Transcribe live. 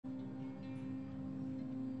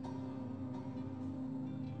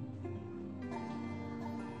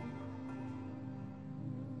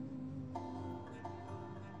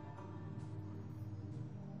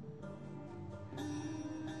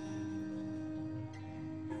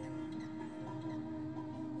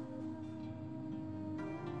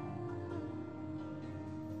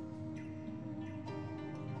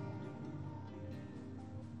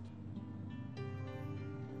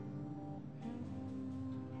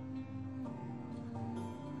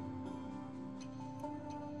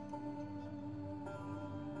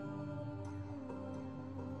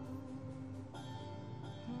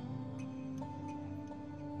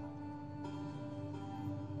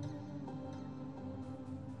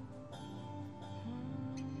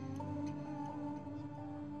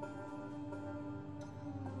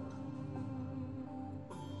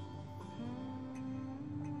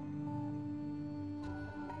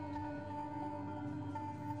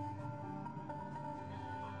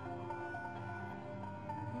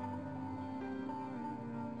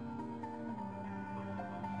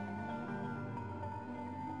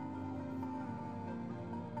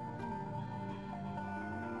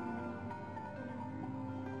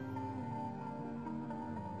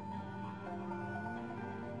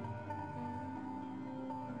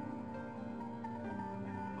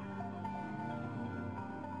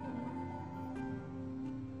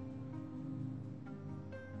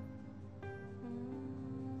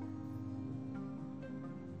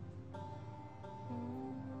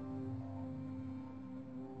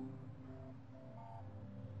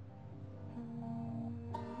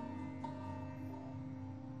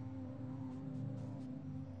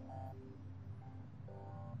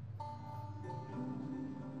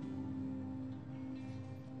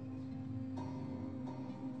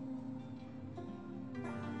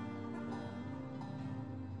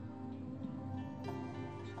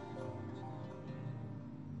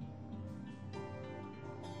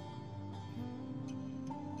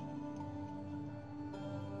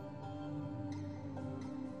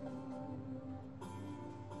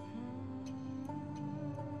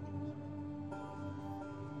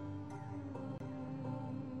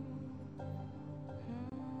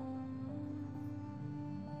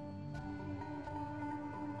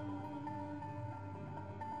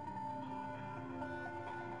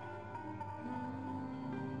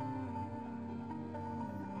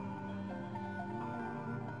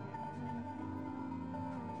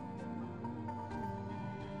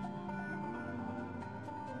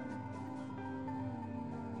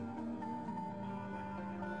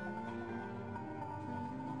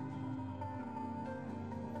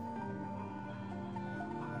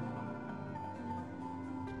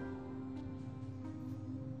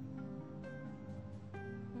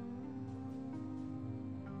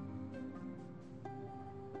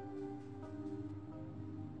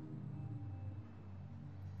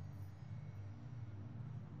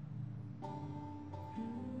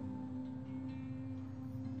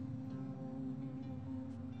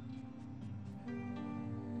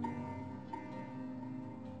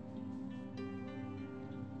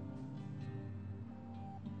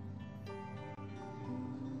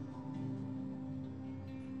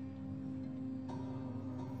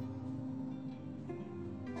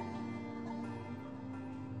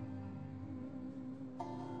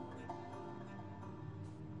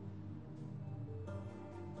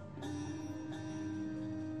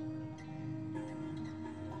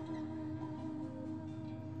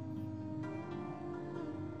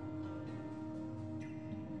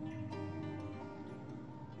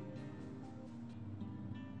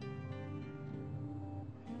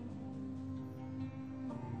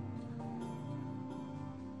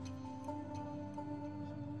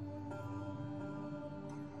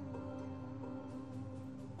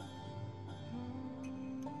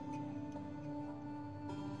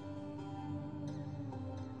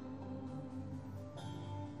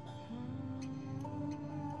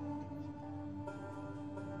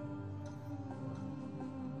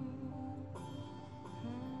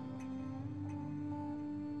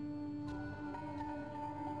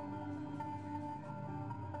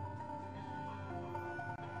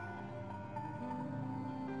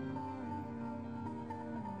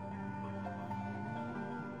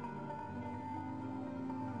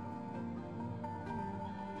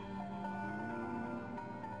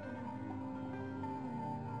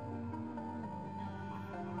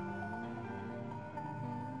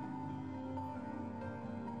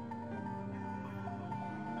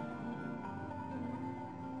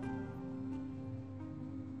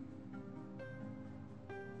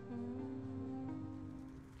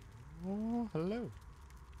hello.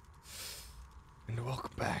 And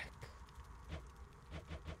welcome back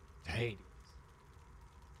to Hades.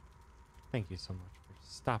 Thank you so much for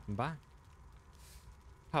stopping by.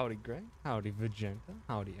 Howdy, Greg. Howdy, Vegeta.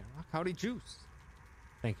 Howdy, Arock. Howdy, Juice.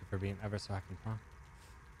 Thank you for being ever so fucking prompt.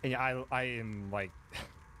 And yeah, I am like...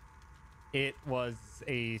 It was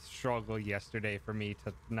a struggle yesterday for me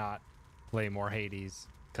to not play more Hades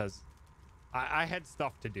because I had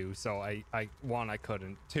stuff to do. So one, I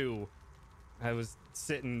couldn't. Two, I was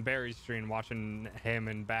sitting Barry's stream watching him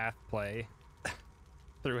and Bath play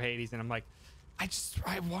through Hades, and I'm like, I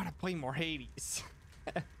want to play more Hades.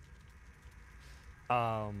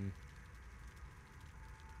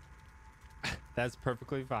 That's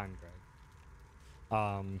perfectly fine,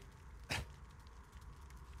 Greg.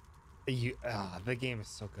 The game is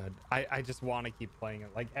so good. I just want to keep playing it.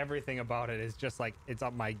 Like everything about it is just like it's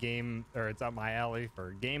up my game, or it's up my alley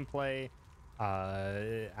for gameplay.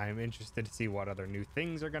 I'm interested to see what other new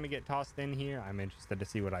things are going to get tossed in here. I'm interested to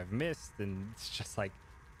see what I've missed, and it's just like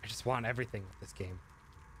I just want everything with this game.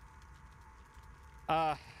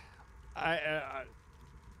 A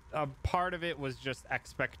part of it was just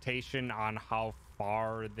expectation on how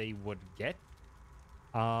far they would get.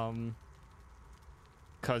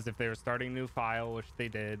 Because if they were starting a new file, which they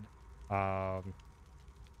did,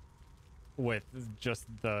 with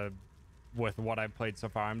what I've played so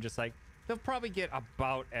far, I'm just like, they'll probably get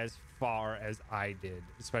about as far as I did,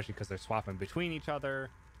 especially because they're swapping between each other.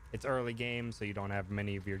 It's early game, so you don't have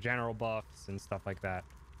many of your general buffs and stuff like that.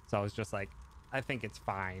 So I was just like, I think it's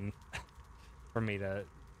fine for me to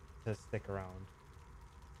stick around.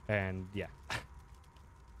 And yeah.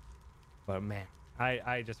 But man,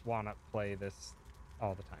 I just want to play this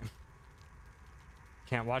all the time.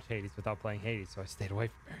 Can't watch Hades without playing Hades, so I stayed away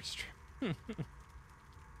from Barry's stream.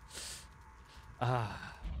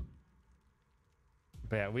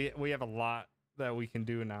 But yeah, we have a lot that we can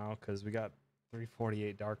do now because we got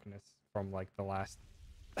 348 darkness from like the last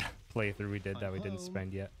playthrough we did that we didn't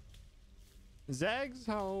spend yet. Zag's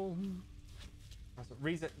home.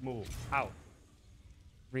 Riza, move out.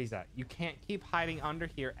 Riza, you can't keep hiding under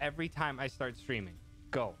here every time I start streaming.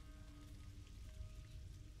 Go.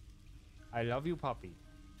 I love you, puppy,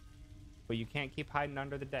 but you can't keep hiding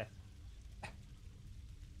under the desk.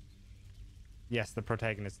 Yes, the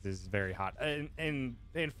protagonist is very hot. And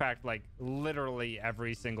in fact, like literally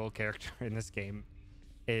every single character in this game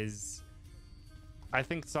is, I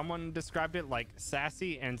think someone described it like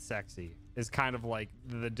sassy and sexy is kind of like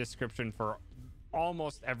the description for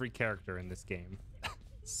almost every character in this game.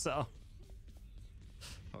 So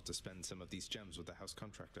I'll to spend some of these gems with the house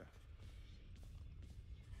contractor.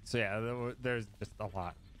 So yeah, there's just a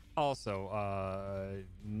lot. Also,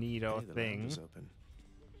 neato thing. Open.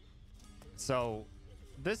 So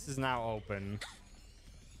this is now open.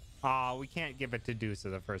 We can't give it to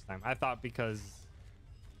Dusa the first time. I thought because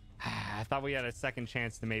I thought we had a second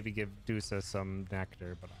chance to maybe give Dusa some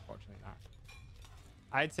nectar, but unfortunately not.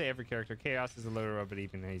 I'd say every character. Chaos is a little, but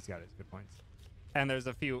even he's got his good points. And there's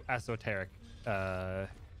a few esoteric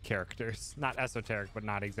characters. Not esoteric, but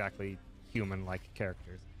not exactly human-like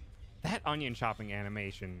characters. That onion chopping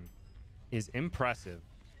animation is impressive.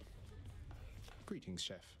 Greetings,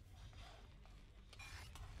 chef.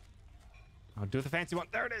 I'll do the fancy one.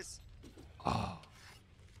 There it is. Oh,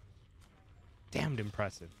 damned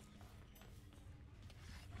impressive.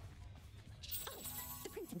 Oh, the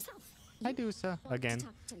prince himself. I do, sir. Again.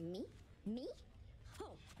 Talk to me? Me?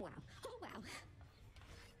 Oh wow! Oh wow!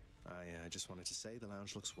 I just wanted to say the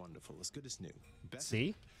lounge looks wonderful, as good as new. Better.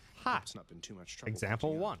 See? Ha. It's not been too much trouble.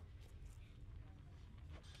 Example one.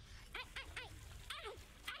 I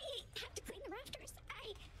have to clean the rafters.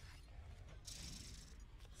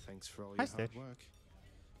 Thanks for all Hi, your hard Stitch. work.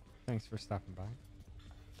 Thanks for stopping by.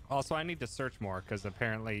 Also, I need to search more because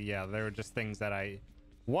apparently, yeah, there were just things that I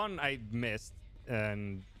missed,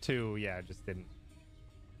 and two, yeah, I just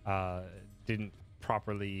didn't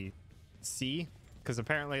properly see. Because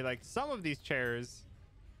apparently, like some of these chairs,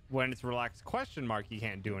 when it's relaxed question mark, you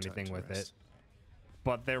can't do anything with it.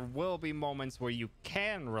 But there will be moments where you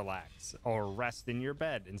can relax or rest in your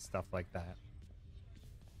bed and stuff like that.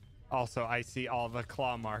 Also, I see all the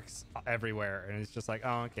claw marks everywhere, and it's just like,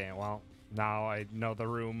 oh, okay, well, now I know the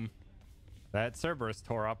room that Cerberus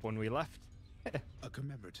tore up when we left. A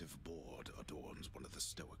commemorative board adorns one of the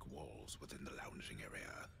stoic walls within the lounging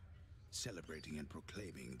area, celebrating and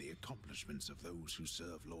proclaiming the accomplishments of those who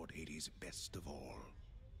serve Lord Hades best of all.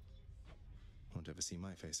 Won't ever see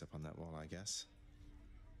my face up on that wall, I guess.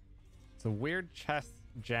 It's a weird chest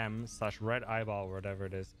gem / red eyeball, or whatever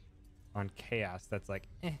it is, on Chaos that's like,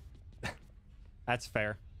 eh. That's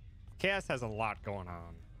fair. Chaos has a lot going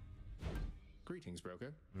on. Greetings,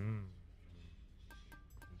 broker. Do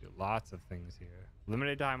lots of things here.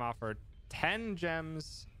 Limited time offer 10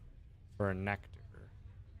 gems for a nectar.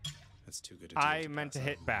 That's too good a deal I to meant to pass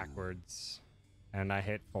hit up. backwards, and I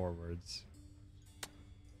hit forwards.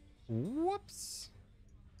 Whoops.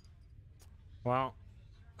 Well,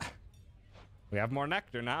 we have more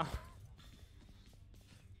nectar now,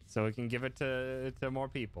 so we can give it to more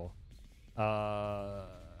people.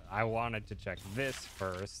 I wanted to check this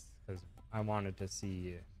first because I wanted to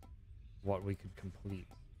see what we could complete.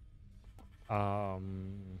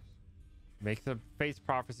 Make the fate's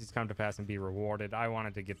prophecies come to pass and be rewarded. I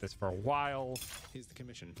wanted to get this for a while. Here's the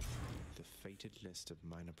commission. The fated list of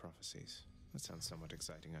minor prophecies. That sounds somewhat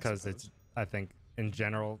exciting, I Because suppose. it's, I think, in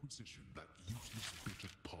general, Position that useless bit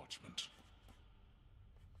of parchment.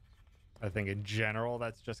 I think in general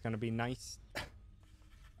that's just going to be nice.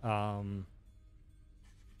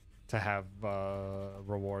 To have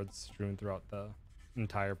rewards strewn throughout the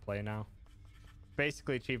entire play now.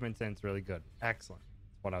 Basically, achievements and it's really good. Excellent.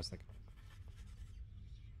 That's what I was thinking.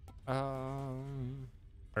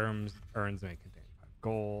 Urns may contain 5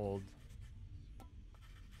 gold.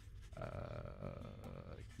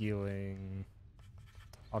 Healing.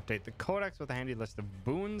 Update the codex with a handy list of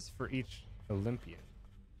boons for each Olympian.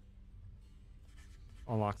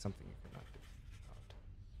 Unlock something you cannot do.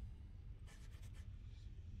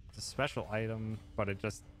 It's a special item, but it's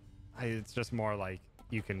just more like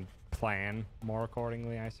you can plan more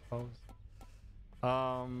accordingly, I suppose.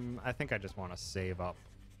 I think I just want to save up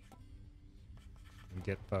and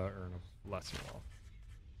get the Urn of Lesser Wealth.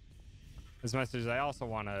 As much as I also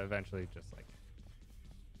want to eventually just like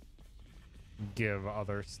give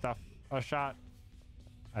other stuff a shot,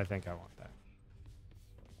 I think I want that.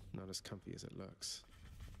 Not as comfy as it looks.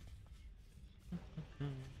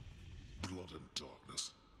 Blood and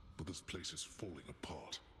darkness, but this place is falling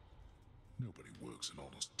apart. Nobody works an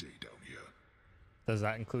honest day down here. Does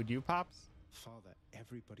that include you, Pops? Father,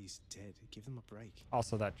 everybody's dead. Give them a break.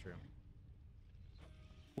 Also that true.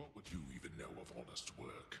 What would you even know of honest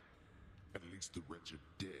work? At least the wretched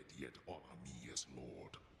dead yet honor me as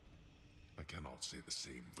lord. I cannot say the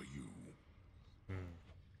same for you.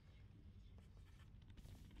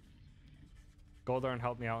 Goldarn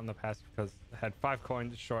helped me out in the past because I had 5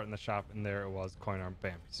 coins short in the shop, and there it was. Coin arm,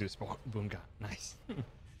 bam, Zeus boon god. Nice.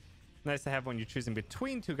 Nice to have when you're choosing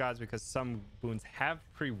between 2 gods because some boons have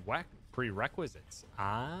prerequisites.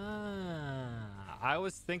 I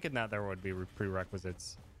was thinking that there would be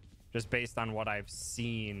prerequisites just based on what I've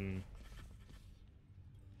seen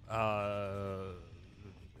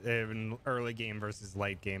in early game versus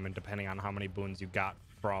late game, and depending on how many boons you got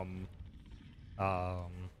from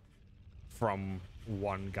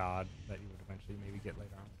one god that you would eventually maybe get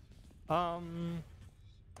later on.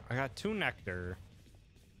 I got 2 nectar.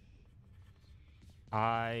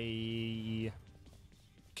 Achilles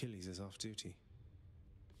is off duty.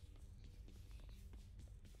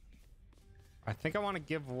 I think I want to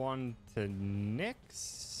give one to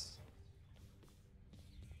Nyx.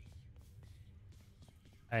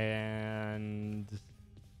 And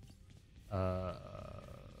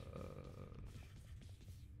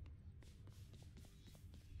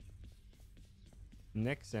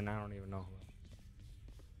Nyx, and I don't even know who.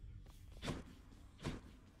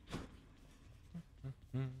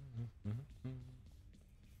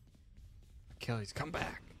 Achilles, come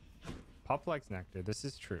back. Pop likes nectar. This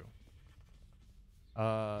is true.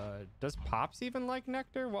 Does Pops even like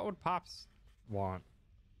nectar? What would Pops want?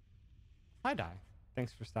 Hi, Di.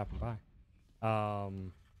 Thanks for stopping by.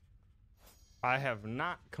 I have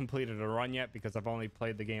not completed a run yet because I've only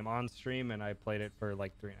played the game on stream, and I played it for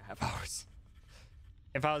like 3.5 hours.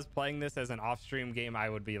 If I was playing this as an off-stream game, I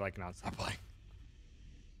would be like non-stop playing.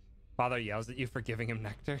 Father yells at you for giving him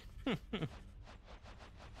nectar.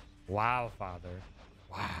 Wow, Father.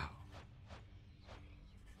 Wow.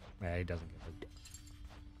 Yeah, he doesn't give it.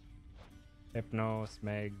 Hypno,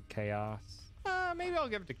 Smeg, Chaos. Maybe I'll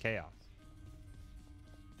give it to Chaos.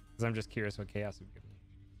 Because I'm just curious what Chaos would give me.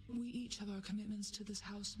 We each have our commitments to this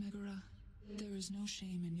house, Megara. There is no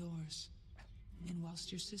shame in yours. And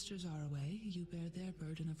whilst your sisters are away, you bear their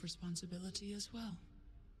burden of responsibility as well.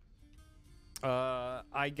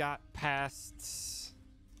 I got past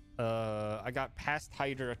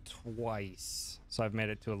Hydra twice. So I've made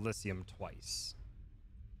it to Elysium twice.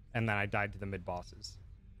 And then I died to the mid-bosses.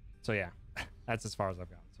 So yeah, that's as far as I've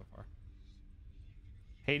gotten so far.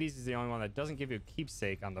 Hades is the only one that doesn't give you a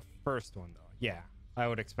keepsake on the first one, though. Yeah, I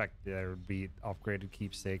would expect there would be upgraded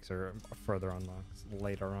keepsakes or further unlocks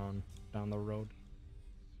later on down the road.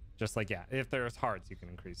 Just like, yeah, if there's hearts, you can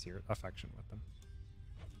increase your affection with them.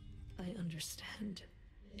 I understand.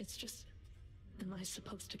 It's just Am I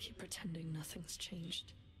supposed to keep pretending nothing's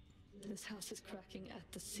changed? This house is cracking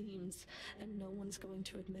at the seams, and no one's going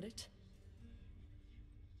to admit it?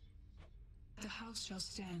 The house shall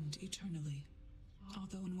stand eternally.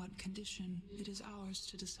 Although in what condition, it is ours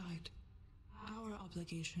to decide. Our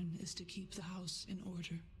obligation is to keep the house in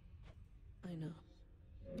order. I know.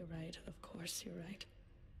 You're right, of course you're right.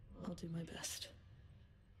 I'll do my best.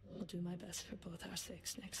 I'll do my best for both our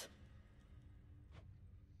sakes, Nix.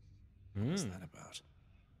 What's that about?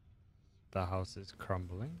 The house is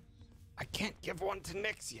crumbling. I can't give one to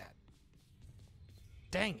Nyx yet.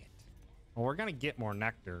 Dang it. Well, we're gonna get more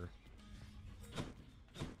nectar.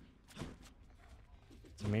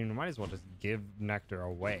 I mean, we might as well just give nectar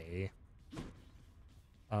away.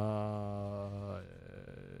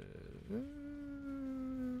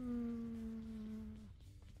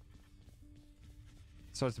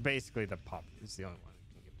 So it's basically the pup is the only one we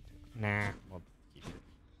can give it to. Nah, we'll keep it.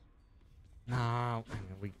 No, I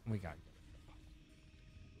mean, we got it.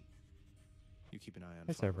 You keep an eye on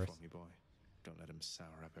Hey, Father Cerberus. for me, boy. Don't let him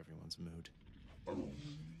sour up everyone's mood.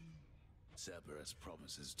 Cerberus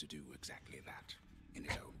promises to do exactly that, in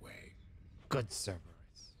his own way. Good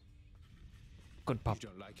Cerberus. Good pup. You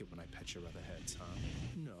don't like it when I pet your other heads, huh?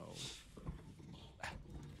 No.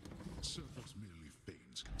 Cerberus merely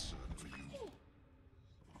feigns concern for you.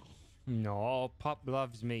 No, pup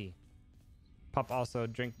loves me. Pup also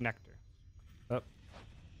drink nectar. Oh,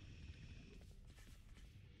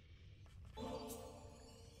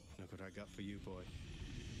 Look what I got for you, boy.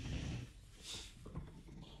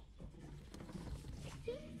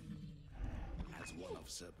 As one of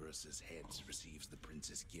Cerberus's heads receives the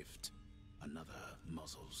prince's gift, another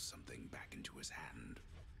muzzles something back into his hand.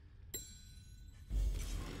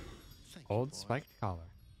 Thank you, old boy. spiked collar.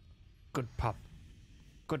 Good pup.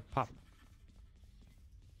 Good pup.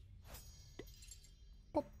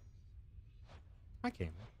 Pop. I came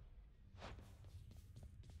in.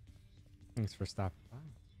 Thanks for stopping by.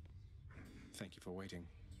 Thank you for waiting.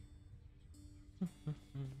 What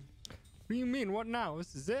do you mean? What now?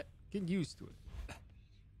 This is it? Get used to it.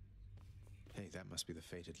 Hey, that must be the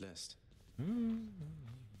fated list.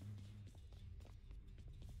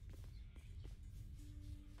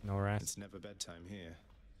 No rest. It's never bedtime here.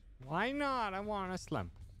 Why not? I want a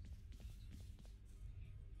slump.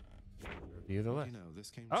 Review the list. You know, this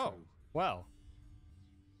came Oh, true. well.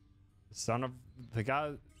 The son of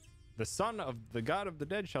the god of the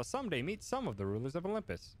dead shall someday meet some of the rulers of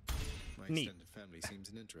Olympus. My Neat. extended family seems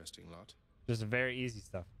an interesting lot. Just very easy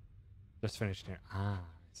stuff. Just finished here. Ah,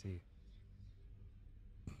 I see.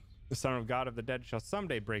 The son of god of the dead shall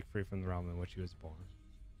someday break free from the realm in which he was born.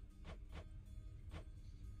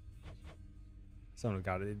 Son of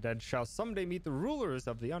god of the dead shall someday meet the rulers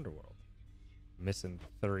of the underworld. Missing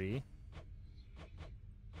 3.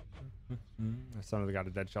 The son of the god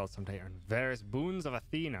of the dead shall someday earn various boons of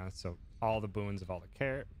Athena. So all the boons of all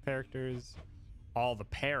the characters, all the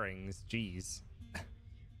pairings. Jeez.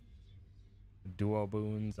 Duo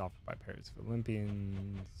boons offered by pairs of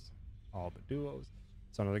Olympians. All the duos.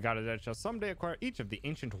 Son of the god of the dead shall someday acquire each of the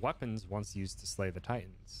ancient weapons once used to slay the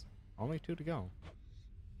Titans. Only 2 to go.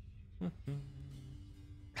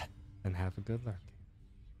 And have a good luck.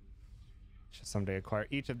 Shall someday acquire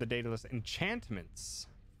each of the daedalus enchantments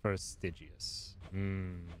for Stygius.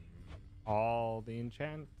 All the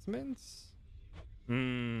enchantments?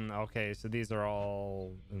 Okay, so these are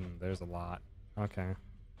all... there's a lot. Okay.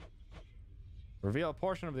 Reveal a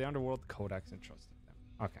portion of the underworld codex entrusted them.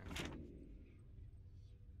 Okay.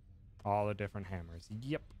 All the different hammers.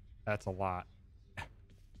 Yep. That's a lot.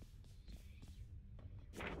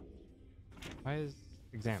 Why is...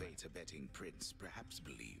 The Examine. fate-abetting prince perhaps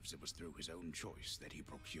believes it was through his own choice that he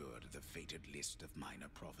procured the fated list of minor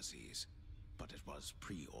prophecies, but it was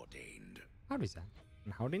preordained. Howdy, Zach.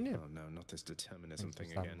 And howdy, Nib. Oh no, not this determinism Thanks for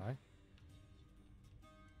thing stopping again.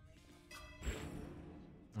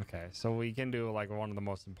 by. Okay, so we can do like one of the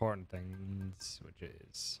most important things, which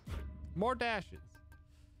is more dashes.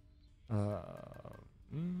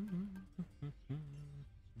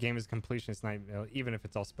 Game is completionist night, even if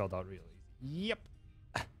it's all spelled out really easy. Yep.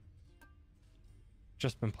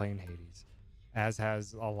 Just been playing Hades, as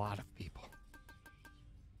has a lot of people.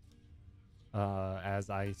 As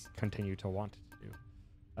I continue to want to do.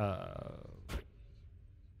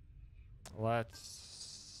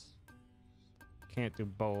 Let's... Can't do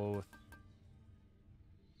both.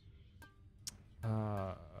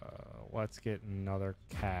 Let's get another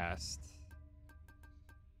cast.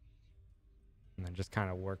 And then just kind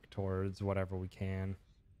of work towards whatever we can.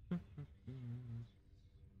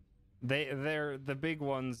 They're the big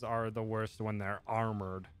ones are the worst when they're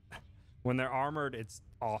armored. When they're armored, it's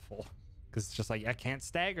awful. Because it's just like, I can't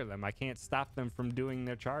stagger them. I can't stop them from doing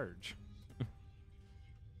their charge.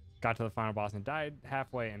 Got to the final boss and died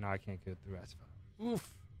halfway, and now I can't get through the rest of it.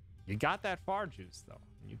 Oof. You got that far, Juice, though.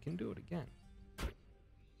 You can do it again.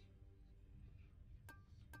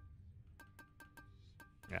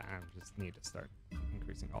 Yeah, I just need to start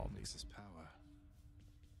increasing all of these. This is power.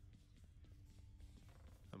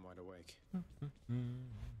 I'm wide awake.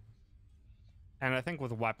 And I think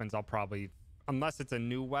with weapons, I'll probably, unless it's a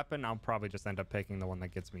new weapon, I'll probably just end up picking the one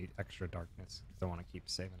that gets me extra darkness. Because I want to keep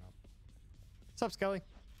saving up. What's up, Skelly?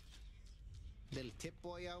 Little tip,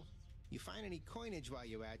 boyo. You find any coinage while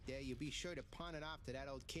you're out there, you be sure to pawn it off to that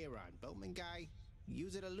old Kieran. Boatman guy,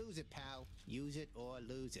 use it or lose it, pal. Use it or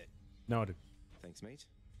lose it. Noted. Thanks, mate.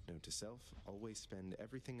 Note to self, always spend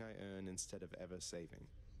everything I earn instead of ever saving.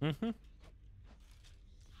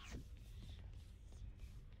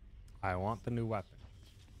 I want the new weapon.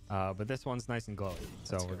 But this one's nice and glowy.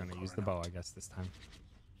 So we're going to use the bow, I guess, this time.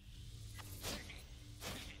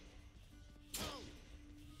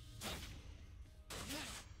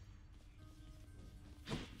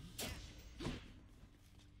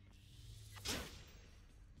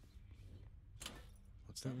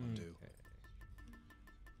 What's that one do?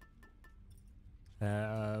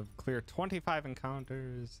 Clear 25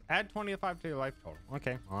 encounters. Add 25 to your life total.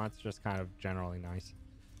 Okay, well, that's just kind of generally nice.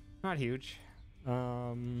 Not huge.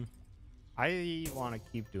 I want to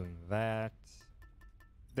keep doing that.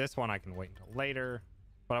 This one I can wait until later,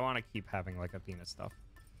 but I want to keep having like Athena stuff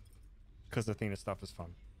because Athena stuff is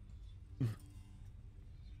fun.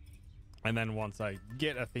 And then once I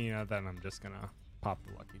get Athena, then I'm just gonna pop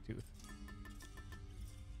the lucky tooth.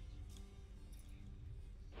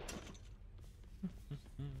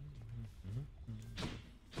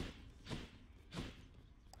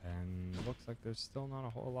 And looks like there's still not a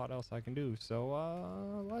whole lot else I can do,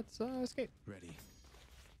 so let's escape. Ready.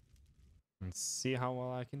 And see how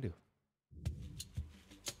well I can do.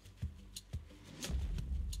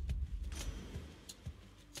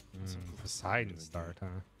 Poseidon start, huh?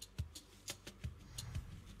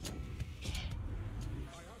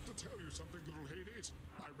 I have to tell you something, little Hades.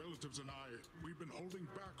 My relatives and I, we've been holding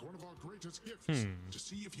back one of our greatest gifts to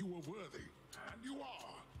see if you were worthy. And you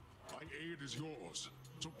are. My aid is yours.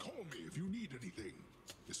 So call me if you need anything,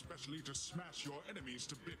 especially to smash your enemies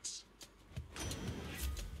to bits.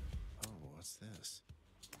 Oh, what's this?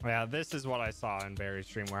 Yeah, this is what I saw in Barry's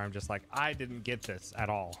stream where I'm just like, I didn't get this at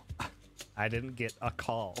all. I didn't get a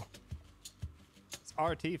call. It's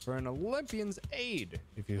RT for an Olympian's aid,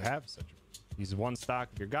 if you have such. Use one stock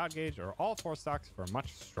of your god gauge or all 4 stocks for a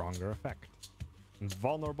much stronger effect.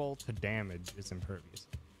 Invulnerable to damage is impervious.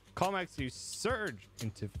 Call makes you surge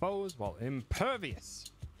into foes while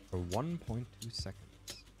impervious for 1.2 seconds.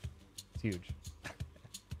 It's huge.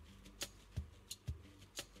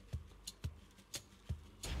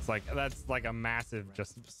 It's like, that's like a massive,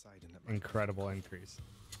 just incredible increase.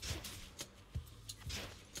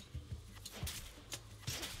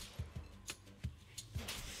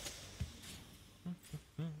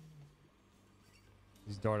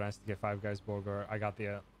 Use DoorDash to get 5 Guys burger. I got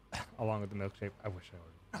the along with the milkshake. I wish I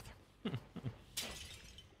ordered another.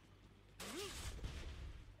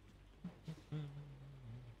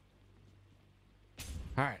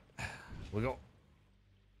 All right, we go.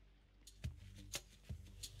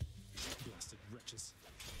 Blasted wretches.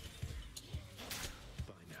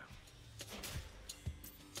 Bye now.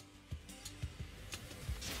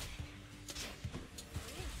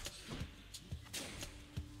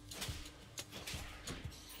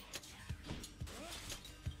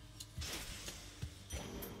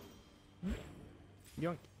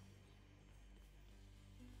 Yoink.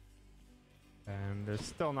 And there's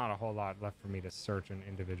still not a whole lot left for me to search in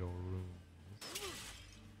individual rooms.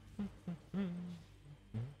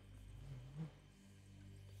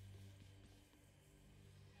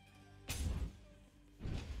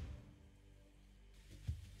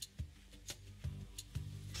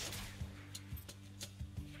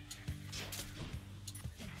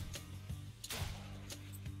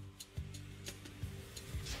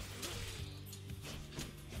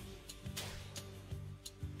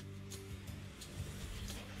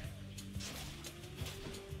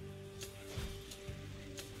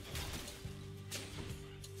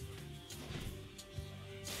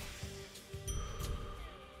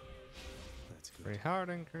 Free heart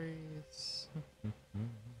increase.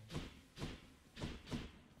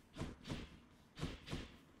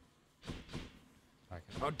 I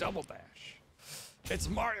can double dash. It's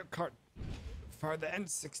Mario Kart for the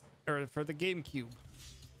N6 or for the GameCube.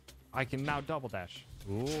 I can now double dash.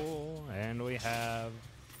 Ooh, and we have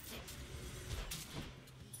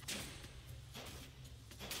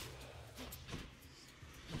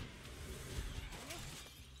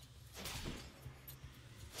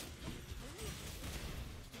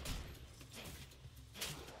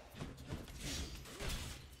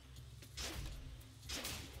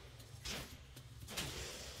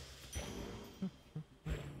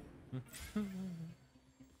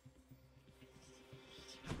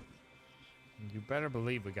You better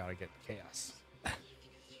believe we gotta get chaos.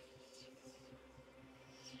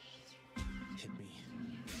 Hit me.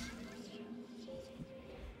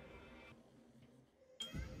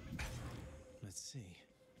 Let's see.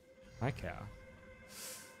 Hi, Chaos.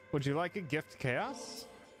 Would you like a gift, Chaos?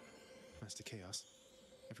 Master Chaos,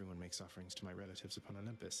 everyone makes offerings to my relatives upon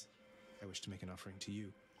Olympus. I wish to make an offering to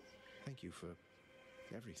you. Thank you for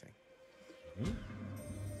everything. How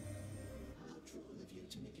cruel of you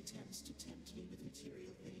to make attempts to tempt me with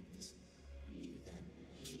material things. You then,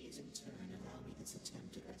 please in turn allow me this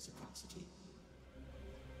attempt at reciprocity.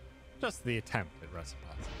 Just the attempt at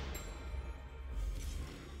reciprocity.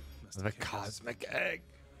 Master The Chaos, cosmic egg.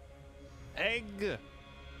 Egg. I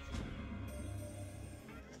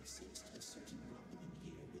sensed a certain rumbling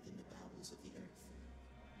here within the bowels of the earth.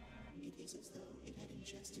 It is as though it had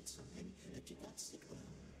ingested something that did not sit well.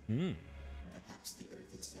 Perhaps the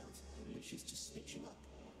earth itself wishes to spit you up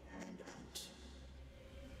and out.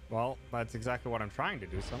 Well, that's exactly what I'm trying to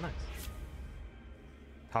do, so nice.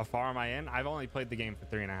 How far am I in? I've only played the game for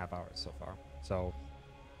 3.5 hours so far. So,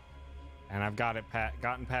 and I've got it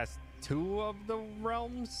gotten past 2 of the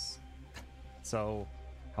realms. So,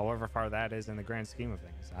 however far that is in the grand scheme of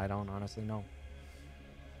things, I don't honestly know.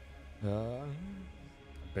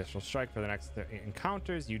 Abyssal Strike for the next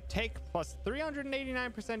encounters. You take plus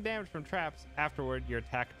 389% damage from traps. Afterward, your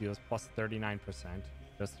attack deals plus 39%.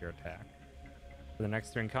 Just your attack. For the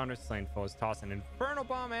next 3 encounters, slain foes toss an Infernal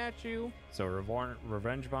Bomb at you. So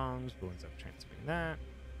Revenge Bombs, wounds up transferring that.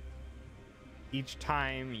 Each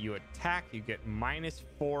time you attack, you get minus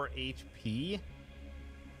 4 HP.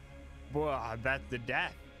 Whoa, that's the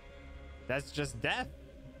death. That's just death.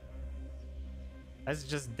 That's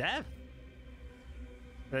just death.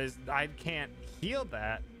 I can't heal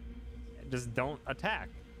that. Just don't attack.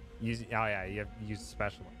 Use, oh yeah, you have to use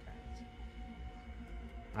special attacks.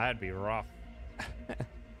 That'd be rough.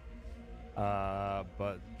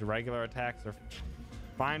 But the regular attacks are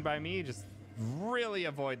fine by me. Just really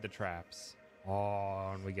avoid the traps.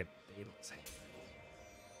 Oh, and we get fatal save.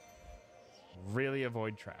 Really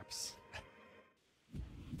avoid traps.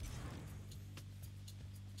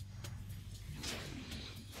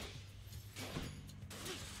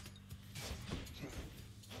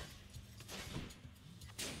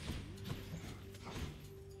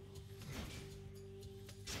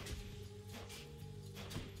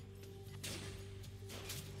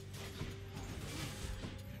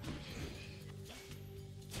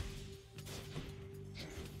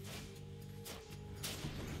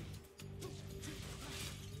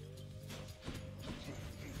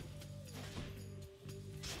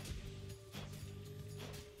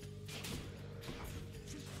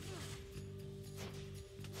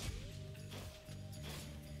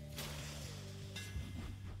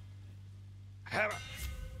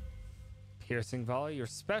 Piercing volley. Your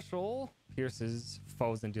special pierces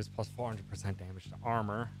foes and deals plus 400% damage to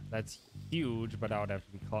armor. That's huge, but I would have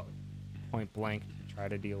to be point blank to try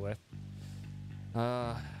to deal with.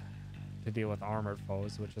 Armored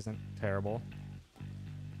foes, which isn't terrible.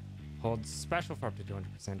 Hold special for up to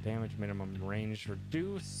 200% damage. Minimum range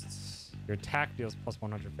reduced. Your attack deals plus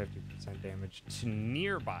 150% damage to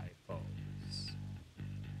nearby foes.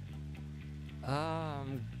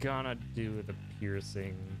 I'm gonna do the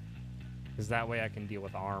piercing, because that way I can deal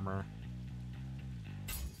with armor.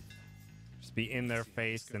 Just be in their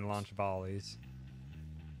face and launch volleys.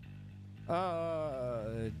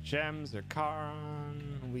 Gems or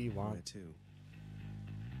Charon. We want too.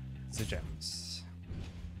 The gems.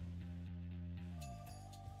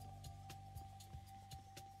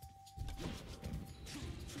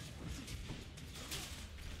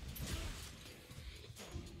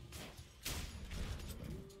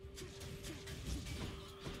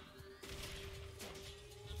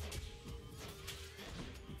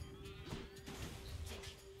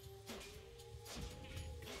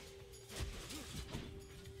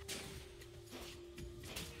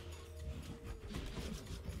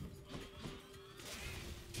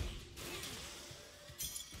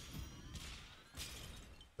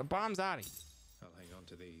 The bomb's out of here. I'll hang on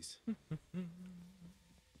to these.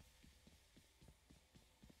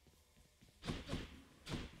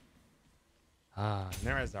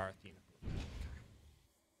 There is our Athena.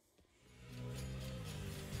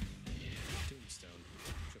 Tombstone.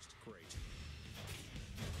 Just great.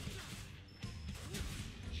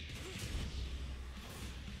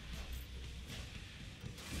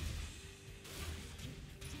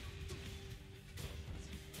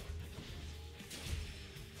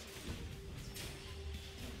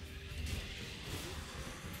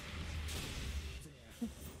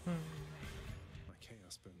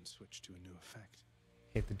 approach to a new effect.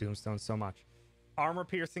 Hate the Doomstone so much. Armor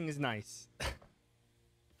piercing is nice.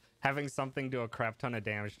 Having something do a crap ton of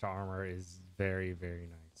damage to armor is very, very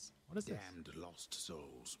nice. What is this? Damned lost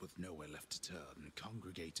souls with nowhere left to turn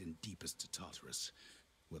congregate in deepest Tartarus,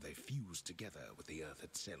 where they fuse together with the earth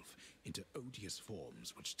itself into odious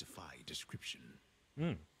forms which defy description.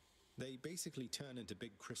 They basically turn into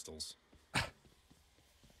big crystals.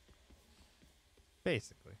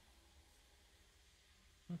 Basically.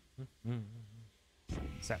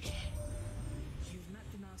 So. You've met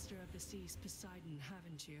the master of the seas, Poseidon,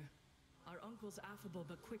 haven't you? Our uncle's affable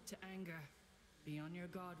but quick to anger. Be on your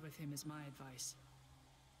guard with him is my advice.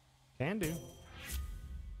 Can do.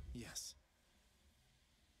 Yes.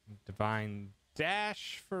 Divine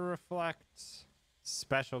dash for reflect.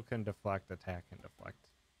 Special can deflect, attack can deflect.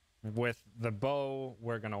 With the bow,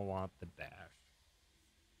 we're gonna want the dash.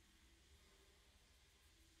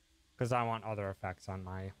 Because I want other effects on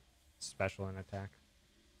my special and attack.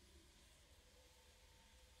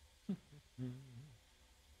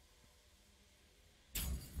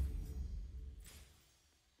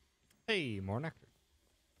 Hey, more nectar.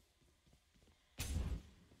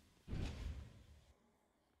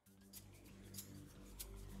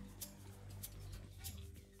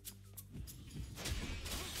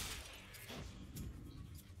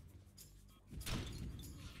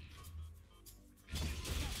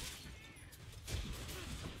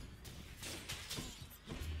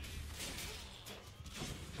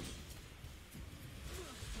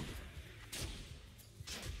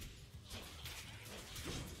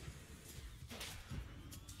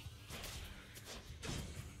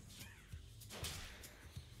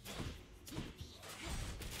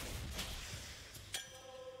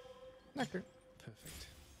 Nectar. Perfect.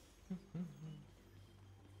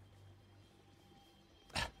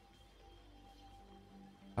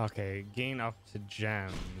 Okay, gain up to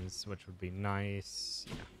gems, which would be nice.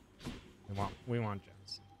 Yeah. We want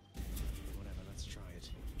gems. Whatever, let's try it.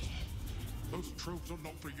 Those tropes are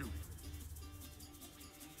not for you.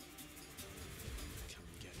 Come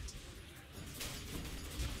and get it.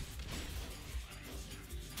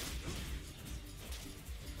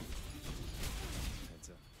 Heads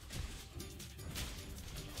up.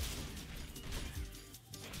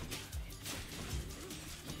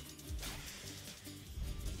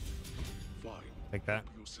 Fine. Take that.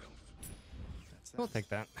 Help yourself. That's that. We'll take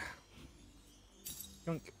that.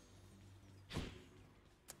 Gunk.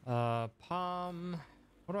 Palm.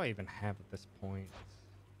 What do I even have at this point?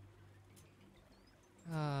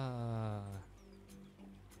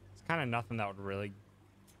 It's kind of nothing that would really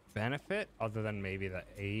benefit other than maybe the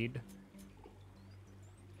aid.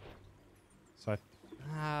 So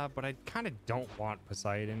but I kind of don't want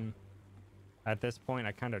Poseidon at this point.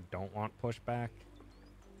 I kind of don't want pushback.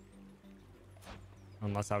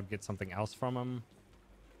 Unless I would get something else from him.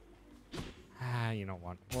 You know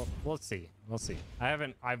what? Well, we'll see. We'll see.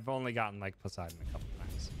 I've only gotten like Poseidon a couple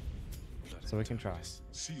times. So we can try.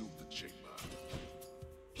 Seal the chamber.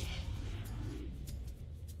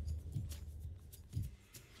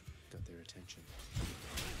 Got their attention.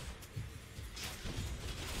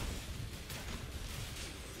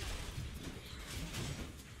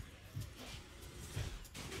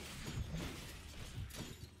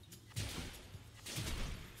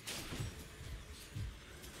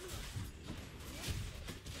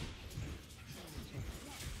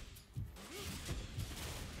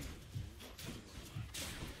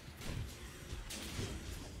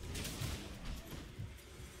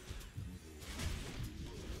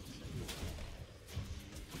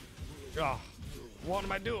 Oh, what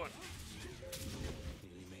am I doing?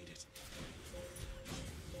 Nearly made it.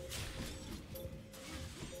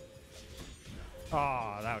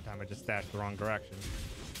 Oh, that time I just dashed the wrong direction.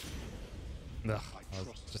 Ugh, that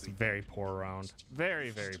was just a very poor round.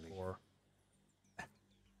 Very, very poor.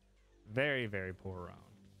 Very, very poor round.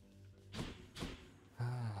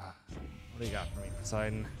 What do you got for me,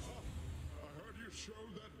 Poseidon? I heard you show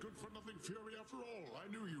that good-for-nothing fury after all. I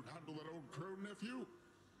knew you'd handle that old crone, nephew.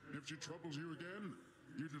 If she troubles you again,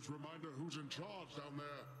 you just remind her who's in charge down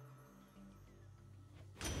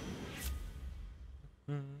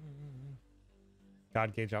there.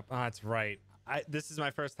 God gauge up. Ah, that's right. This is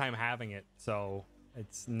my first time having it, so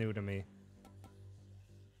it's new to me.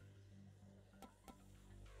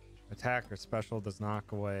 Attack or special does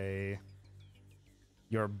knock away.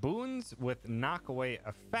 Your boons with knock away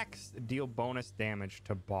effects deal bonus damage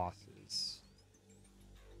to bosses.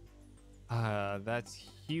 That's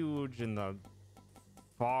huge in the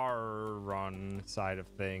far run side of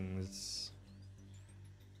things.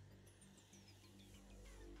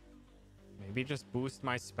 Maybe just boost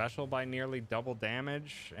my special by nearly double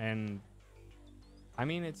damage, and I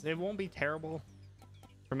mean it won't be terrible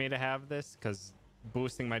for me to have this, because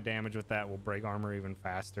boosting my damage with that will break armor even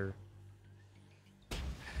faster. Yeah,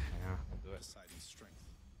 I'll do it. Poseidon's strength.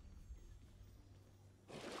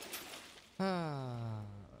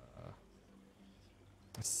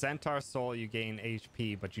 Centaur Soul, you gain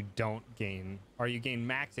HP, but you don't gain, or you gain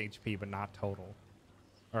max HP, but not total,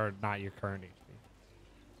 or not your current HP.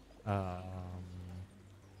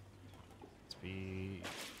 Speed.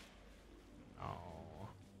 No.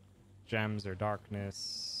 Gems or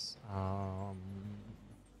darkness. No,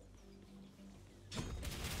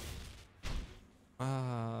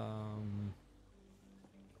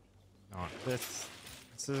 this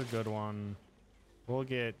is a good one. We'll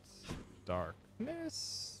get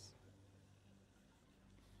darkness.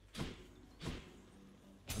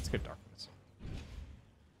 Let's get darkness.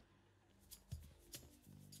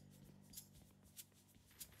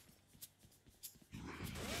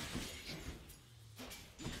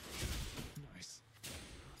 Nice.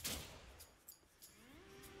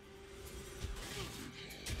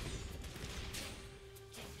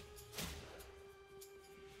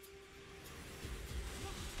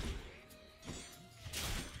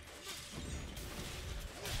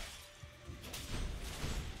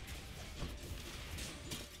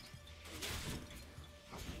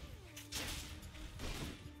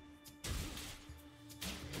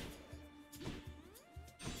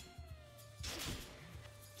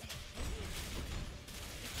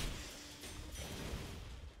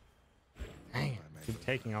 Keep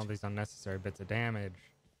taking all these unnecessary bits of damage.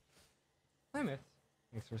 Hi, Myth.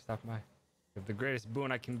 Thanks for stopping by. You have the greatest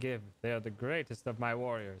boon I can give. They are the greatest of my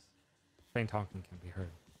warriors. Faint honking can be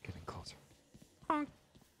heard. Getting closer. Honk.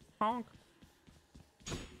 Honk.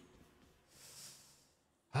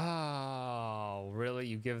 Oh, really?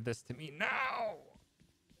 You give this to me now?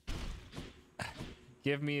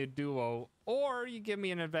 Give me a duo, or you give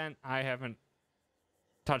me an event. I haven't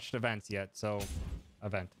touched events yet, so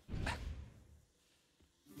event.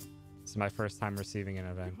 This is my first time receiving an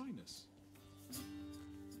event. Your Highness.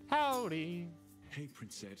 Howdy. Hey,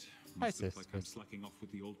 Princette. Hi, Must look sis. like I'm slacking off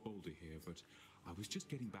with the old boulder here, but I was just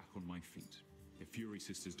getting back on my feet. The Fury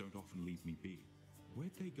Sisters don't often leave me be.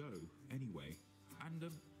 Where'd they go, anyway?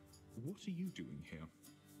 And, what are you doing here?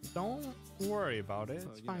 Don't worry about it.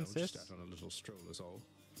 It's You fine, know, sis. just out on a little stroll is all.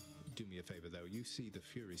 Do me a favor, though. You see the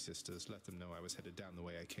Fury Sisters. Let them know I was headed down the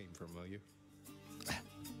way I came from, will you?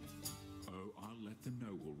 Oh, I'll let them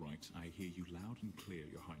know, all right. I hear you loud and clear,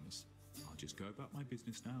 Your Highness. I'll just go about my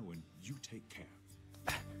business now, and you take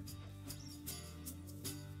care.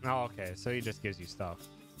 Oh, okay. So he just gives you stuff.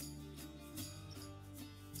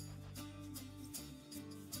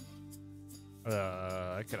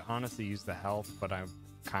 I could honestly use the health, but I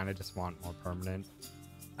kind of just want more permanent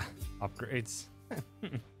upgrades.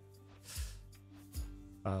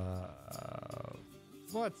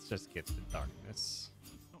 Let's just get the darkness.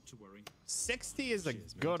 Not to worry. 60 is a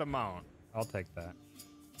good amount. I'll take that.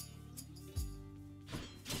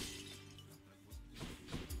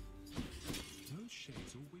 Those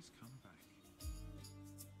shades always come back.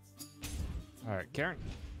 All right, Karen.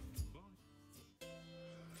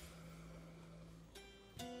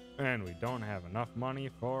 And we don't have enough money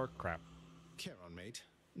for crap. Charon, mate.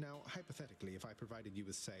 Now, hypothetically, if I provided you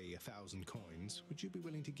with, say, 1,000 coins, would you be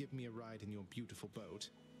willing to give me a ride in your beautiful boat?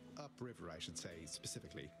 Upriver, I should say,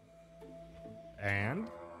 specifically. And?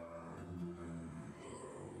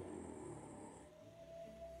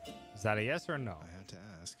 Is that a yes or a no? I had to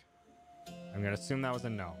ask. I'm going to assume that was a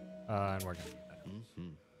no. And we're going to do that. Mm-hmm.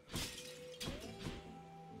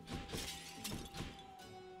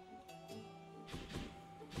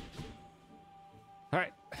 All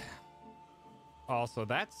right. Also,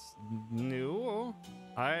 that's new.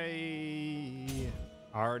 I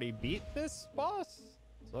already beat this boss,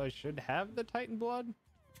 so I should have the Titan blood.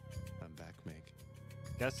 I'm back, Meg.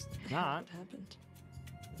 Guess not. What happened?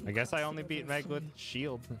 I guess I only beat Meg with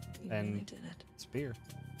shield You and really did it. spear.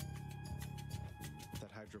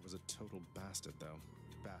 That Hydra was a total bastard, though.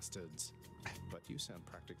 Bastards. But you sound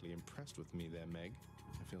practically impressed with me there, Meg.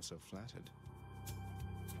 I feel so flattered.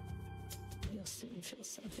 You'll soon feel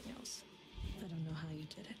something else. I don't know how you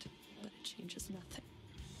did it, but it changes nothing.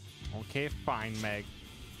 Okay, fine, Meg.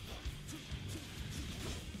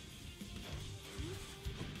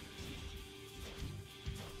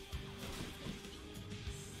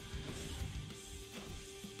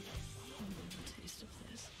 A taste of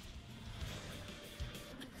this.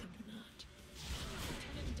 I think not.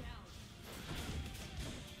 Cut him down.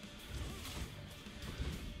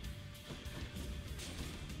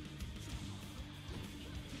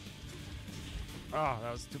 Oh,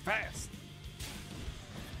 that was too fast.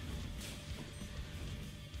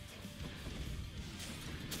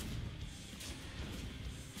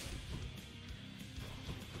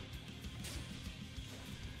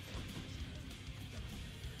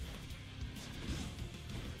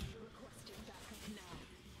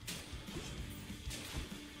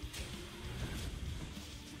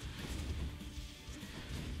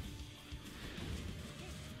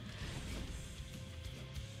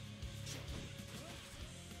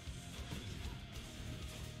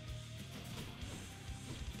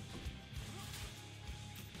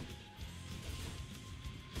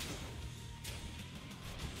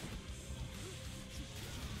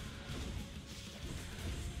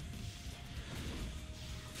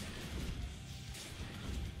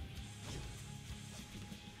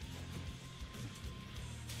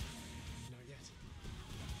 Not yet.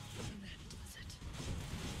 That does it.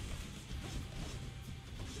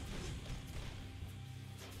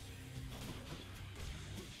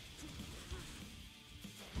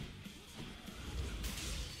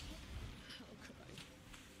 How could I?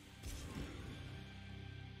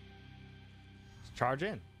 Let's charge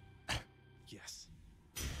in. Yes.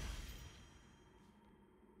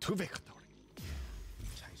 To victory.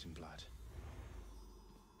 Titan blood.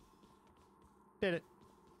 Did it.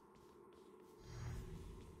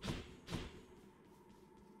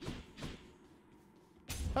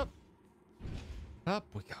 Up. Up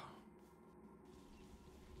we go.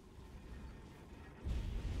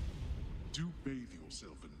 Do bathe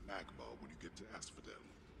yourself in magma when you get to Asphodel.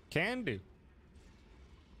 Can do.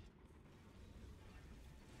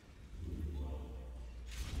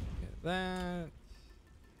 Get that.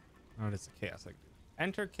 Oh, it's a chaos. Like,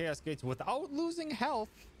 enter chaos gates without losing health.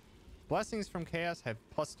 Blessings from chaos have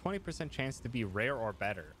plus 20% chance to be rare or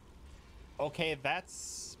better. Okay,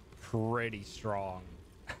 that's pretty strong.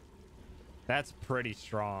 That's pretty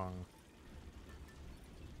strong.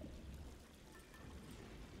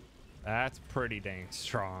 That's pretty dang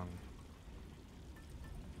strong.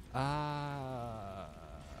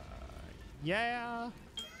 Yeah.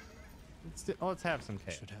 Let's have some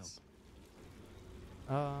chaos. Should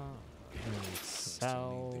help.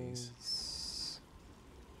 Cells.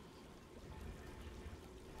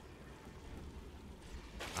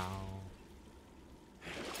 Ow.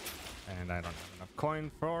 And I don't have enough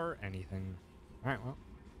coin for anything. All right, well.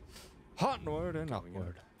 Onward and Going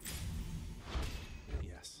upward.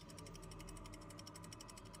 Yes.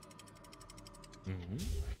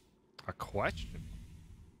 A question.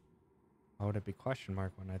 Why would it be question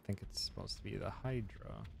mark when I think it's supposed to be the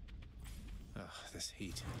Hydra? Ugh, this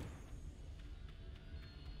heat.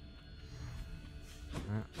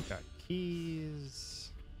 Got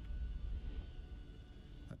keys.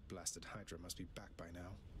 That blasted Hydra must be back by now.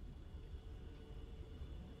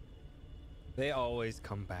 They always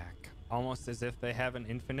come back, almost as if they have an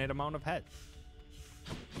infinite amount of heads.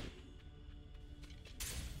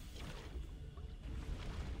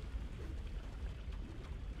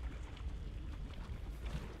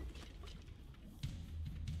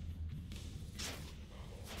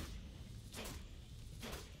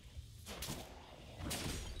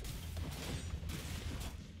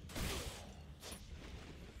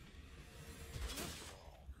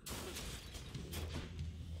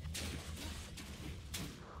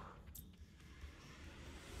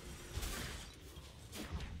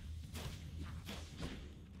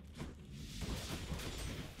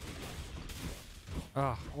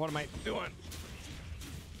 Oh, what am I doing?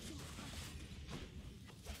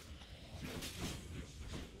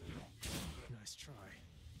 Nice try.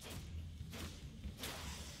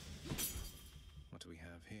 What do we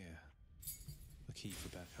have here? A key for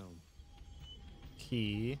back home.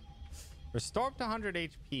 Key. Restore up to 100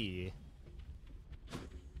 HP.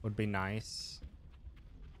 Would be nice.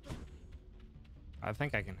 I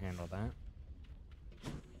think I can handle that.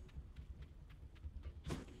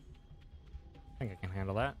 I think I can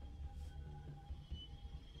handle that.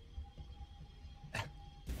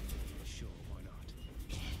 Sure, why not?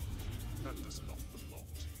 That does not belong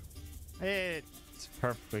to you. It's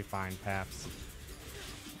perfectly fine, Paps.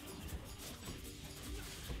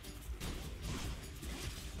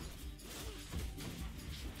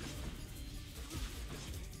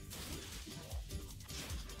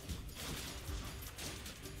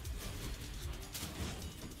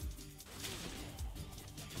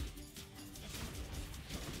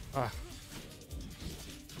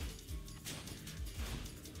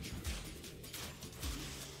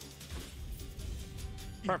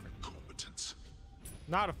 Perfect. Incompetence.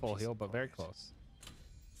 Not a full heal, but very close.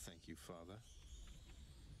 Thank you, Father.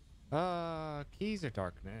 Keys of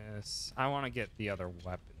darkness. I want to get the other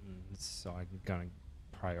weapons, so I'm gonna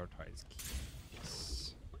prioritize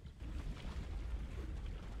keys.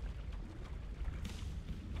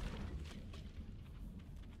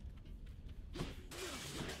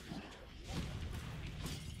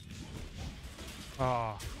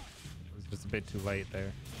 Oh, it was just a bit too late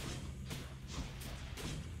there.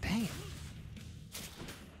 Dang it.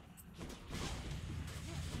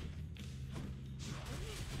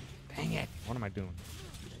 Dang it. What am I doing?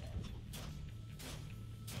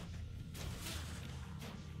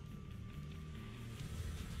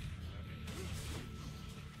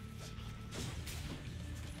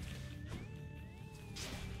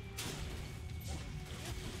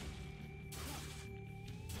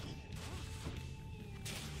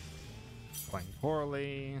 Playing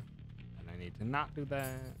poorly, and I need to not do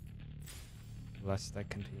that lest I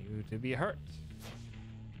continue to be hurt.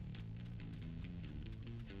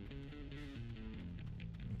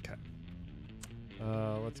 Okay.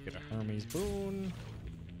 Let's get a Hermes boon.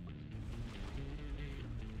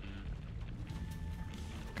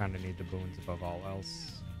 Kind of need the boons above all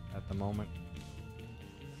else at the moment.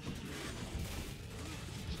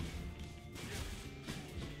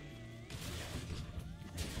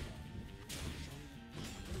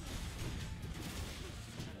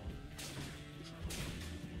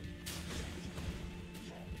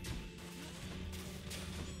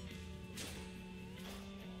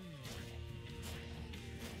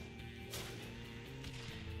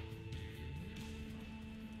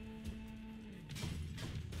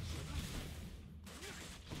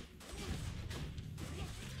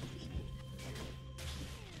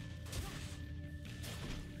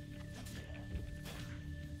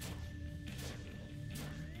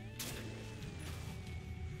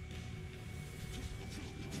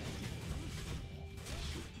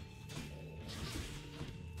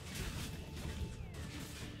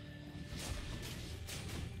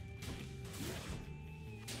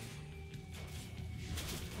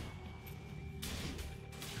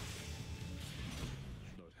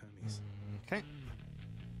 Okay.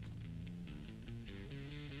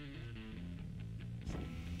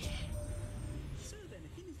 So then,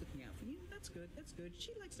 if Hina's looking out for you, that's good, that's good.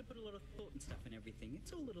 She likes to put a lot of thought and stuff in everything.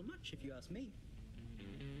 It's all a little much, if you ask me.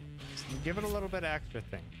 So give it a little bit of extra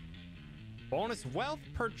thing. Bonus wealth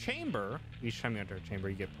per chamber. Each time you enter a chamber,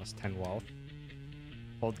 you get plus 10 wealth.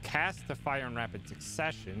 Hold cast to fire in rapid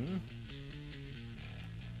succession.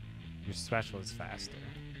 Your special is faster.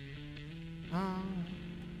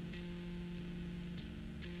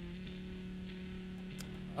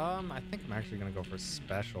 I think I'm actually gonna go for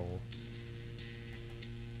special.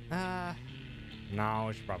 No,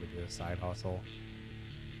 we should probably do a side hustle.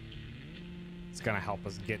 It's gonna help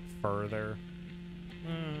us get further.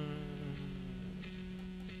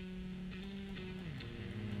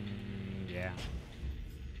 Yeah.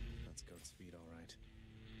 That's goat speed, all right.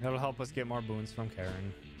 It'll help us get more boons from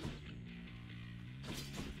Karen.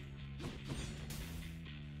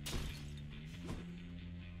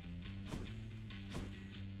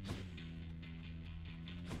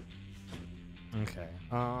 Okay.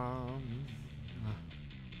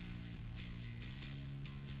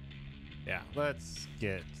 Yeah, let's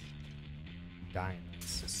get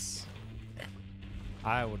Dionysus.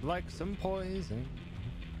 I would like some poison.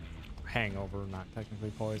 Hangover, not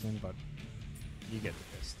technically poison, but you get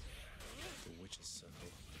the gist. The witch's circle.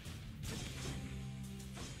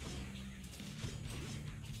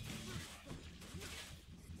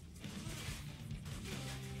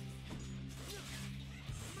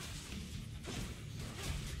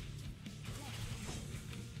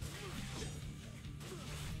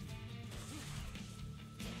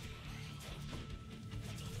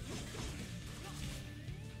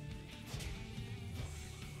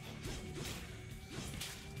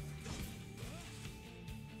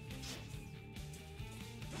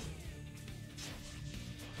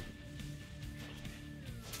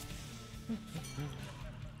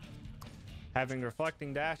 Having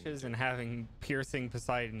reflecting dashes and having piercing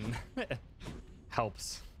Poseidon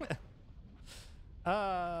helps.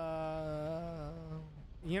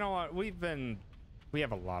 You know what? We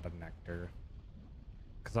have a lot of nectar.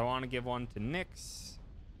 Because I want to give one to Nyx,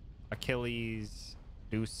 Achilles,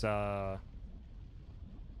 Dusa.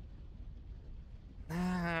 We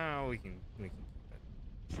can keep it.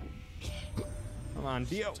 Come on,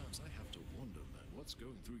 Dio. Sometimes I have to wonder, man, what's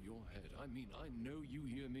going through your head? I mean, I know you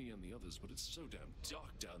hear me and the others, but it's so damn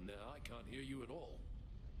dark down there, I can't hear you at all.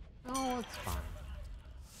 Oh, it's fine.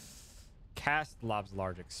 Cast lobs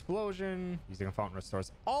large explosion. Using a fountain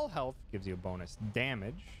restores all health. Gives you a bonus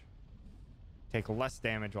damage. Take less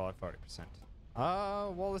damage while at 40%.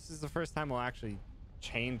 Well, this is the first time we'll actually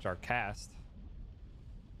change our cast.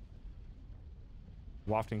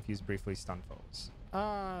 Wafting fuse briefly stun foes.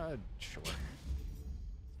 Sure.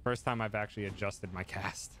 First time I've actually adjusted my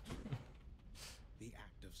cast. The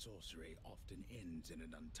act of sorcery often ends in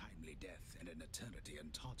an untimely death and an eternity in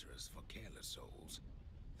Tartarus for careless souls,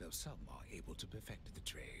 though some are able to perfect the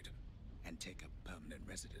trade and take up permanent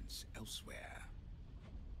residence elsewhere.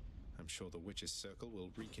 I'm sure the Witch's Circle will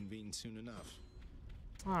reconvene soon enough.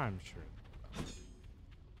 I'm sure.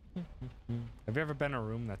 Have you ever been in a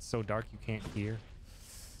room that's so dark you can't hear?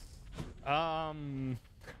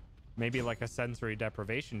 Maybe like a sensory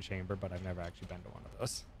deprivation chamber, but I've never actually been to one of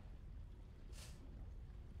those.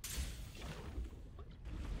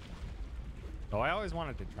 Though I always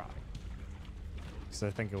wanted to try, because I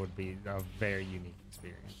think it would be a very unique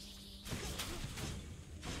experience.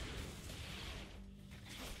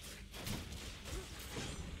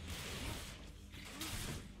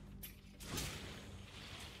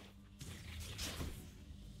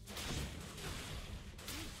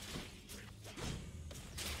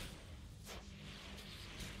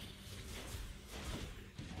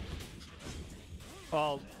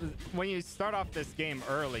 Well, when you start off this game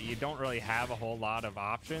early, you don't really have a whole lot of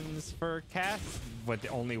options for casts, with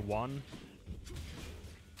only one.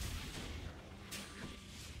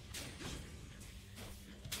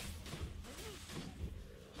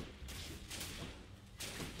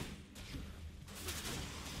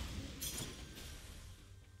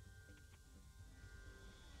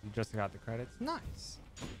 You just got the credits. Nice.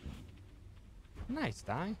 Nice,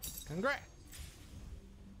 Di. Congrats.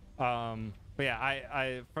 But yeah,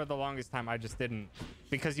 I for the longest time I just didn't,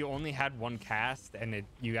 because you only had one cast and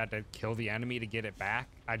you had to kill the enemy to get it back.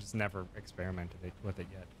 I just never experimented with it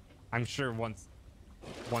yet. I'm sure once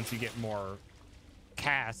you get more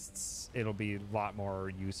casts, it'll be a lot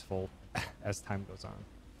more useful as time goes on.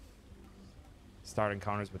 Start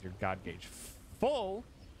encounters with your God gauge full,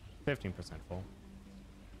 15% full.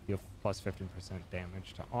 Deal plus 15%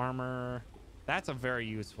 damage to armor. That's a very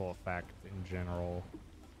useful effect in general.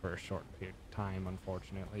 For a short period of time,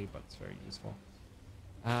 unfortunately, but it's very useful.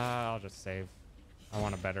 I'll just save. I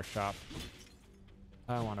want a better shop.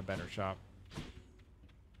 I want a better shop.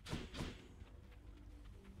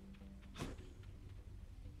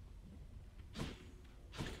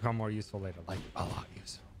 Become more useful later, like a lot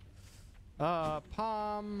useful.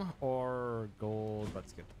 Palm or gold?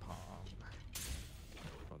 Let's get the palm.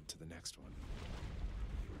 On to the next one.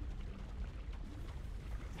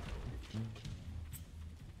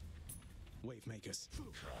 Wave makers.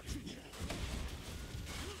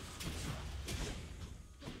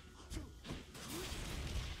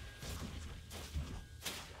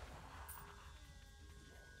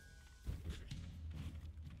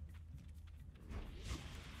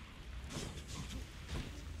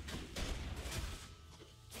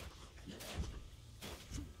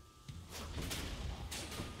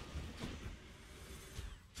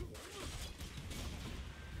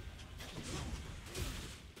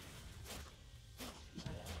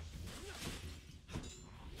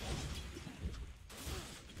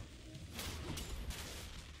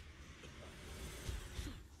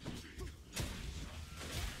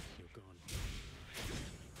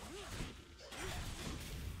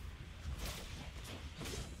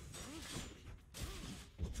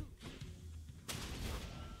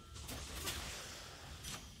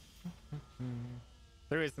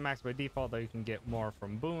 There is the max by default, though you can get more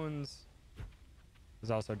from boons.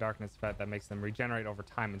 There's also a darkness effect that makes them regenerate over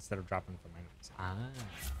time instead of dropping from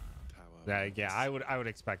enemies. Yeah, I would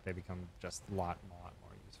expect they become just a lot more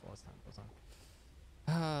useful as time goes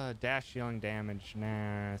on. Dash dealing damage,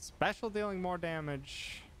 nah. Special dealing more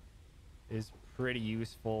damage is pretty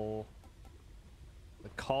useful. The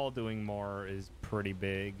call doing more is pretty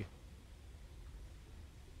big.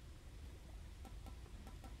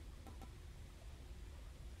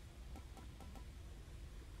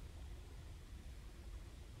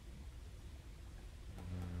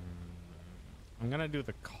 I'm gonna do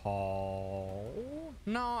the call.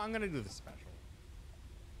 No, I'm gonna do the special.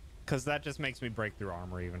 Because that just makes me break through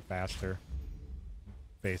armor even faster.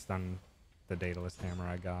 Based on the dataless hammer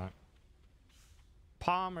I got.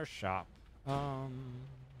 Palm or shop? Let's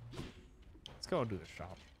go do the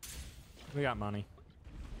shop. We got money.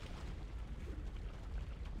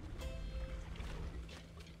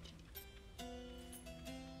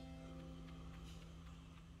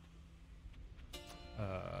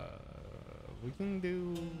 We can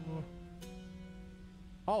do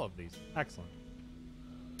all of these. Excellent.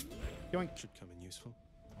 Yoink. Should come in useful.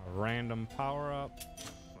 A random power up.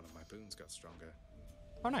 One of my boons got stronger.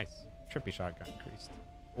 Oh, nice. Trippy shot got increased.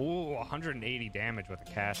 Ooh, 180 damage with a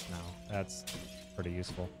cast now. That's pretty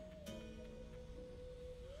useful.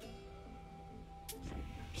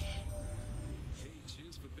 Hey,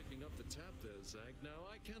 cheers for picking up the tab there, Zach. Now,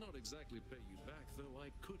 I cannot exactly pay you back, though I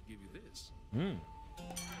could give you this.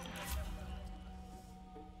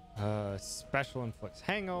 Special inflicts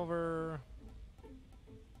hangover.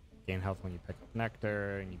 Gain health when you pick up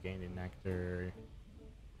nectar, and you gain a nectar.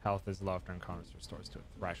 Health is low after encounters restores to a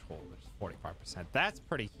threshold, which is 45%. That's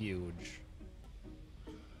pretty huge.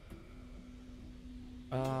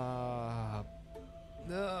 But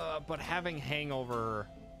having hangover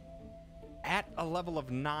at a level of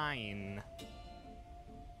 9.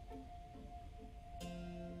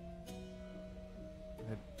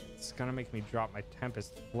 It's gonna make me drop my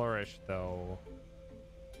Tempest Flourish, though.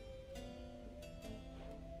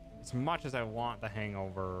 As much as I want the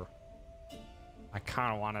hangover, I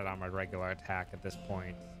kind of want it on my regular attack at this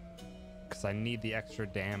point, because I need the extra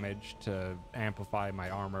damage to amplify my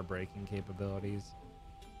armor breaking capabilities.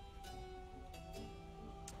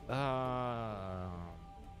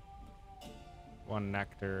 One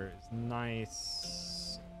nectar is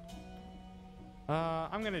nice.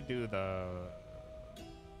 I'm gonna do the...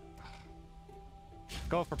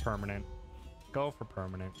 Go for permanent. Go for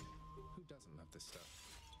permanent. Who doesn't love this stuff?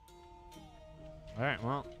 Alright,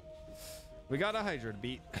 well. We got a Hydra to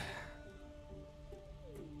beat.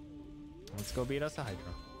 Let's go beat us a Hydra.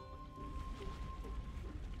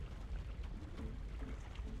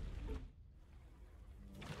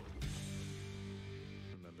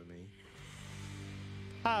 Remember me?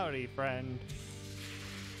 Howdy, friend.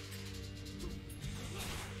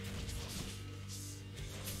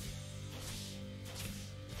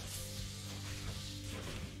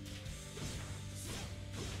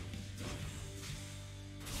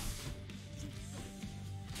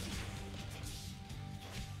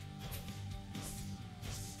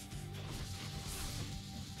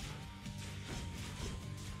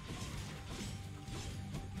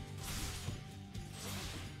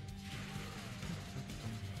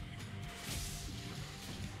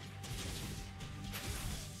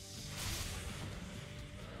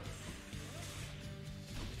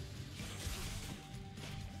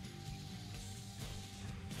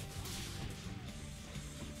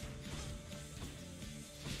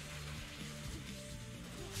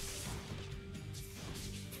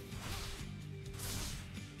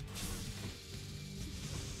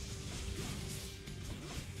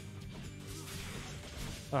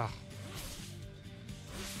 Ah.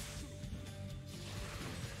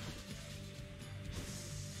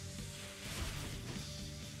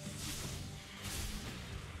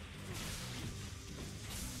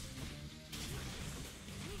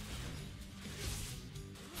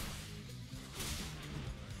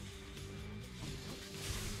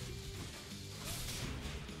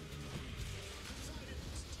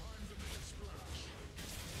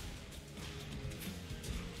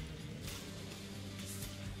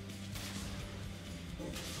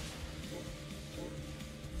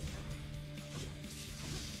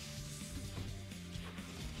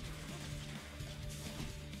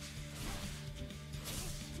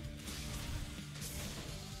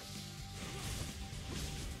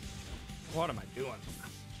 What am I doing?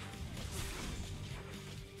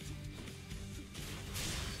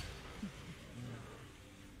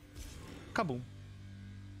 Kaboom.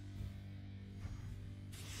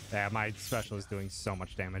 Yeah, my special is doing so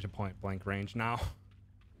much damage at point blank range now.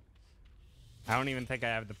 I don't even think I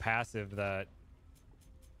have the passive that...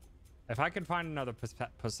 If I could find another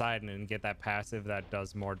Poseidon and get that passive that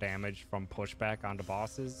does more damage from pushback onto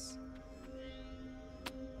bosses,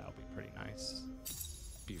 that'll be pretty nice.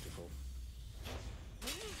 Beautiful.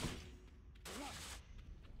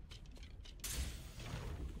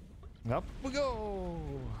 Up we go!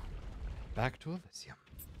 Back to Elysium.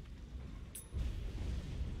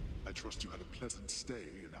 I trust you had a pleasant stay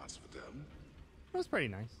in Asphodel. It was pretty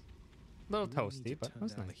nice. A little Really toasty, need to but it turn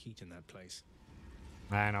was down nice. the heat in that place.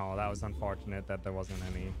 I know, that was unfortunate that there wasn't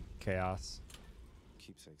any chaos.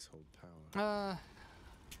 Keepsakes hold power.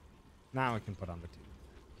 Now we can put on the two.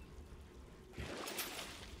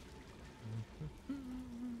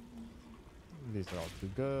 These are all too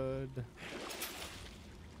good.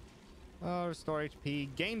 Restore HP,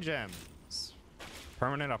 gain gems.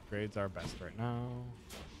 Permanent upgrades are best right now.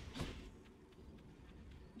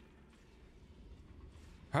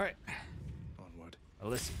 All right. Onward.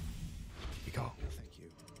 Elysium. Here we go. Thank you.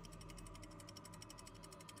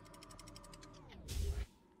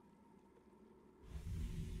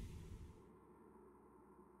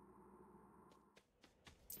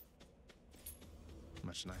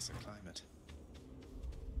 Much nicer climate.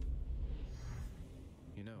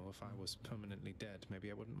 You know, know, if I was permanently dead, maybe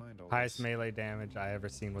I wouldn't mind all Highest this. melee damage I ever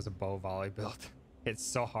seen was a bow volley build. It's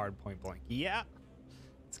so hard point blank. Yeah,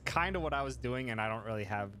 it's kind of what I was doing, and I don't really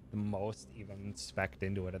have the most even spec'd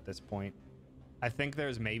into it at this point. I think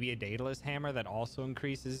there's maybe a Daedalus hammer that also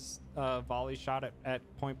increases volley shot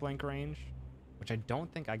at point blank range, which I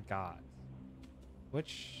don't think I got.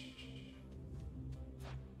 Which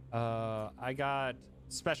I got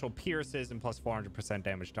special pierces and plus 400%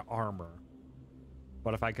 damage to armor.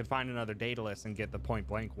 But if I could find another Daedalus and get the point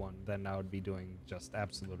blank one, then I would be doing just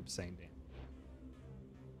absolute insane damage.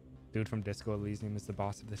 Dude from Disco Elysium is the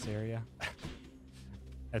boss of this area.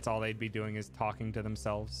 That's all they'd be doing is talking to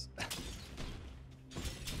themselves.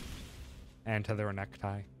 And to their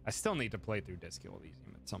necktie. I still need to play through Disco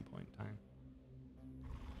Elysium at some point in time.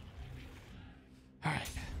 Alright,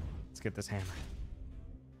 let's get this hammer.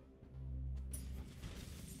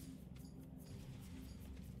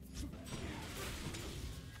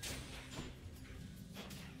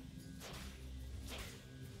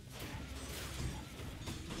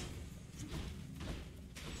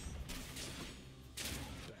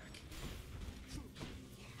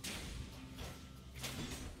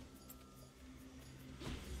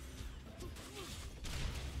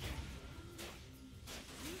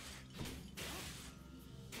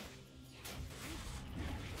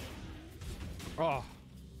 Oh.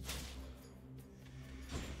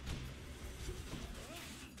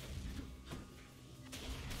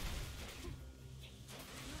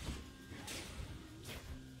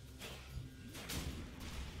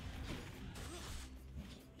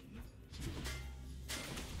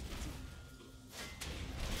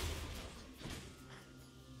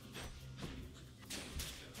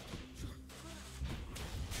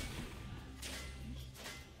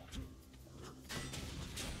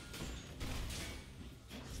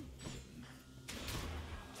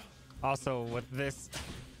 Also, with this,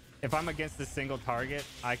 if I'm against a single target,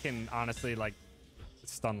 I can honestly, like,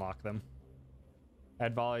 stun lock them.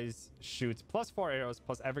 Add volleys shoots +4 arrows,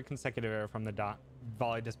 plus every consecutive arrow from the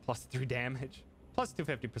volley does +3 damage. Plus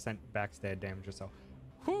 250% backstab damage or so.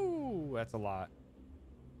 Whoo, that's a lot.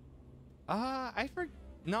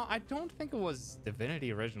 No, I don't think it was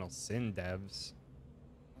Divinity Original Sin devs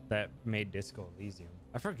that made Disco Elysium.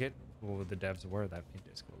 I forget who the devs were that made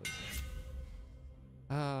Disco Elysium.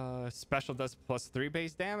 Special does +3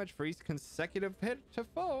 base damage for each consecutive hit to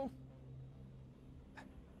foe.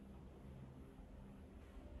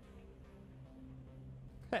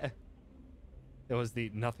 It was the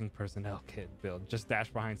nothing personnel kit build. Just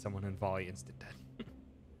dash behind someone and volley instant dead.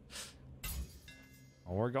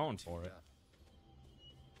 Oh, we're going for it.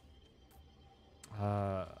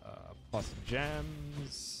 Plus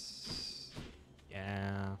gems.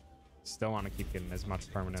 Yeah. Still want to keep getting as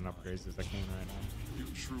much permanent upgrades as I can right now. You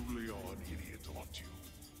truly are an idiot, aren't you?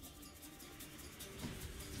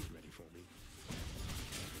 Ready for me?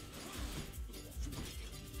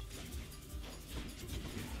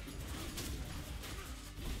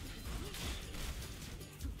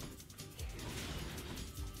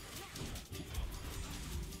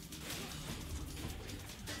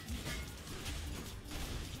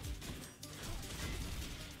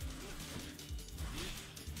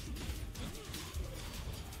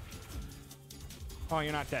 Oh,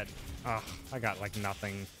 you're not dead. Oh, I got like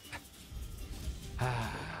nothing. I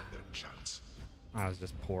was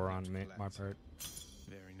just poor on my part.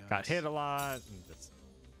 Very nice. Got hit a lot. And it's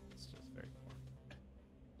just very poor.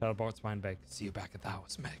 Teleport spine back. See you back at the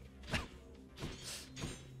house, Meg.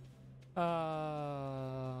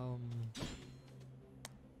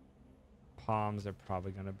 Palms are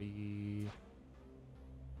probably gonna be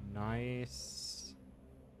nice.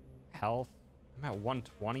 Health. I'm at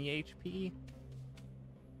 120 HP.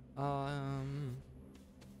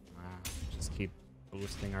 Just keep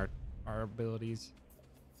boosting our abilities.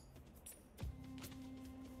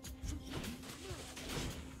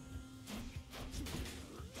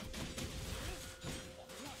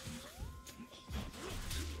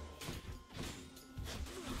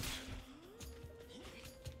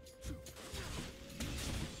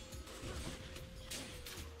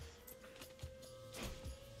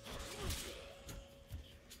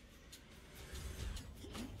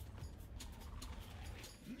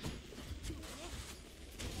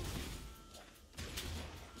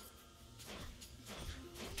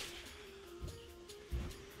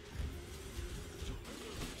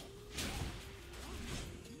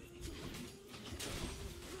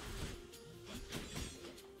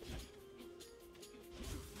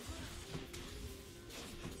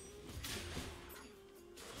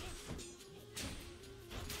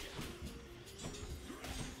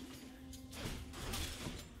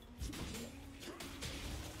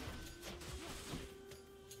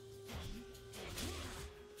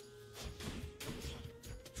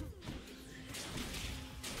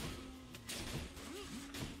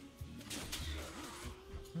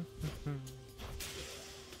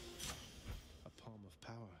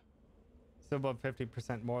 Still above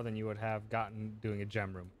 50% more than you would have gotten doing a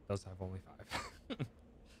gem room. Those have only 5.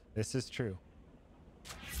 This is true.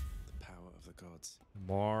 The power of the gods.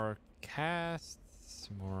 More casts,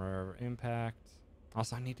 more impact.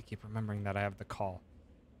 Also, I need to keep remembering that I have the call.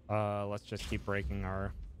 Let's just keep breaking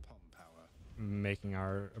our Palm power. making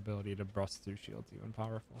our ability to burst through shields even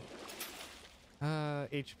powerful.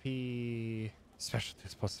 HP special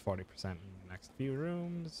is plus 40% in the next few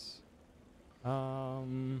rooms.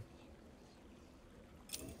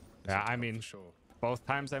 Yeah, I mean, Sure. both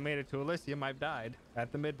times I made it to Elysium, I've died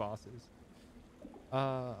at the mid bosses.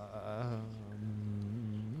 Yeah,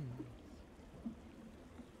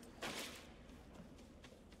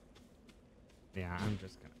 I'm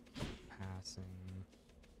just gonna keep passing.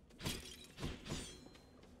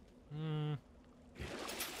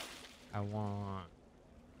 I want.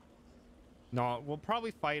 No, we'll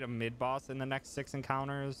probably fight a mid boss in the next 6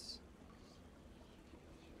 encounters.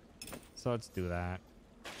 So let's do that.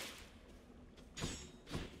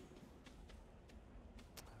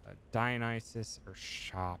 Dionysus or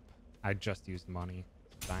shop. I just used money.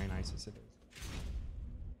 Dionysus it is.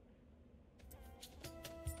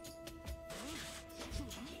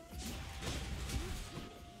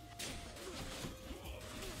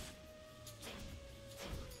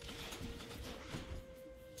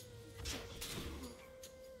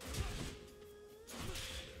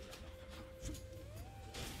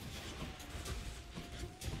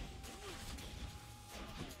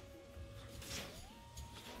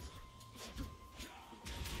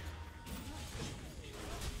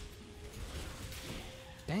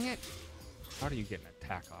 Dang it! How do you get an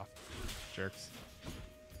attack off? Jerks.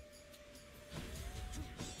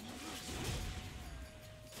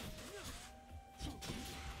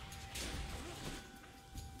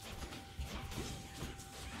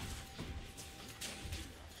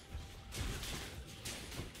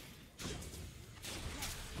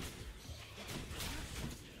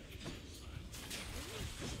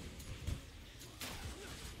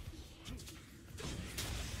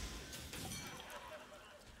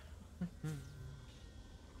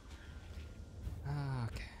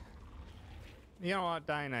 Okay. You know what?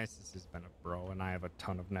 Dionysus has been a bro, and I have a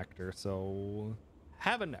ton of nectar, so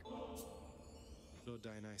have a nectar. Lord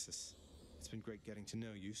Dionysus, it's been great getting to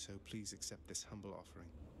know you, so please accept this humble offering.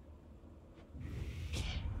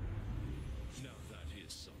 Now that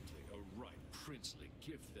is something, a right princely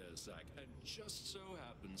gift there, Zach. And just so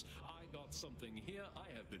happens, I got something here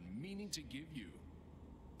I have been meaning to give you.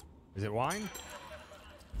 Is it wine?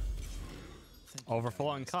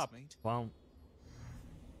 Overflowing cup. Well,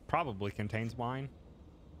 probably contains wine.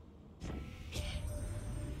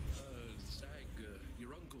 Zag,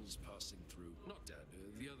 your uncle's passing through. Not Dad,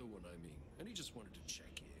 the other one, I mean. And he just wanted to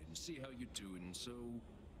check in, see how you're doing, so...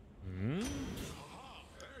 Aha!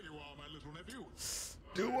 There you are, my little nephew.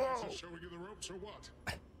 Duo! Is showing you the ropes or what?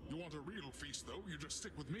 You want a real feast, though? You just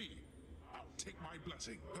stick with me. I'll take my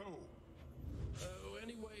blessing. Go.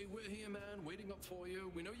 Anyway, we're here, man, waiting up for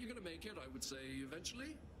you. We know you're gonna make it, I would say,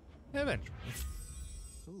 eventually. Eventually.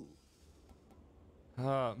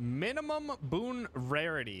 Ooh. Minimum boon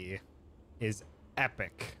rarity is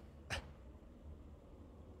epic.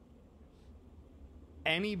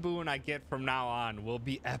 Any boon I get from now on will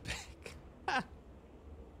be epic.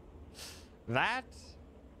 That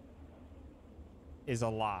is a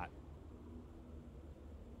lot.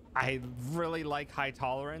 I really like high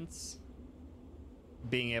tolerance.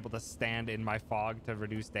 Being able to stand in my fog to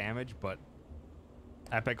reduce damage, but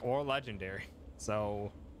epic or legendary.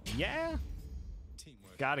 So, yeah.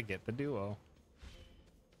 Teamwork. Gotta get the duo.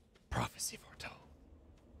 Prophecy foretold.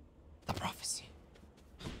 The prophecy.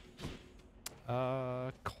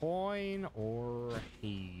 Coin or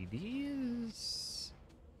Hades?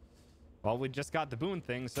 Well, we just got the boon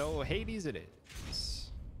thing, so Hades it is.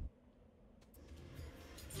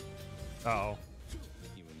 Uh-oh.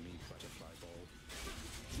 You and me, butterfly ball.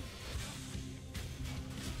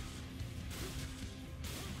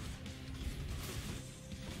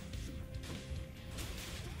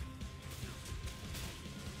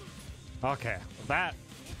 Okay, well, that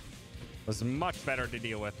was much better to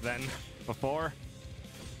deal with than before.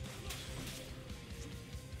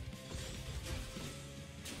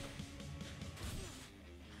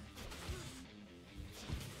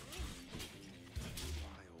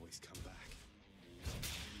 I always come back.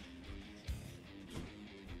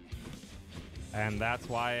 And that's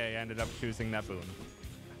why I ended up choosing that boon.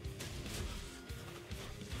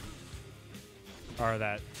 Or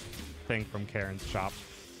that thing from Karen's shop.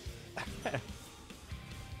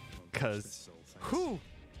 Because, whew,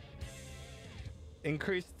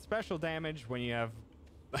 increased special damage when you have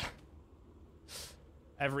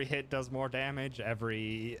every hit does more damage.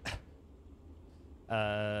 Every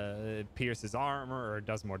pierces armor or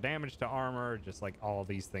does more damage to armor. Just like all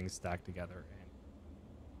these things stacked together and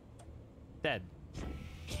dead. You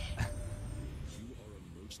are a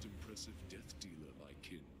most impressive death dealer, my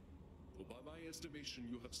kin. For by my estimation,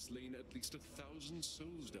 you have slain at least 1,000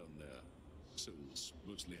 souls down there. Souls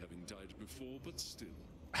mostly having died before, but still.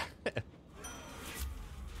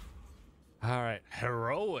 All right,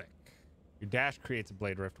 heroic. Your dash creates a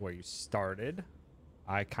blade rift where you started.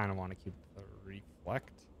 I kind of want to keep the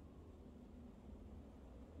reflect.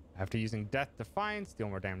 After using Death Defiance, deal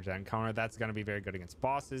more damage to that encounter. That's going to be very good against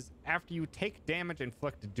bosses. After you take damage,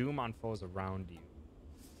 inflict doom on foes around you.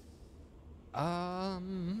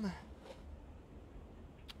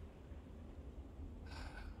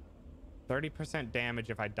 30% damage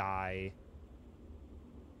if I die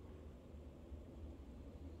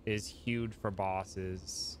is huge for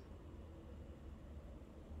bosses.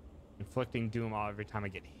 Inflicting doom every time I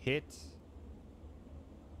get hit.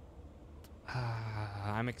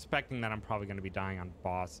 I'm expecting that I'm probably going to be dying on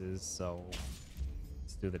bosses, so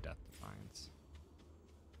let's do the Death Defiance.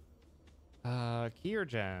 Key or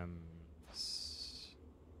gems?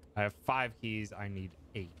 I have 5 keys. I need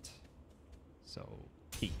 8. So,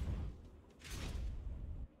 key.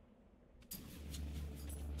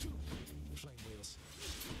 Flame wheels.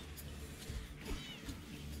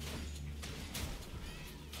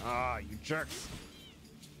 Ah, you jerks.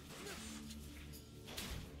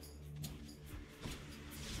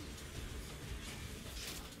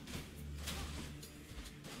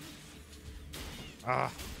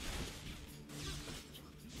 Ah.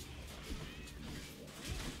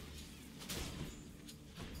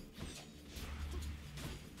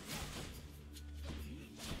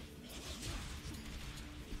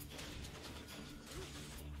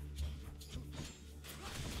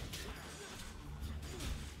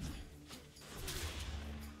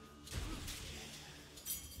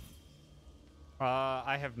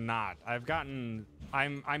 I have not. I've gotten...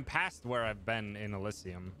 I'm past where I've been in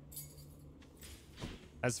Elysium.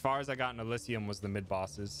 As far as I got in Elysium was the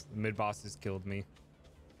mid-bosses. The mid-bosses killed me.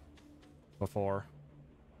 Before.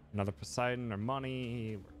 Another Poseidon or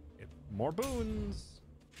money. More boons.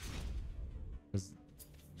 Just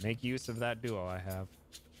make use of that duo I have.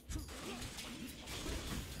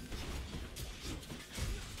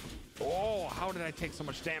 Oh, how did I take so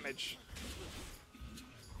much damage?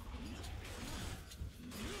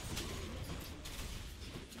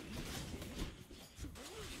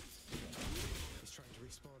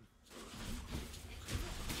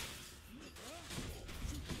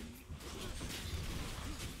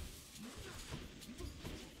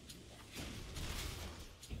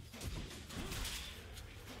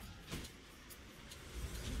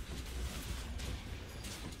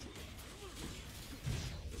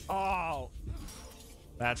 Oh,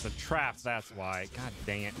 that's a trap. That's why. God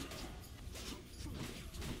dang it.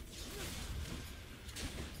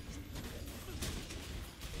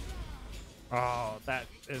 Oh, that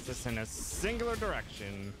is just in a singular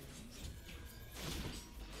direction.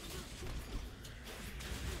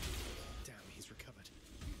 Damn, he's recovered.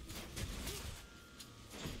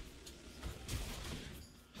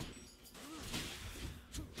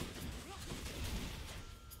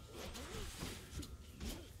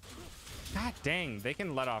 God dang, they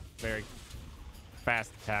can let off very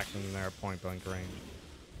fast attacks when they're point blank range.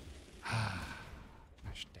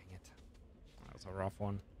 Gosh dang it. That was a rough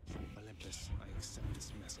one. Olympus, I accept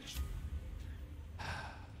this message.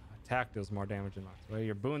 Attack deals more damage than knocks away.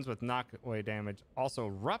 Your boons with knock away damage also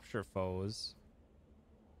rupture foes.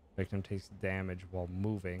 Victim takes damage while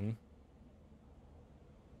moving.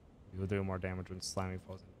 You will do more damage when slamming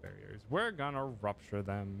foes into barriers. We're gonna rupture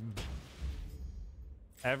them.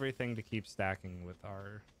 Everything to keep stacking with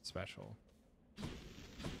our special.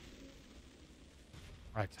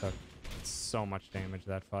 I took so much damage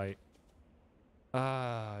that fight.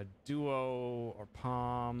 Duo or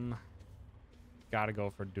Palm. Gotta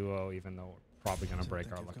go for duo, even though we're probably gonna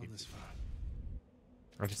break our lucky.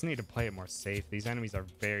 I just need to play it more safe. These enemies are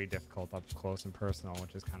very difficult up close and personal,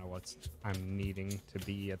 which is kind of what I'm needing to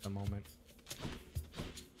be at the moment.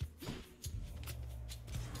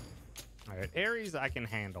 Alright, Ares I can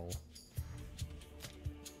handle.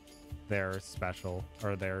 Their special,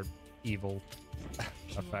 or their evil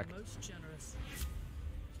effect.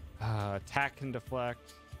 Attack can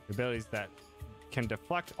deflect. Abilities that can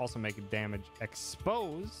deflect also make damage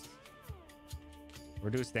exposed.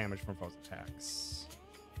 Reduce damage from foes' attacks.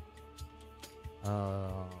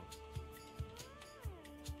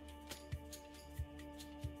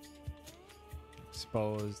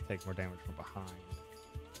 Exposed, take more damage from behind.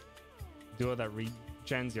 Duo that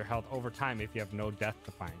regens your health over time if you have no death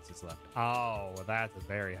defiances left. Oh, that's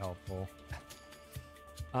very helpful.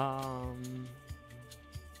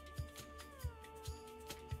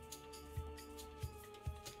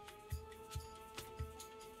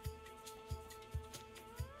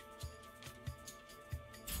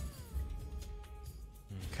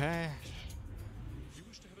 Okay. You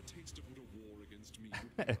wish to have a taste of what a war against me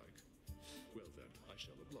would be like? Well then, I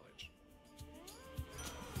shall oblige.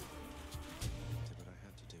 Did what I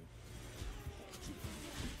had to do.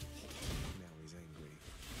 Now he's angry.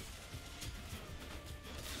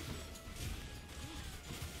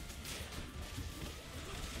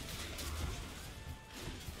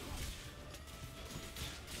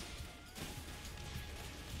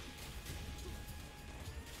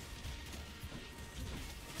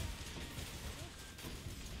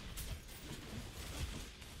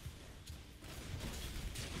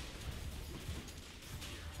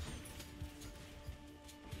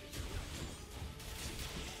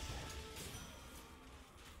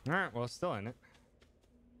 Alright, well, still in it.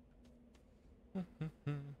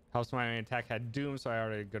 Helps my main attack had Doom, so I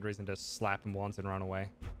already had a good reason to slap him once and run away.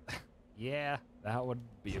 Yeah, that would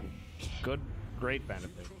be a good, great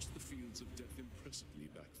benefit. You crossed the fields of death impressively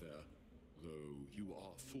back there. Though you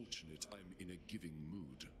are fortunate I'm in a giving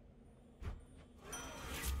mood.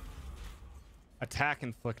 Attack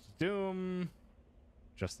inflicts Doom.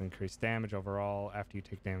 Just increase damage overall after you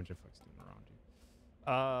take damage inflicts Doom around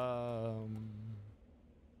you.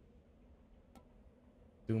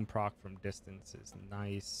 Doom proc from distance is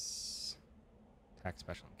nice. Attack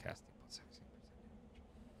special and casting plus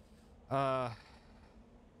 16%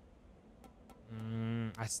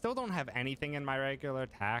 damage. I still don't have anything in my regular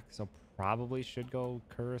attack, so probably should go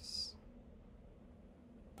curse.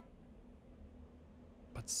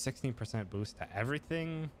 But 16% boost to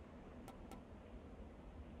everything.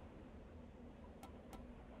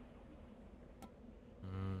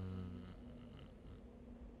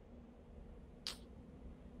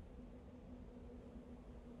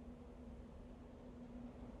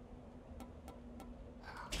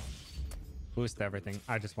 Boost everything.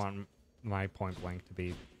 I just want my point blank to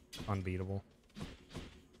be unbeatable.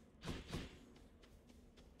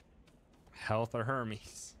 Health or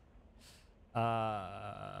Hermes? Okay.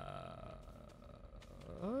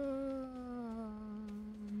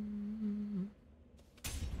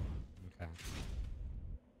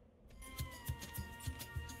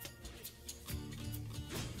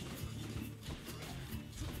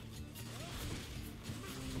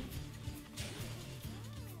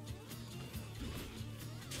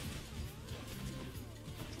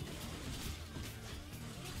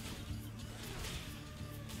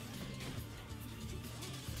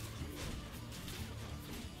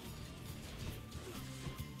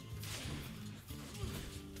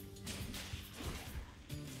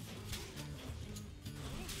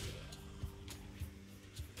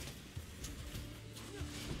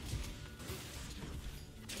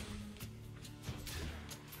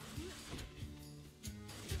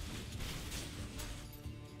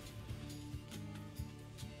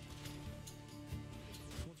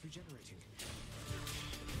 Regenerating.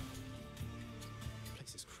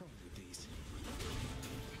 Place is crawling with these.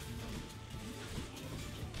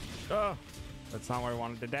 Oh, that's not where I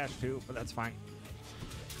wanted to dash to, but that's fine.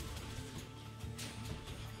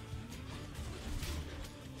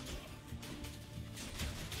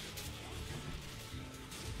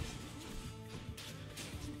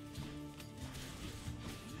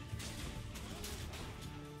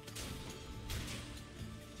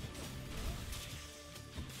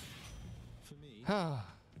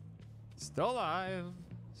 Still alive.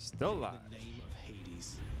 Still alive. In the name of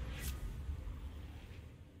Hades.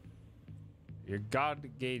 Your God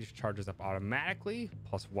gauge charges up automatically,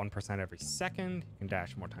 plus 1% every second. You can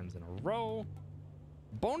dash more times in a row.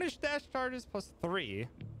 Bonus dash charges plus 3.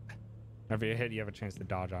 Whenever you hit, you have a chance to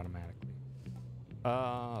dodge automatically.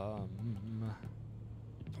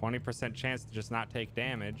 20% chance to just not take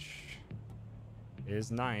damage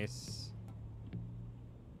is nice.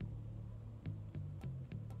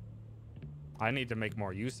 I need to make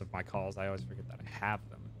more use of my calls. I always forget that I have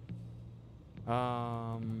them.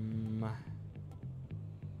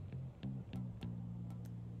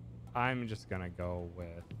 I'm just gonna go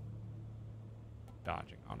with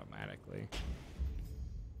dodging automatically.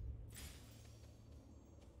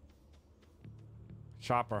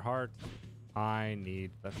 Shop or heart? I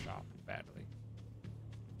need the shop badly.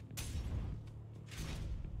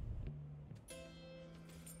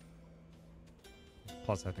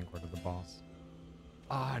 Plus, I think we're to the boss.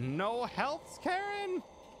 No healths, Karen?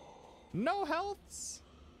 No healths?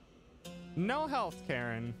 No health,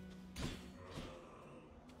 Karen.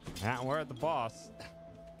 Yeah, we're at the boss.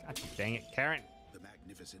 God dang it, Karen. The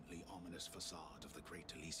magnificently ominous facade of the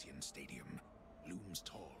Great Elysian Stadium looms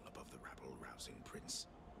tall above the rabble-rousing prince,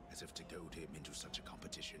 as if to goad him into such a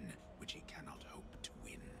competition which he cannot hope to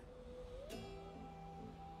win.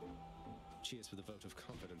 Cheers for the vote of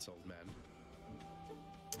confidence, old man.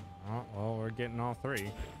 Oh, well, we're getting all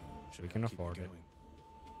three. We can afford it.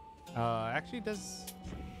 Actually, does...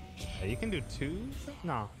 you can do two?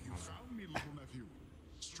 No. You found me, little nephew.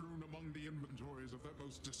 Strewn among the inventories of that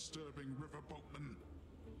most disturbing river boatman.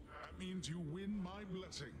 That means you win my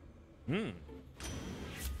blessing.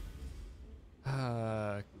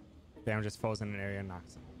 Damages foes in an area,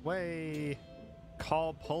 knocks them away.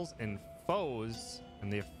 Call pulls in foes,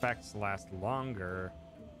 and the effects last longer.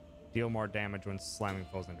 Deal more damage when slamming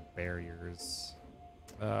foes into barriers.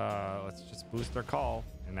 Let's just boost our call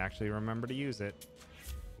and actually remember to use it.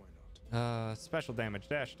 Why not? Special damage,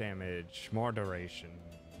 dash damage, more duration,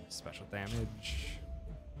 special damage.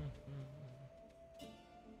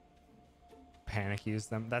 Panic use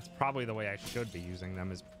them. That's probably the way I should be using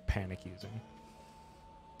them, is panic using.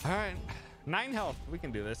 All right, 9 health. We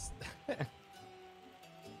can do this. Oh,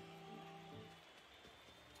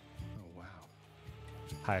 wow.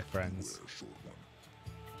 Hi, friends. Beware, short one.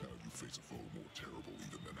 Now you face a foe more terrible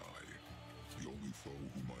even than I. The only foe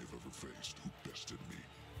whom I've ever faced who bested me.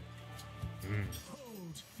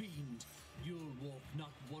 Hold, fiend! You'll walk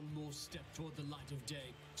not one more step toward the light of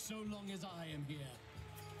day, so long as I am here.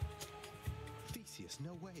 Theseus,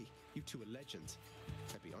 no way. You two are legends.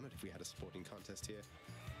 I'd be honored if we had a sporting contest here.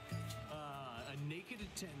 A naked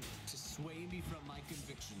attempt to sway me from my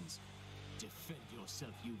convictions. Defend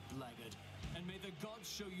yourself, you blackguard, and may the gods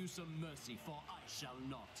show you some mercy, for I shall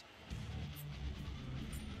not.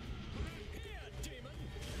 Here, demon!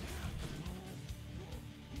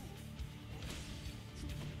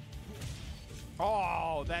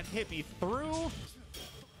 Oh, that hit me through.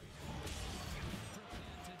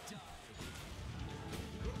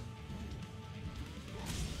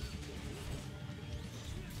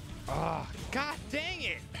 Oh, god dang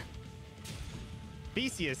it!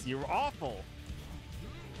 Theseus, you're awful.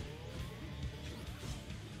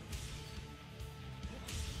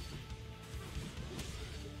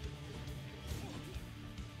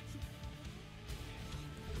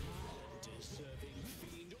 Deserving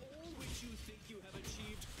fiend, all which you think you have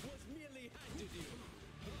achieved was merely handed you.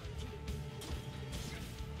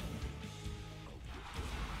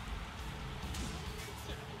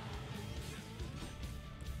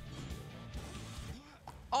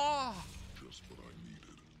 Oh! Just what I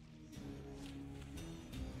needed.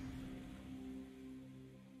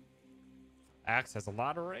 Axe has a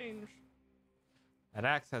lot of range. That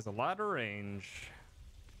axe has a lot of range.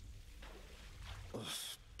 Ugh,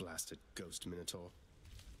 blasted ghost minotaur.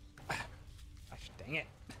 Gosh dang it.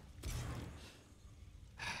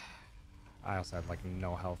 I also had like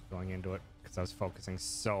no health going into it because I was focusing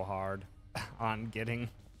so hard on getting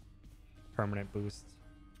permanent boosts.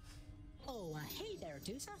 Oh, hey there,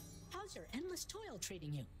 Dusa. How's your endless toil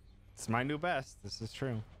treating you? It's my new best. This is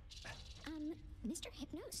true. Mr.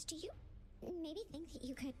 Hypnos, do you maybe think that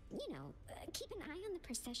you could, keep an eye on the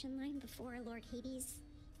procession line before Lord Hades,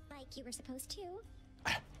 like you were supposed to?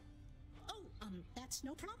 Oh, that's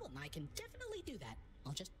no problem. I can definitely do that.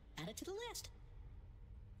 I'll just add it to the list.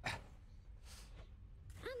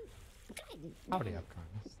 Good. Howdy up,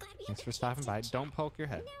 Carlos. Thanks for stopping by. Don't poke your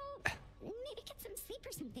head. No, maybe get some sleep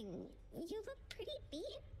or something. You look pretty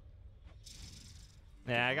beat.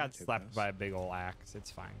 Yeah, I got slapped by a big old axe.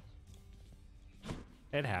 It's fine.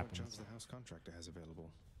 It happens. What jobs the house contractor has available?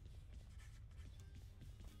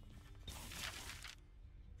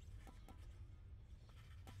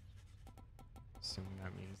 Assuming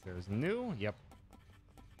that means there's new. Yep.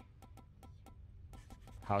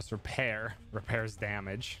 House repair. Repairs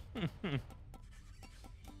damage.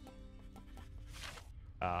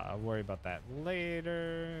 I'll worry about that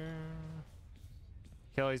later.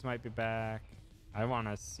 Achilles might be back. I want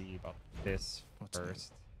to see about this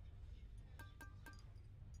first.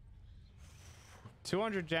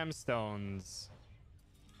 200 gemstones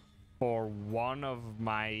for one of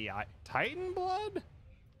my Titan blood?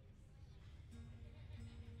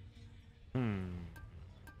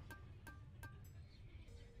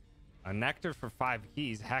 A nectar for 5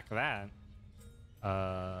 keys. Heck that.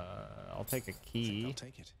 I'll take a key. I'll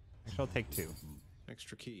take it. Actually, I'll take 2.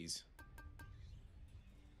 Extra keys.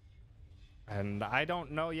 And I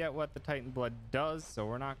don't know yet what the Titan blood does, so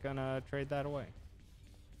we're not gonna trade that away.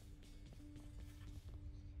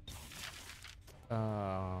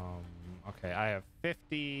 Okay, I have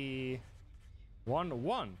 51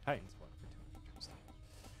 Titan's blood for 200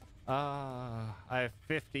 gemstones. I have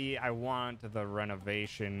 50. I want the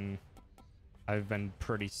renovation. I've been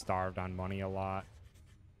pretty starved on money a lot.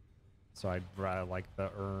 So I'd rather like the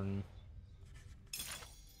earn.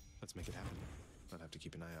 Let's make it happen. I'll have to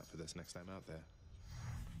keep an eye out for this next time out there.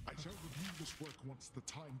 I shall review this work once the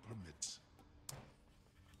time permits.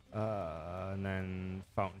 And then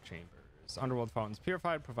fountain chambers. Underworld fountains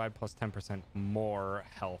purified provide plus 10% more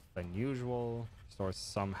health than usual. Restores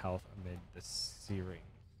some health amid the searing.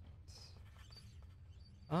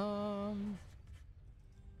 Oh,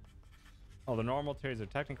 the normal tiers are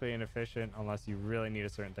technically inefficient unless you really need a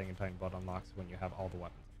certain thing, and Titan Blood unlocks when you have all the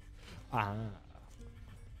weapons.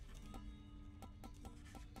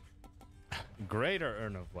 Greater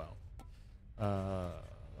Urn of Wealth.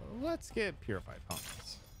 Let's get purified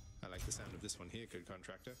fountains. I like the sound of this one here, good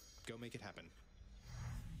contractor. Go make it happen.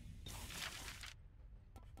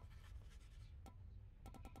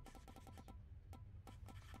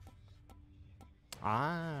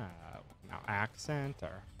 Now accent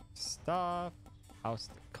or stuff. House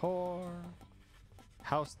decor.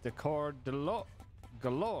 House decor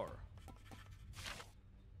galore.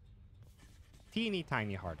 Teeny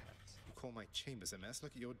tiny hard hats. You call my chambers a mess?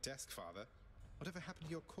 Look at your desk, father. Whatever happened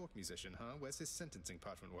to your court musician, huh? Where's his sentencing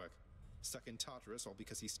parchment work? Stuck in Tartarus all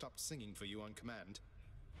because he stopped singing for you on command?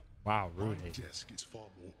 Wow, rude. My desk is far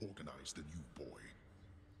more organized than you, boy.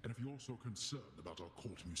 And if you're so concerned about our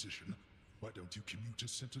court musician, why don't you commute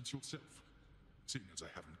his sentence yourself? Seeing as I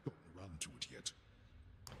haven't gotten around to it yet.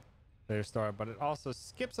 Their story, but it also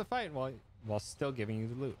skips a fight while still giving you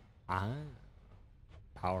the loot.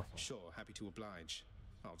 Powerful. Sure, happy to oblige.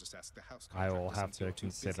 I'll just ask the house I contractor. will have to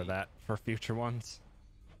consider that for future ones.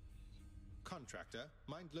 Contractor,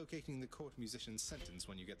 mind locating the court musician's sentence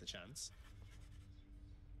when you get the chance?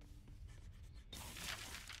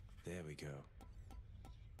 There we go.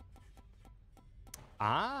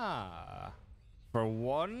 For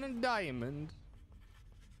 1 diamond,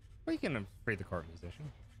 we can free the court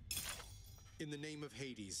musician. In the name of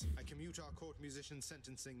Hades, I commute our court musician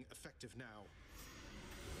sentencing effective now.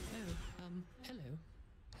 Oh, hello.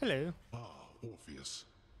 Hello. Orpheus.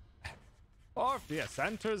 Orpheus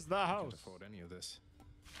enters the house. Can't afford any of this.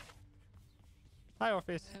 Hi,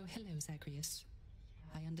 Orpheus. Oh, hello, Zacharias.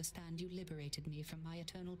 I understand you liberated me from my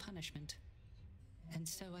eternal punishment. And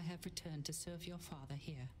so I have returned to serve your father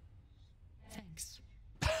here. Thanks.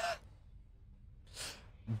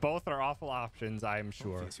 Both are awful options, I'm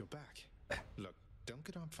sure. Orpheus, you're back. Look, don't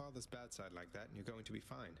get on father's bad side like that and you're going to be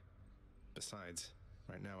fine. Besides,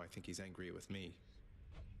 right now I think he's angry with me.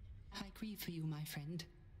 I grieve for you, my friend.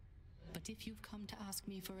 But if you've come to ask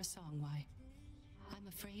me for a song, why, I'm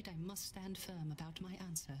afraid I must stand firm about my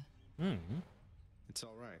answer. It's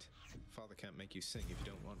all right. Father can't make you sing if you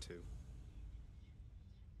don't want to.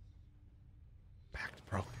 Back to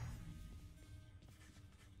broken.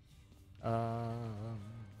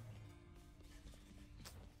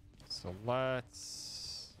 So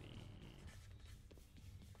let's see.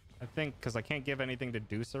 I think because I can't give anything to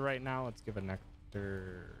Dusa right now, let's give a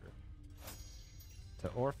nectar to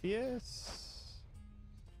Orpheus.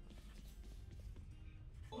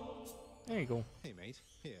 There you go. Hey, mate.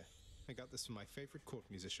 Here. I got this from my favorite court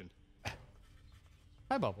musician.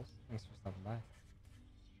 Hi, Bubbles. Thanks for stopping by.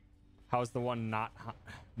 How's the one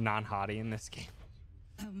non-hottie in this game?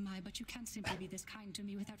 Oh my, but you can't simply be this kind to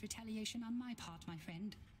me without retaliation on my part, my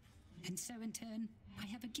friend. And so in turn, I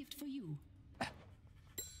have a gift for you.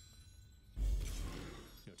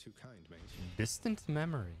 You're too kind, mate. Distant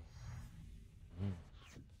memory.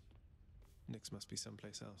 Nyx must be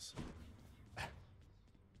someplace else. I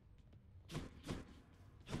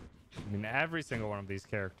mean, every single one of these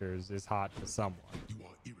characters is hot to someone. You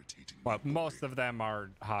are irritating. But most of them are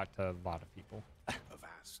hot to a lot of people. A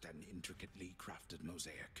vast and intricately crafted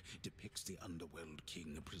mosaic depicts the underworld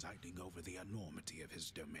king presiding over the enormity of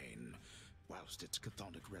his domain, whilst its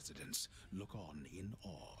chthonic residents look on in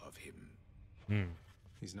awe of him.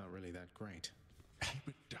 He's not really that great. Keep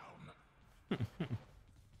it down.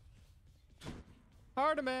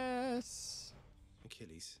 Artemis!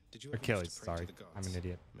 Achilles, did you ever Achilles, used to pray sorry. to the gods? I'm an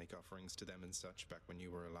idiot. Make offerings to them and such back when you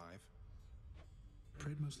were alive?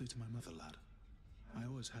 Prayed mostly to my mother, lad. I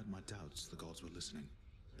always had my doubts the gods were listening,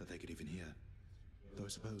 that they could even hear. Though I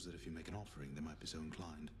suppose that if you make an offering, they might be so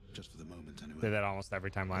inclined, just for the moment anyway. Did that almost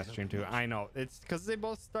every time last stream too. I know. It's because they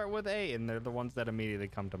both start with A, and they're the ones that immediately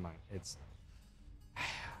come to mind. It's...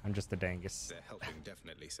 I'm just a dangus. They're helping,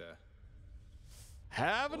 definitely, sir.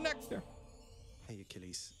 Have a nectar! Hey,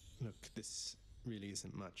 Achilles. Look, this really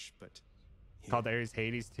isn't much, but... Called Ares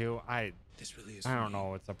Hades too. This really is I don't know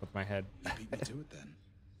what's up with my head. You beat me to it then,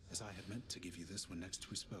 as I had meant to give you this when next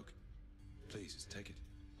we spoke. Please, take it.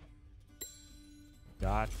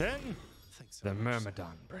 Gotten Thanks so the much, sir.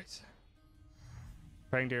 Myrmidon bracer.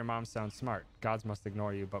 Praying to your mom sounds smart. Gods must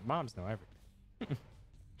ignore you, but moms know everything.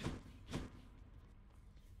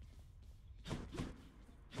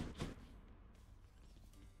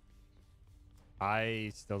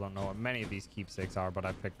 I still don't know what many of these keepsakes are, but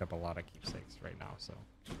I picked up a lot of keepsakes right now, so.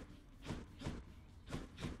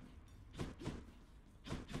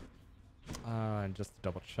 And just to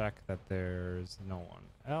double check that there's no one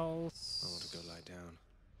else. I want to go lie down.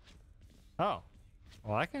 Oh.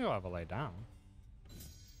 Well, I can go have a lay down.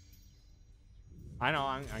 I know,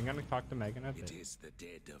 I'm gonna talk to Megan a bit. It is the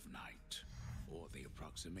dead of night, or the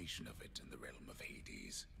approximation of it in the realm of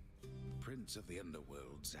Hades. Prince of the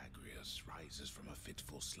underworld, Zagreus, rises from a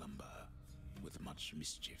fitful slumber, with much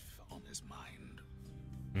mischief on his mind.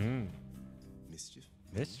 Mischief?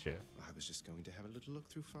 Mischief? I was just going to have a little look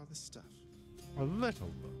through Father's stuff. A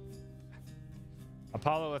little look.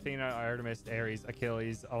 Apollo, Athena, Artemis, Ares,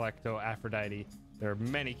 Achilles, Alecto, Aphrodite. There are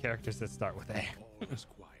many characters that start with A. All is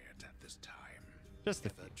quiet at this time. Just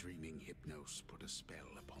a dreaming Hypnos put a spell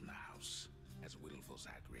upon the house, as willful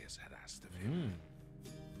Zagreus had asked of him.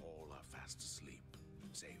 All are fast asleep,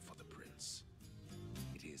 save for the prince.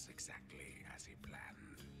 It is exactly as he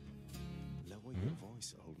planned. Lower your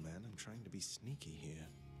voice, old man. I'm trying to be sneaky here.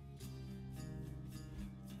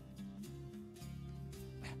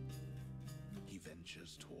 He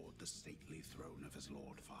ventures toward the stately throne of his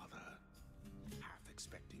lord father, half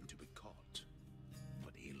expecting to be caught,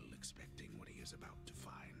 but ill expecting what he is about to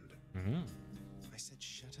find. I said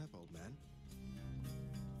shut up, old man.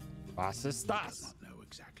 Was ist He das? does not know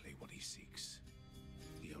exactly what he seeks.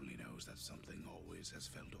 He only knows that something always has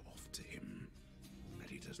felt off to him, that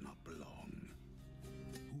he does not belong.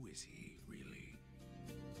 Who is he, really?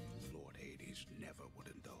 Lord Hades never would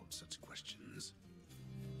indulge such questions.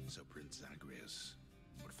 So Prince Zagreus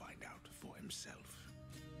would find out for himself.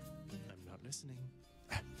 I'm not listening.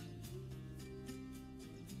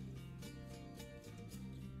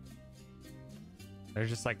 They're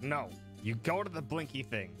just like, no, you go to the blinky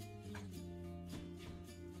thing.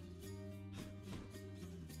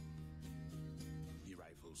 He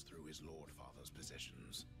rifles through his lord father's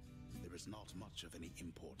possessions. There is not much of any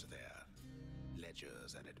import there.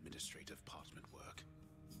 Ledgers and administrative parchment work.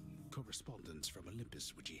 Correspondence from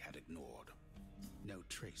Olympus which he had ignored. No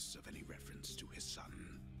trace of any reference to his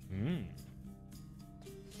son.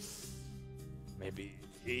 Maybe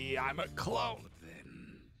I'm a clone. But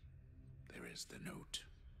then there is the note.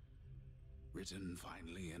 Written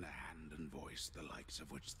finally in a hand and voice the likes of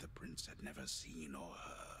which the prince had never seen or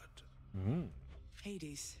heard.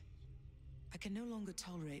 Hades, I can no longer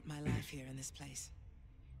tolerate my life here in this place.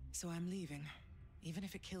 So I'm leaving, even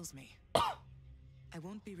if it kills me. I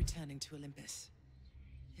won't be returning to Olympus.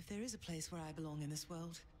 If there is a place where I belong in this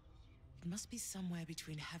world, it must be somewhere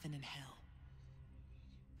between heaven and hell.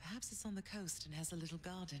 Perhaps it's on the coast and has a little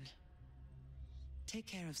garden. Take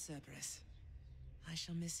care of Cerberus. I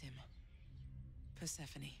shall miss him.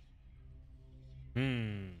 Persephone.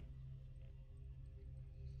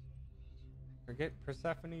 Forget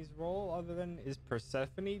Persephone's role other than, is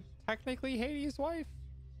Persephone technically Hades' wife?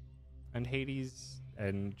 And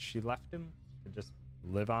she left him to just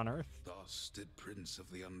live on Earth? Thus did Prince of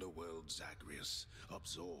the Underworld Zagreus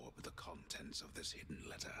absorb the contents of this hidden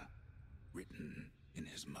letter, written in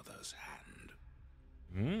his mother's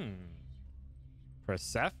hand.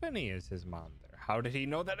 Persephone is his mom there. How did he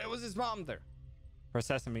know that it was his mom there?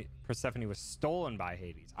 Persephone was stolen by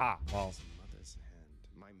Hades. Ah, well. Mother's hand.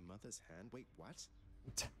 My mother's hand? Wait, what?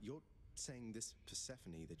 You're saying this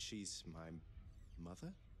Persephone, that she's my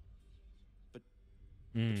mother? But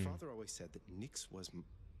Father always said that Nyx was...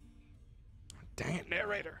 Dang it,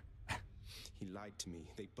 narrator. He lied to me.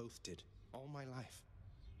 They both did. All my life.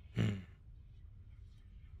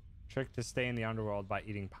 Tricked to stay in the underworld by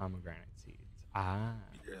eating pomegranate seeds.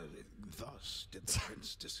 Thus did the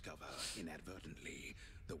prince discover, inadvertently,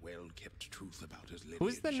 the well-kept truth about his lineage.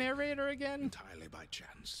 Who's the narrator again? Entirely by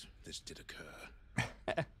chance, this did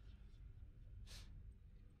occur.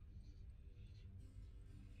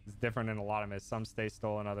 It's different in a lot of myths. Some stay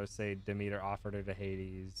stolen, others say Demeter offered her to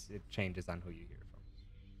Hades. It changes on who you hear from.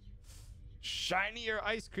 Shinier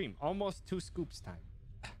ice cream. Almost 2 scoops time.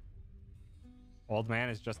 Old man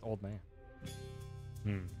is just old man.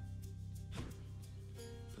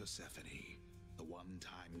 Persephone, the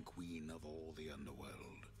one-time queen of all the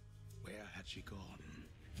underworld. Where had she gone?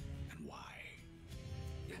 And why?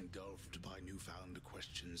 Engulfed by newfound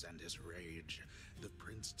questions and his rage, the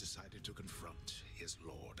prince decided to confront his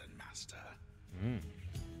lord and master.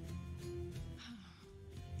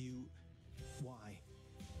 You... Why?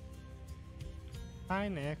 Hi,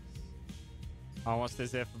 Nyx. Almost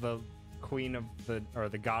as if the queen of the, or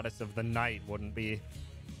the goddess of the night wouldn't be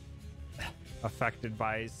affected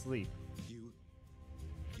by his sleep.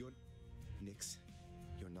 You're Nix.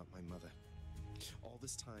 You're not my mother. All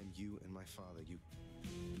this time, you and my father, you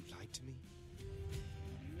lied to me?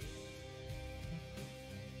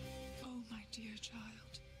 Oh, my dear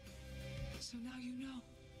child. So now you know.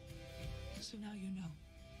 So now you know.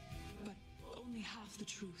 But only half the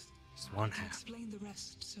truth. Just one I can half. explain the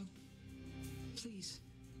rest, so please.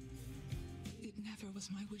 It never was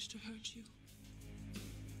my wish to hurt you.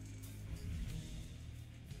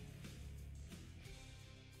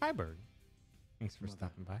 Hi, Bird. Thanks for Mother,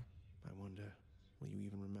 stopping by. I wonder, will you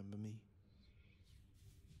even remember me?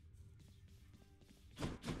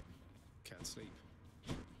 Can't sleep.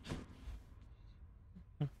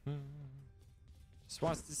 Just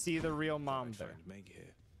wants to see the real mom there. Find Meg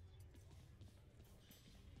here.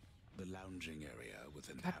 The lounging area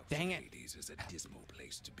within the God House dang of it. Hades is a dismal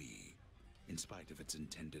place to be, in spite of its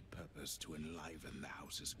intended purpose to enliven the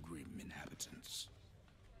house's grim inhabitants.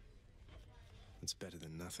 It's better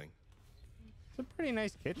than nothing. It's a pretty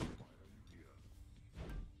nice kitchen.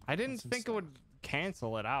 I didn't think it would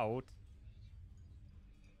cancel it out.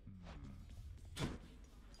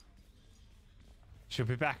 She'll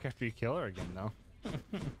be back after you kill her again, though.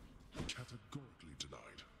 Categorically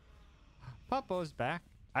denied. Puppo's back.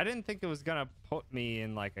 I didn't think it was gonna put me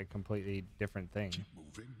in like a completely different thing. Keep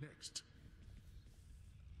moving next.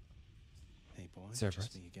 Hey boy, Cerberus.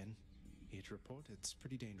 just me again. Here to report, it's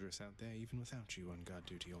pretty dangerous out there, even without you on guard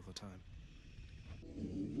duty all the time.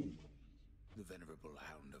 The venerable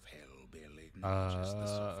Hound of Hell barely acknowledges the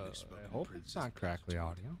softly spoken I hope Prince it's of not crackly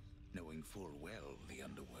audio. knowing full well the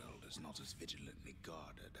underworld is not as vigilantly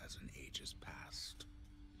guarded as in ages past.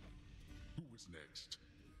 Who is next?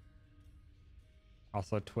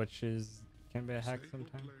 Also, Twitch can be a heck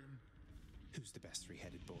sometimes. Who's the best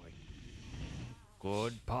three-headed boy?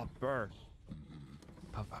 Good pupper.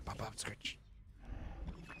 Pup, pup, pup, pup, scratch.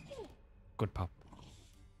 Good pup.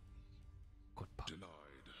 Good pup.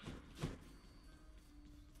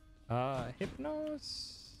 Denied.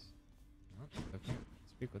 Hypnos. Oh, still can't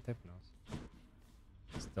speak with Hypnos.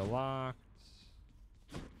 Still locked.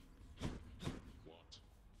 What?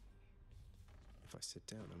 If I sit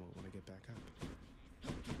down, I won't want to get back up.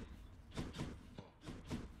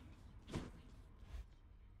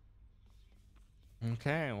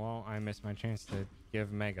 Okay, well, I missed my chance to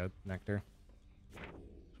give Mega nectar.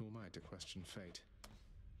 Who am I to question fate?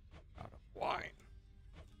 Out of wine.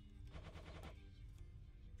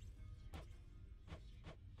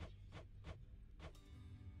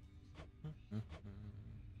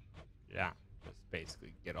 Yeah, just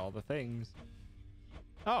basically get all the things.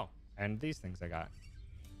 Oh, and these things I got.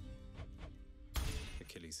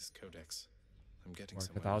 Achilles' Codex. I'm getting Work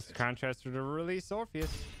somewhere with the House with it. Contractor to release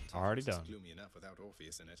Orpheus. Already It's done. gloomy enough without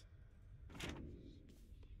Orpheus in it.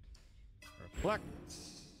 Reflect.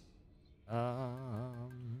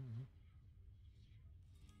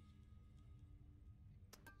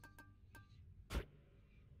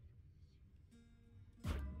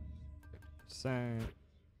 %,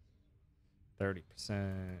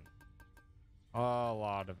 30%. A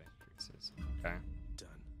lot of increases. Okay.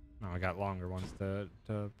 Done. Now I got longer ones to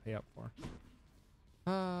pay up for.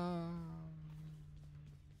 What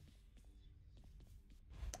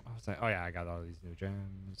was I? Oh yeah, I got all these new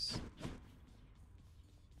gems.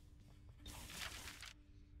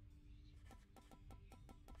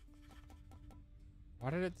 Why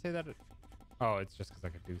did it say that? Oh, it's just because I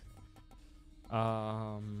could do things.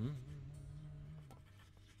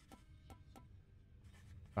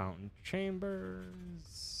 Fountain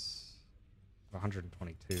chambers.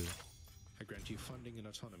 122. I grant you funding and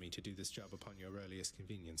autonomy to do this job upon your earliest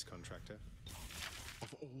convenience, contractor.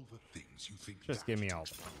 Of all the things you think Just give me all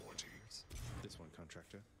the priority, This one,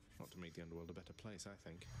 contractor. Not to make the underworld a better place, I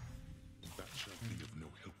think. that shall be of no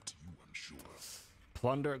help to you, I'm sure.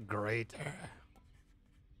 Plunder greater.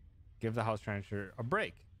 Give the house transfer a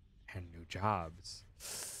break and new jobs.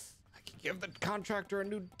 I can give the contractor a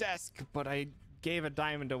new desk, but I gave a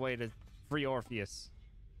diamond away to free Orpheus.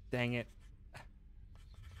 Dang it.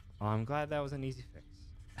 Well, I'm glad that was an easy fix.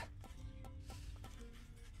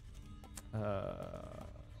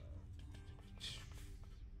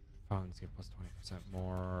 Fountains get plus 20%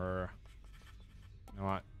 more. You know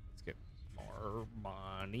what? Let's get more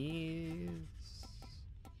monies.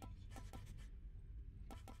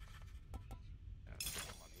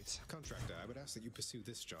 Contractor, I would ask that you pursue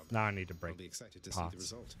this job. Now I need to break I'll be excited to pots. see the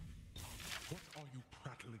result. What are you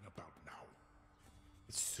prattling about now?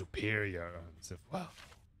 Superior as if well.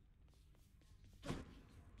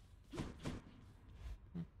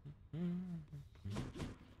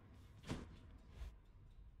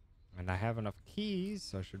 And I have enough keys,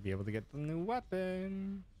 so I should be able to get the new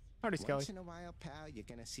weapon. Howdy, Skelly. Once in a while, pal, you're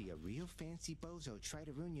gonna see a real fancy bozo try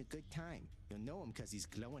to ruin your good time. You'll know him because he's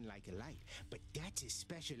glowing like a light. But that's his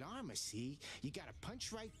special armor, see? You gotta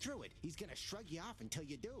punch right through it. He's gonna shrug you off until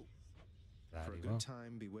you do. For a good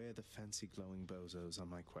time, beware the fancy glowing bozos on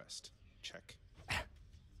my quest. Check.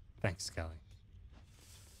 Thanks, Skelly.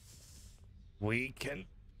 We can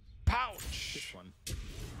pouch. This one.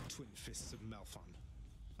 Twin fists of Malphon.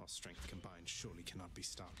 Our strength combined surely cannot be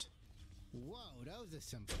stopped. Whoa, those are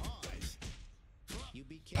some paws. You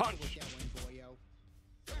be careful with that one, boyo.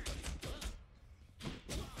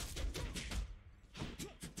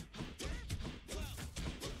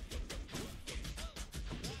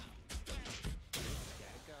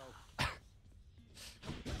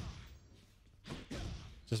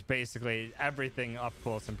 Just basically everything up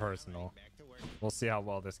close and personal. We'll see how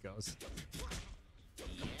well this goes.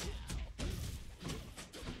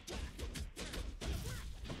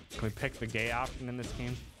 Can we pick the gay option in this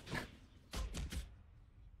game?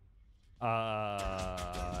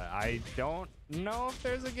 I don't know if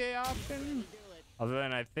there's a gay option. Other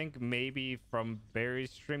than I think maybe from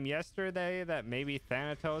Barry's stream yesterday that maybe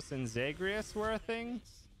Thanatos and Zagreus were a thing.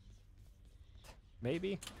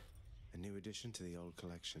 Maybe. A new addition to the old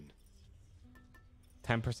collection.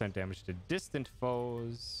 10% damage to distant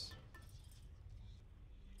foes.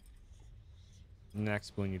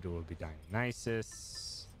 Next boon you do will be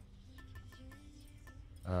Dionysus.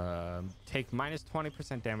 Take minus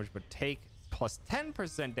 20% damage, but take plus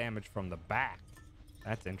 10% damage from the back.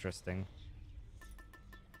 That's interesting.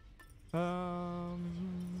 I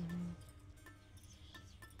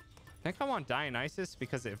think I want Dionysus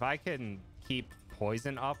because if I can keep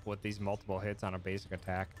poison up with these multiple hits on a basic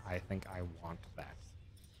attack, I think I want that.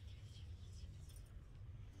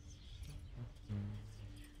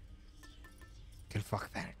 Can fuck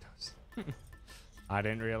Thanatos. I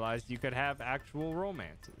didn't realize you could have actual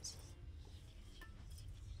romances.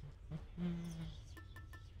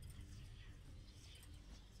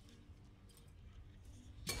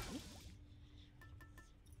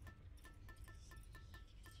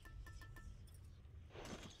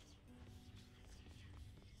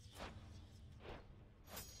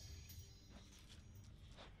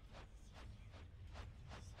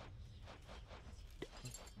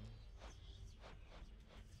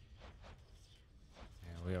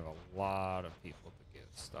 We have a lot of people to give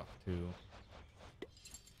stuff to.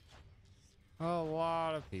 A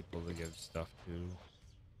lot of people to give stuff to.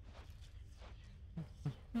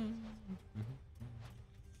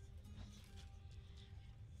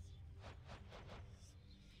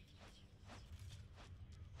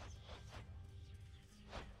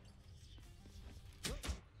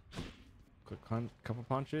 Quick couple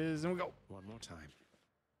punches and we go. One more time.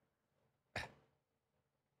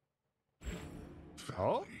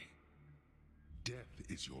 Family. Death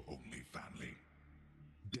is your only family.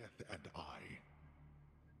 Death and I.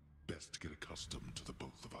 Best get accustomed to the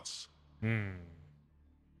both of us.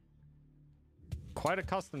 Quite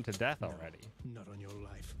accustomed to death already. Not on your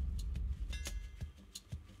life.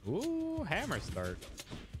 Ooh, hammer start.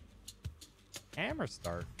 Hammer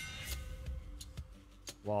start.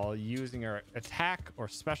 While using your attack or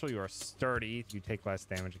special, you are sturdy. You take less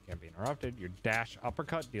damage and can't be interrupted. Your dash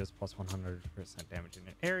uppercut deals plus 100% damage in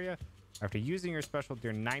an area. After using your special,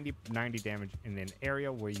 deal 90 damage in an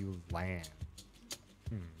area where you land.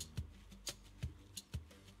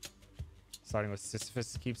 Starting with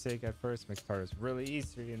Sisyphus' keepsake at first makes Tartarus really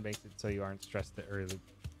easy and makes it so you aren't stressed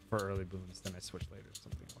for early boons. Then I switch later to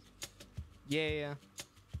something else. Yeah.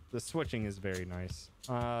 The switching is very nice.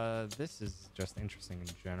 This is just interesting in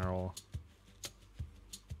general.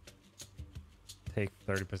 Take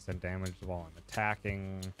 30% damage while I'm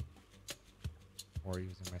attacking or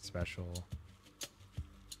using my special.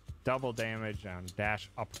 Double damage on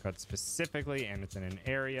dash uppercut specifically, and it's in an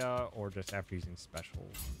area or just after using special.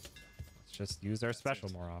 Let's just use our special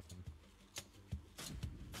more often.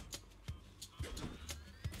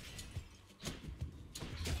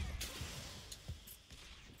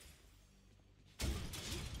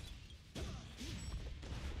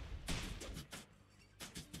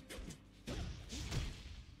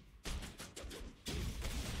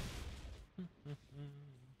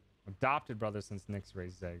 Adopted brothers since Nyx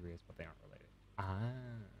raised Zagreus, but they aren't related.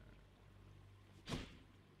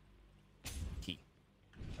 Key.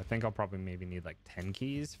 I think I'll probably maybe need like 10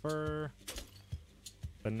 keys for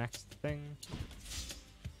the next thing.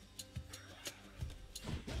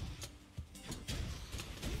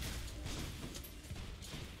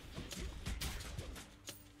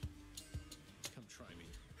 Come try me.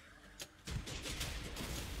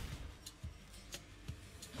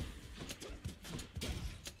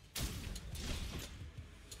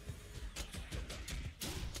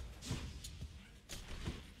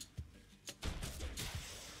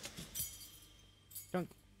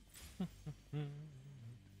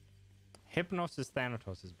 Hypnos is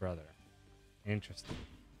Thanatos' brother. Interesting.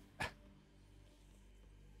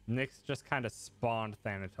 Nyx just kind of spawned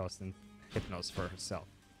Thanatos and Hypnos for herself.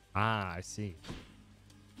 Ah, I see.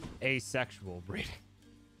 Asexual breeding.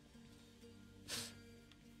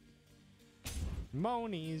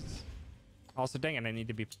 Monies. Also, dang it, I need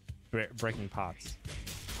to be breaking pots.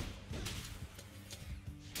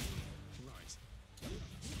 Right.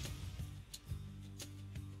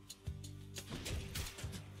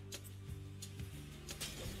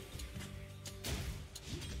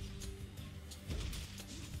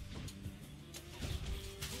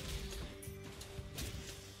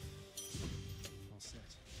 All set.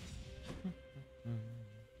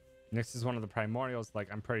 Nyx is one of the primordials.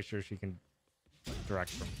 Like, I'm pretty sure she can direct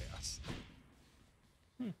from chaos.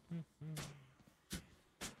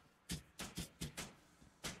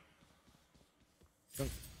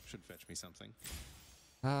 Should fetch me something.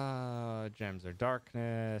 Gems or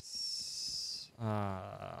darkness.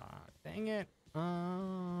 Dang it.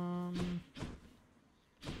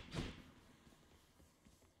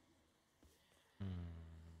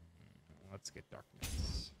 Let's get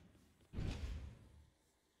darkness.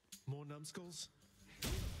 More numbskulls?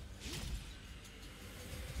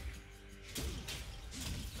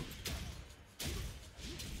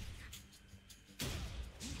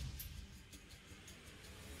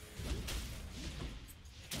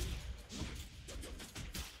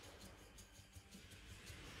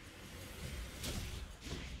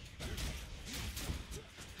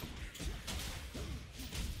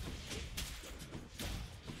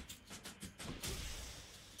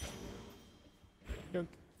 Dunk.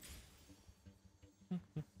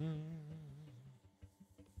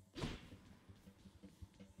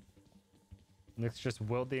 Nyx just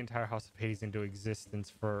willed the entire House of Hades into existence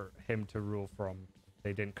for him to rule from.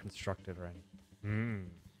 They didn't construct it or anything.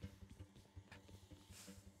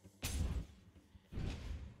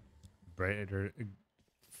 Brighter,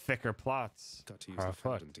 thicker plots. Got to use are the afoot.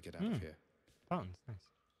 fountain to get out of here. Fountains, nice.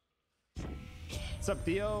 What's up,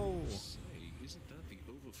 Dio? Say, isn't that the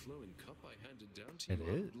overflowing cup I handed down to It you?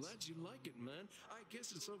 is. I'm glad you like it, man. I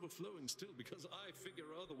guess it's overflowing still because I figure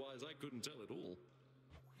otherwise I couldn't tell at all.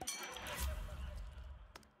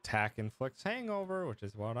 Attack inflicts hangover, which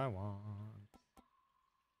is what I want.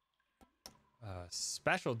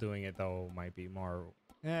 Special doing it, though, might be more...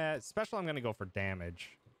 special I'm going to go for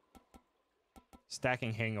damage.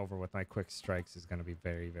 Stacking hangover with my quick strikes is going to be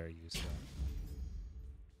very, very useful.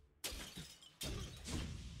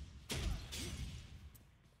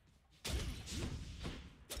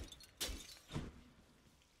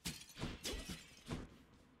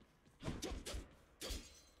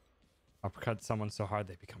 Uppercut someone so hard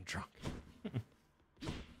they become drunk.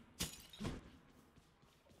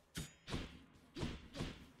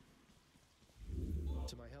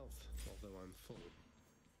 To my health, although I'm full.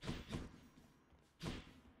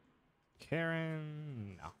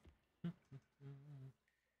 Karen, no.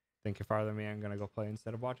 Think you're farther than me, I'm gonna go play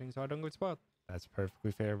instead of watching so I don't get spoiled. That's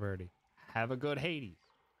perfectly fair, Birdie. Have a good Hades.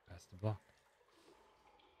 Best of luck.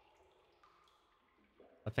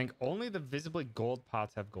 I think only the visibly gold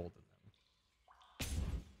pots have gold in them.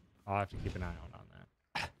 I'll have to keep an eye out on that.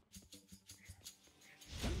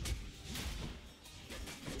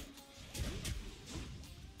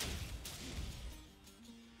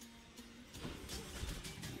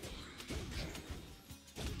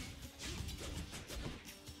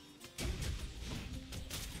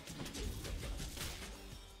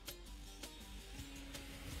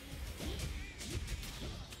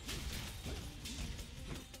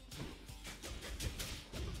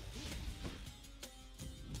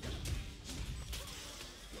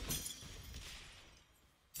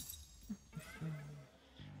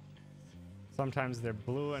 Sometimes they're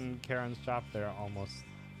blue in Karen's shop. They're almost...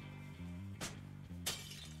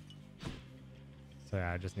 So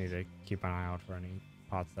yeah, I just need to keep an eye out for any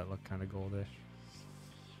pots that look kind of goldish.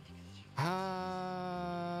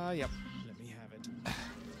 Yep. Let me have it.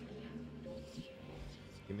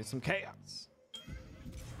 Give me some chaos.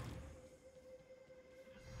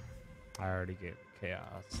 I already gave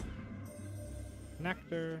chaos.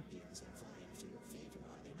 Nectar. Beings are vying for your favor,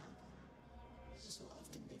 are they not? So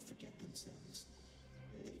often they forget themselves.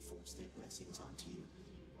 They force their blessings onto you,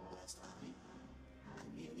 whilst I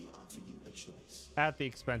merely offer you a choice. At the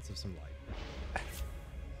expense of some light.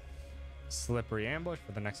 Slippery ambush.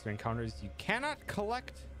 For the next 3 encounters, you cannot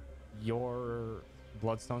collect your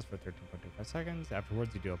bloodstones for 13.25 seconds.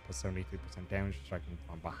 Afterwards, you deal plus 73% damage striking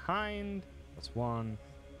from behind. +1.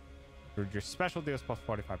 Your special deals plus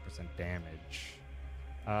 45% damage.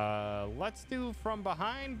 Let's do from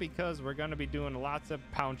behind because we're gonna be doing lots of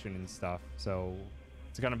pouching and stuff. So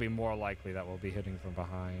it's gonna be more likely that we'll be hitting from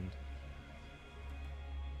behind.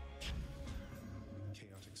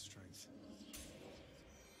 Chaotic strength.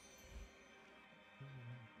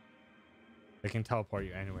 They can teleport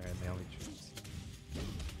you anywhere and they only choose.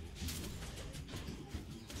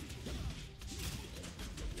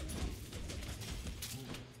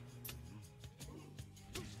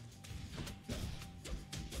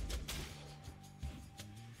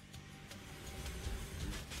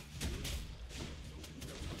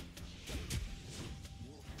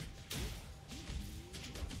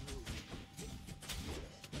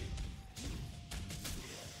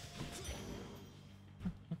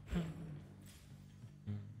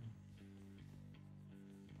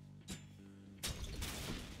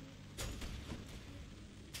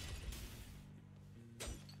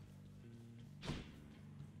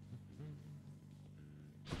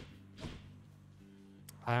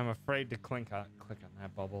 I'm afraid to click on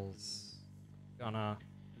that, Bubbles. Gonna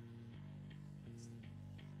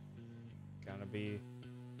be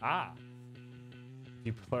if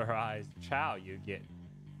you pluralize Chow, you get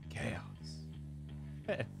chaos.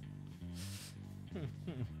 You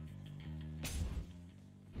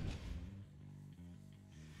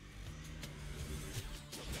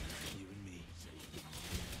and me.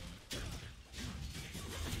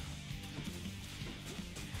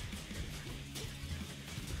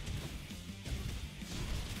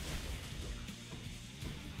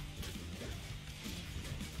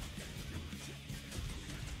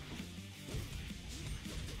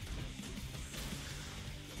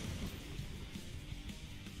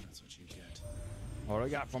 That's what you get. What do I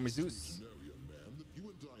got for me, Zeus? You know, young man, that you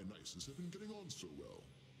and Dionysus have been getting on so well.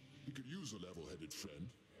 He could use a level-headed friend,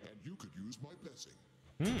 and you could use my blessing.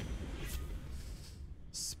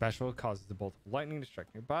 Special causes the bolt of lightning to strike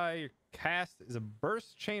nearby. Your cast is a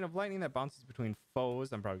burst chain of lightning that bounces between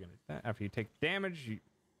foes. I'm probably gonna do that. After you take damage,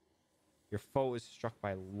 your foe is struck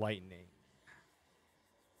by lightning.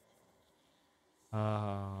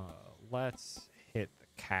 Let's hit the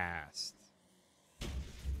cast.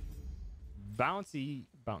 Bouncy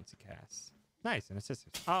cast. Nice, and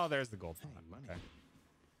assistance. Oh, there's the gold one. Okay.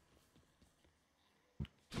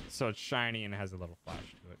 So it's shiny and has a little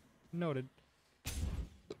flash to it. Noted.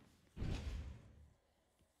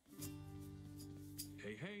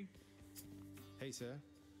 Hey, hey. Hey, sir.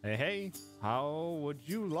 Hey, how would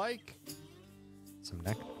you like some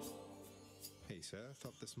nectar? Hey, sir.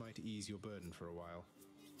 Thought this might ease your burden for a while.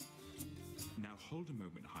 Now hold a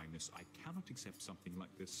moment, Highness. I cannot accept something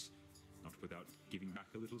like this. Not without giving back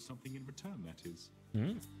a little something in return, that is.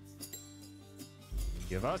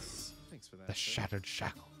 Give us Thanks for that, the sir. shattered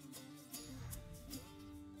shackle.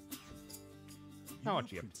 How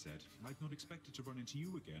much you Prince Zed? I'd not expected to run into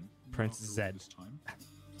you again. Prince after all Zed. This time.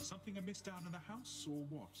 Something I missed out in the house, or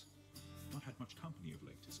what? Not had much company of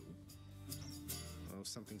late, is all. Well,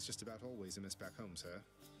 something's just about always amiss back home, sir.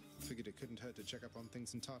 Figured it couldn't hurt to check up on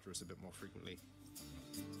things in Tartarus a bit more frequently.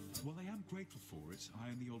 Well, I am grateful for it. I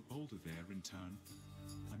and the old boulder there, in turn.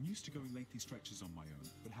 I'm used to going lengthy stretches on my own,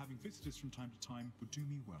 but having visitors from time to time would do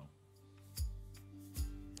me well.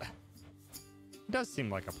 He does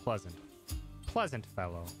seem like a pleasant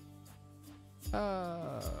fellow.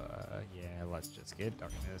 Yeah, let's just get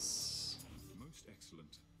darkness. Most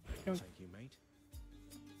excellent. Thank you, mate.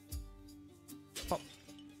 Oh.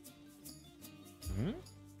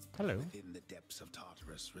 Hello. Within the depths of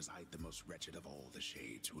Tartarus reside the most wretched of all the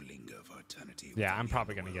shades who linger for eternity. Yeah, I'm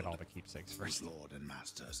probably gonna get all the keepsakes first. Lord and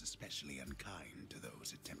masters especially unkind to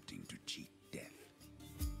those attempting to cheat death.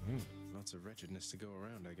 Lots of wretchedness to go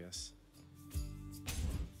around, I guess.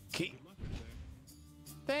 Key.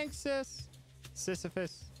 Thanks, sis.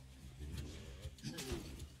 Sisyphus.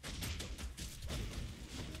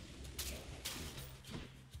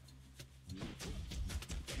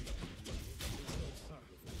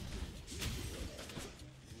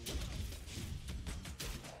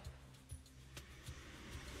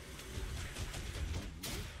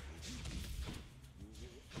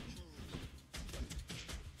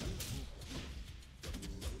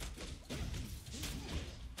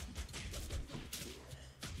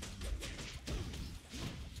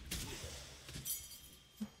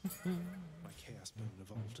 My chaos bone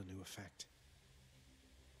evolved a new effect.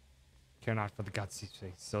 Care not for the gutsy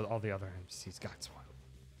face, so all the other NPCs got spoiled.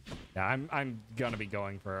 Yeah, I'm gonna be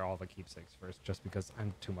going for all the keepsakes first, just because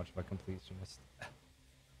I'm too much of a completionist.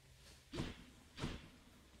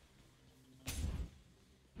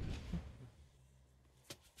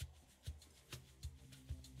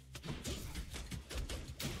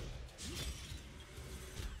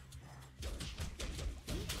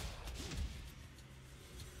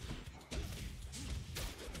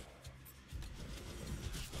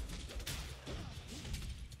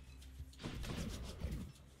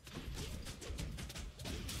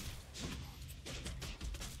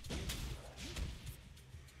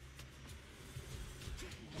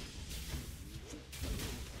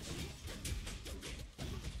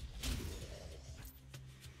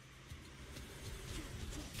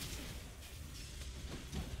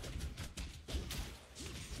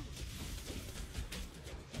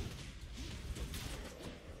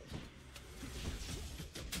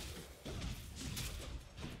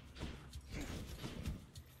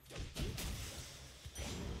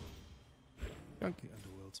 The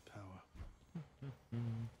underworld's power.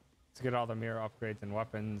 To get all the mirror upgrades and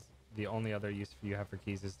weapons, the only other use you have for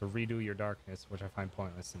keys is to redo your darkness, which I find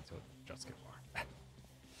pointless since it'll just get more.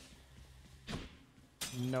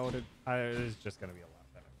 Noted. There's just going to be a lot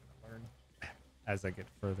that I'm going to learn as I get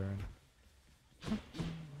further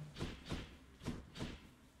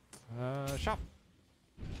in. Shop.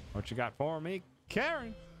 What you got for me,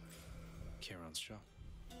 Karen? Charon's shop.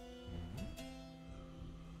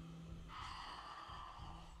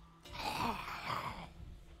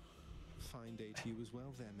 Fine day to you as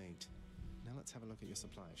well there, mate. Now let's have a look at your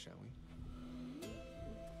supplies, shall we?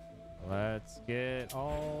 Let's get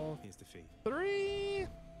all Here's the fee. 3.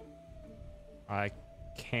 I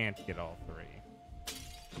can't get all 3.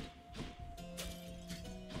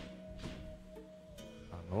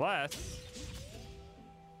 Unless...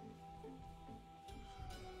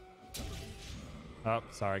 Oh,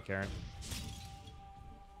 sorry, Karen.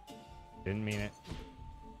 Didn't mean it.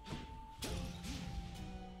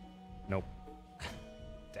 Nope.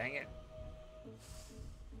 Dang it.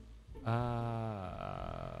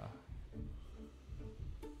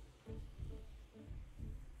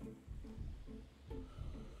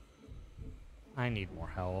 I need more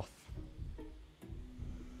health.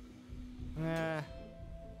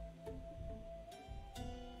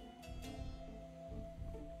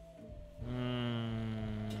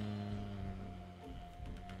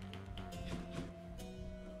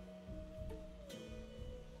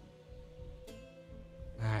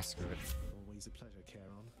 Screw it. Always a pleasure,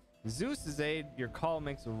 Charon. Zeus's aid, your call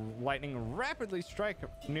makes lightning rapidly strike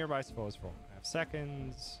nearby foes for 1.5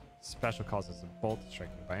 seconds. Special causes a bolt to strike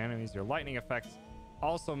nearby enemies. Your lightning effects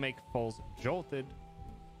also make foes jolted.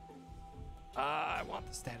 I want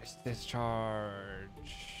the status discharge.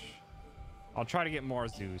 I'll try to get more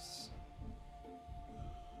Zeus.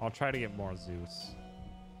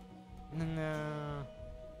 No.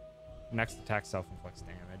 Next attack self-inflicts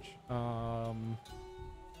damage.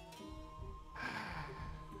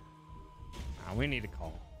 We need a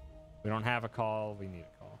call. We don't have a call. We need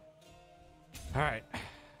a call. All right.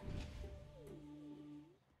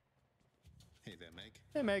 Hey there, Meg.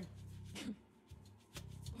 Hey, Meg.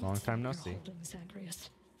 Long time no see. Holding Zagreus.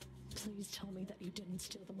 Please tell me that you didn't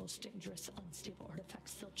steal the most dangerous, unstable artifact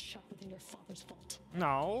sealed shut within your father's vault.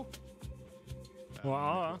 No.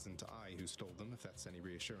 Well, it wasn't I who stole them, if that's any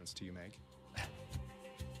reassurance to you, Meg.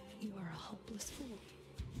 You are a hopeless fool.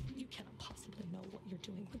 You cannot possibly know what you're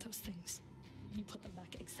doing with those things. You put them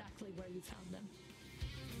back exactly where you found them.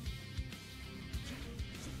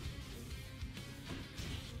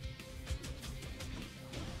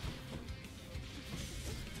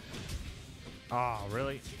 Oh,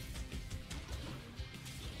 really?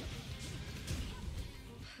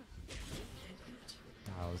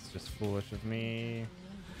 That was just foolish of me.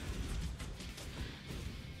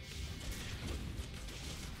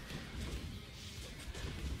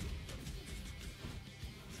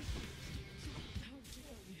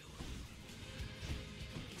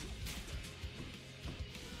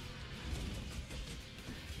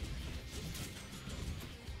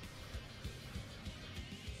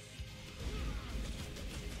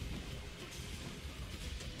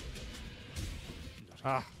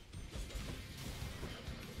 Ah.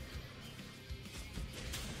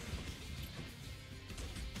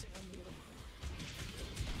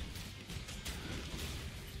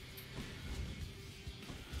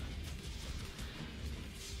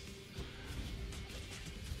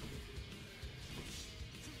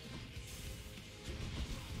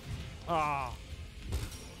 Ah.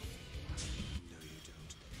 No, you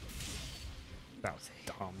don't. That was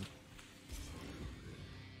dumb.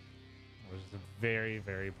 It was a very,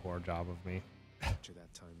 very poor job of me. Capture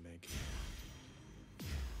that time, Meg.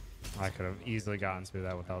 I could have easily gotten through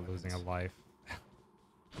that without losing a life.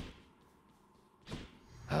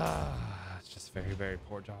 It's just a very, very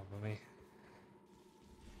poor job of me.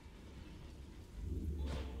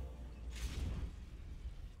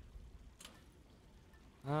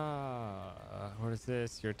 What is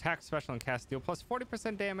this? Your attack, special, and cast deal plus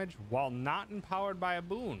 40% damage while not empowered by a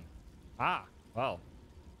boon. Ah, well.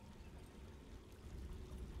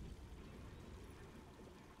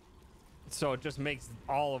 So it just makes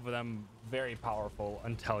all of them very powerful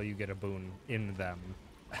until you get a boon in them.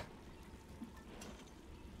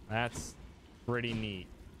 That's pretty neat.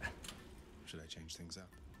 Should I change things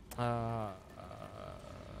up?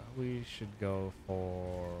 We should go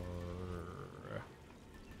for...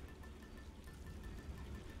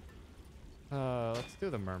 let's do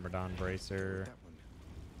the Myrmidon Bracer. That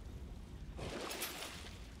one.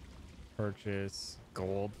 Purchase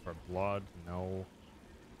gold for blood. No.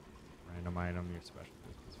 Random item, your special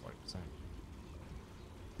is 40%.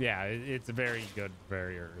 Yeah, it's very good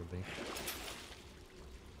very early.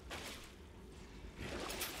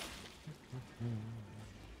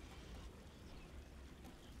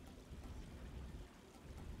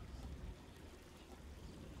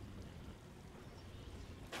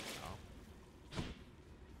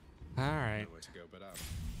 All right. Nowhere to go but up.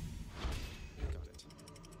 Got it.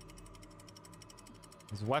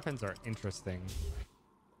 These weapons are interesting.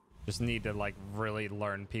 Just need to like really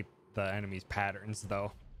learn the enemy's patterns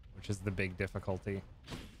though, which is the big difficulty.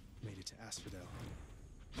 Made it to Asphodel.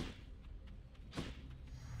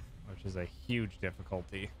 Which is a huge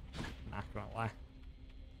difficulty. Not gonna lie.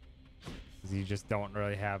 Because you just don't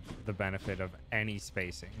really have the benefit of any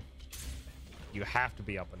spacing. You have to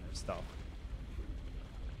be up in their stuff.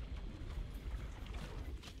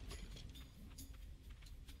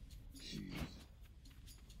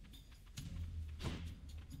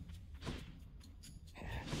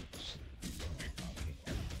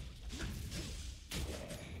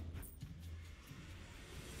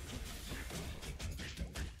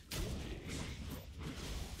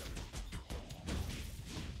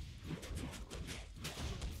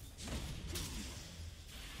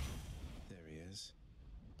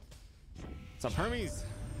 What's up, Hermes?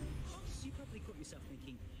 You probably caught yourself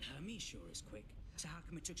thinking, Hermes sure is quick. So how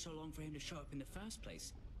come it took so long for him to show up in the first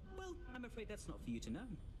place? Well, I'm afraid that's not for you to know.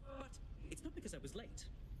 But it's not because I was late.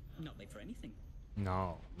 Not late for anything.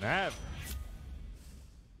 No, never.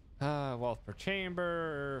 Wealth per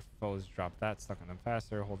chamber. Foes drop that, stuck on them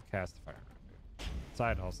faster. Hold cast fire.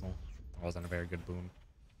 Side hustle. Wasn't a very good boon.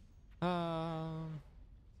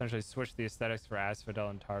 Essentially switch the aesthetics for Asphodel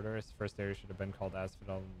and Tartarus. First area should have been called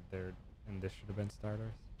Asphodel, and this should have been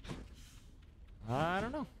Tartarus. I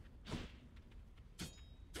don't know.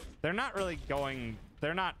 They're not really going.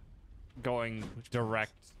 They're not going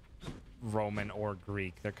direct Roman or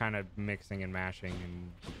Greek. They're kind of mixing and mashing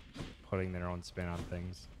and putting their own spin on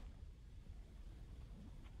things.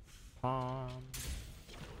 More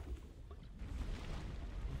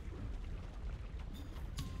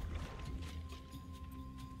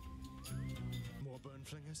burn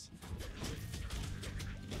flingers.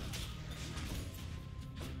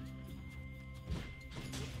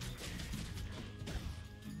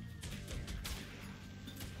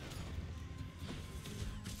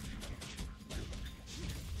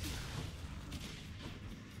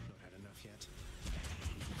 Not had enough yet.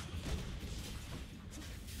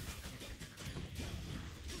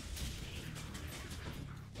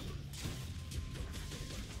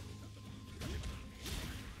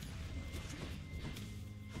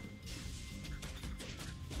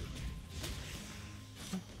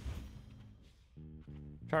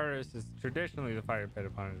 Tartarus is traditionally the fire pit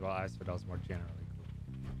opponent, while Asphodel is more generally cool.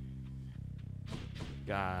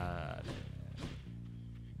 Got it.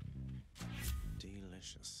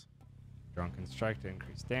 Delicious. Drunken strike to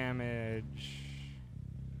increase damage.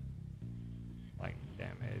 Lightning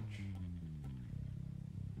damage.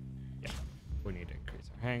 Yeah, we need to increase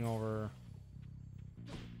our hangover.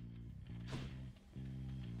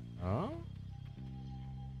 Oh?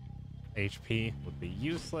 HP would be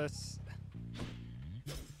useless.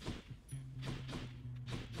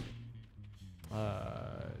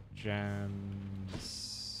 Gems.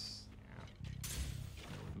 Yeah.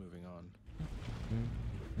 Moving on.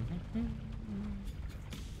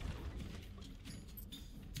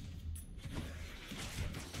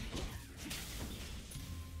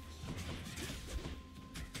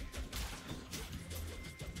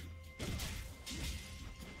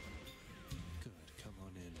 Good, come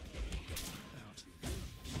on in. Out.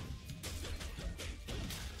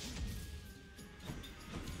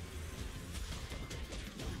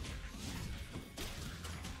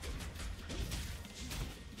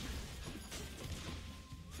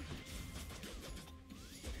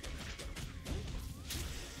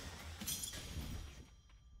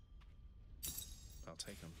 I'll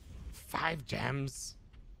take them. 5 gems.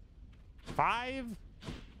 5?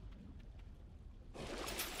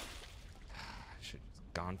 Should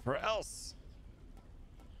have gone for else.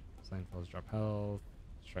 Slain foes drop health.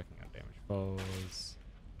 Striking out damaged foes.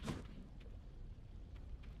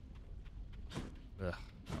 Ugh,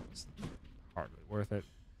 that was hardly worth it.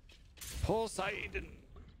 Poseidon.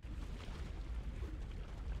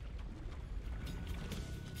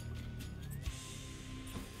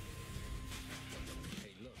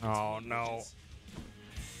 Oh no.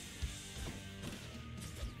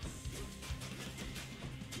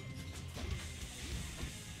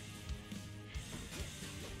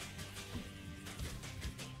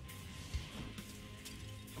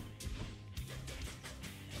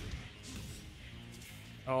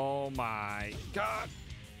 Oh my god.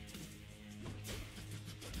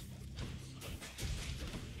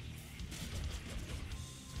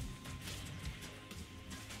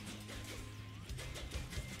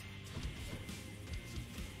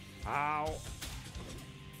 Ow.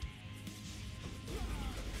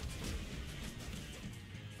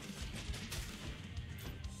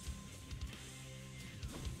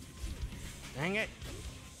 Dang it.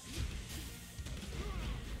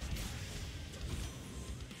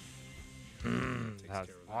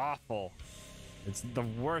 That's awful. It's the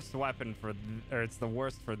worst weapon for, or it's the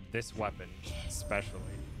worst for this weapon, especially.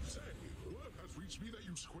 Say, word has reached me that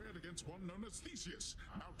you squared against one known as Theseus,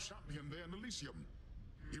 now champion there in Elysium.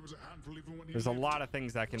 He was a handful even when he There's a lived. lot of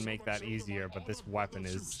things that can make that easier, but this weapon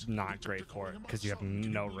is not great for it because you have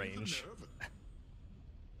no range.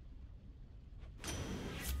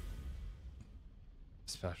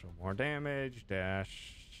 Special more damage,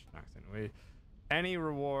 dash, knocks in away. Any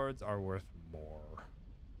rewards are worth more.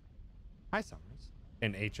 Hi, Summers.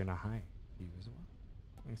 An H and a hi to you as well.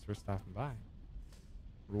 Thanks for stopping by.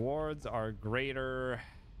 Rewards are greater.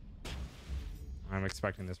 I'm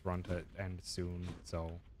expecting this run to end soon,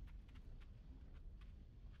 so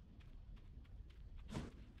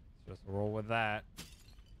let's just roll with that.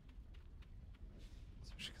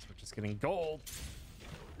 Especially because we're just getting gold.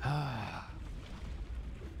 Oh,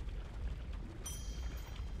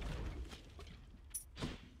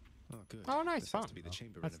 good. Oh, nice. This has to be the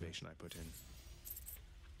chamber renovation I put in.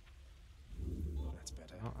 That's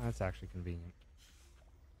better. Oh, that's actually convenient.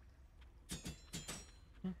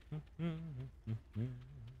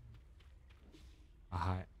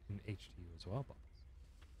 Aha, in HTU as well,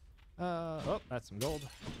 but oh, that's some gold.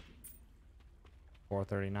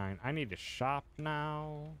 439. I need to shop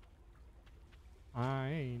now.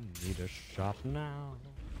 I need a shop now.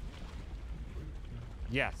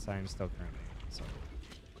 Yes, I am still currently. So.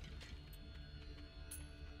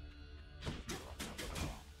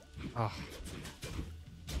 Oh.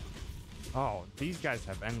 Oh, these guys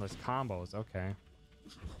have endless combos. Okay.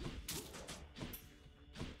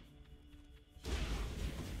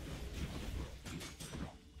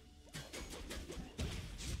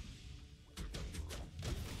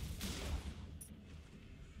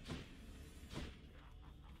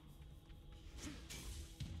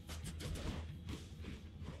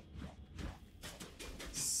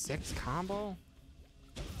 Six combo?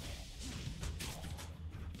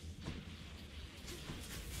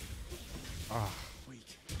 Oh.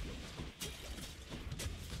 Weak.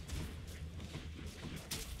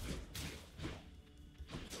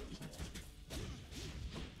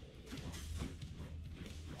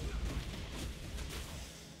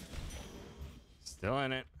 Still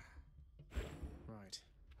in it. Right.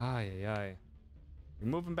 Aye, aye, aye. You're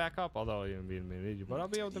moving back up, although you didn't meet you, but I'll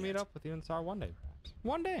be able to meet up with you in SAR one day, perhaps.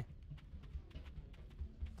 One day.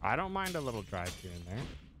 I don't mind a little drive here and there.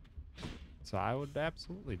 So I would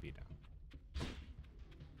absolutely be down.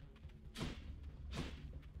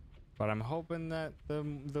 But I'm hoping that the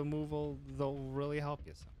move they'll really help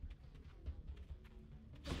you some.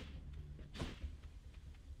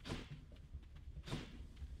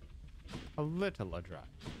 A little a drive,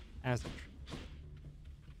 as a tree.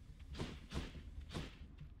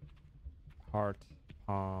 Heart,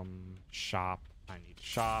 shop. I need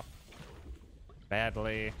shop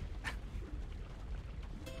badly.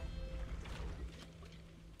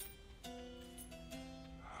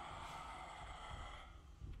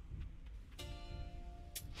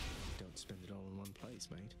 Don't spend it all in one place,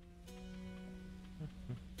 mate.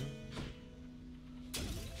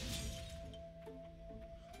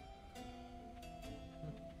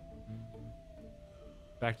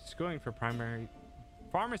 Back to schooling for primary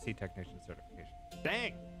pharmacy technician certification.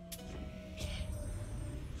 Dang.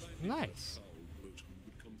 Nice.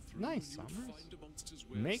 Nice, Summers.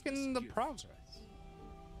 Making the progress.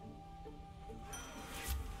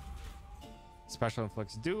 Special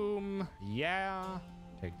inflicts doom. Yeah.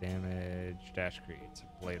 Take damage. Dash creates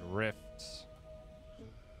a blade rift.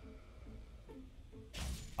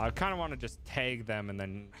 I kind of want to just tag them and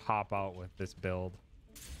then hop out with this build.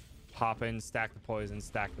 Hop in, stack the poison,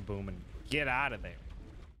 stack the boom, and get out of there.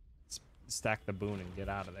 Stack the boon and get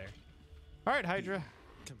out of there. All right, Hydra.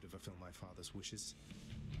 Come to fulfill my father's wishes.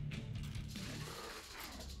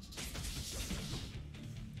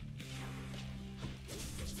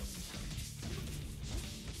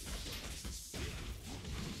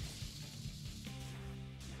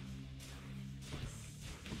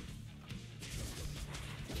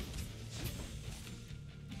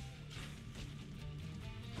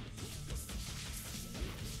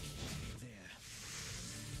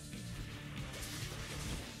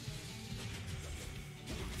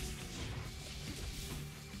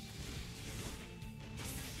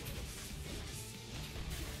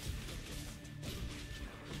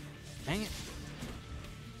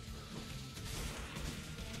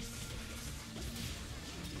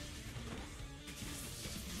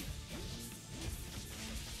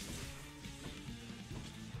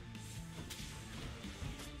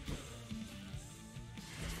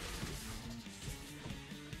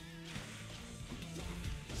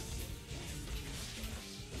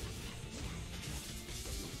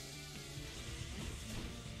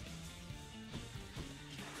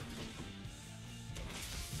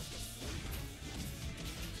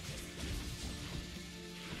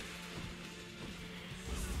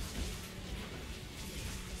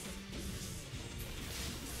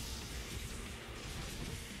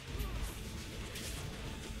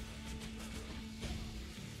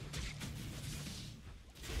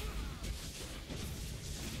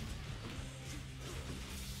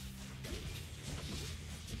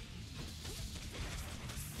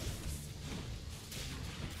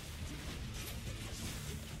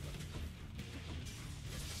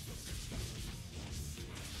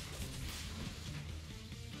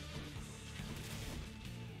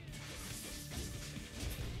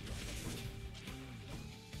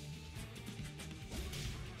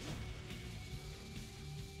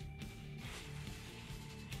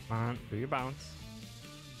 Come on, do your bounce.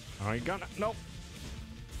 Oh, you're gonna. Nope.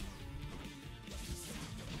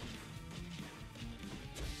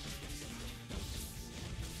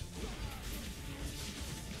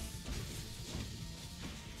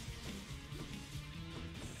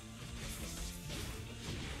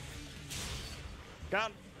 Got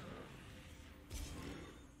him.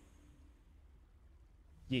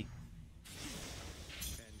 Yeet.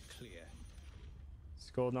 And clear.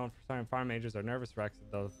 School known for starting farm mages are nervous wrecks,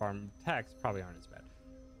 though the farm techs probably aren't as bad.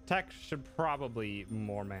 Tech should probably be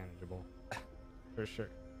more manageable. For sure.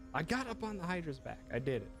 I got up on the Hydra's back. I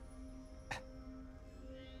did it.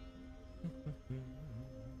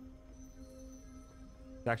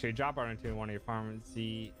 It's actually a job opportunity in one of your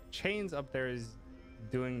pharmacy chains up there is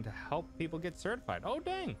doing to help people get certified. Oh,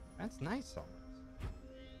 dang. That's nice almost.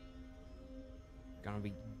 Gonna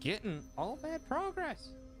be getting all that progress.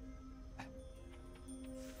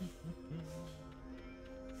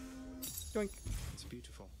 Doink. It's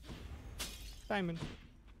beautiful. Diamond.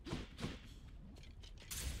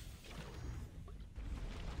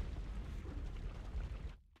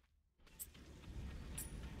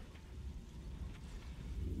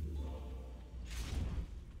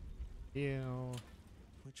 Ew.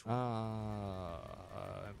 Which one?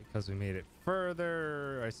 Because we made it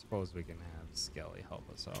further, I suppose we can have Skelly help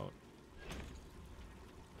us out.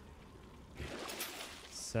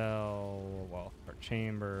 Sell wealth per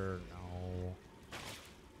chamber, no.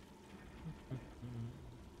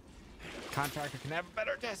 Contractor can have a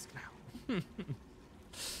better desk now.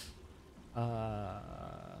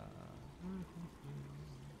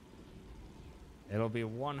 It'll be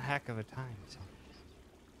one heck of a time. So.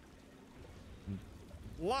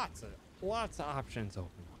 Lots of options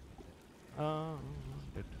open up.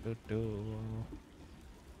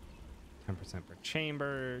 10% per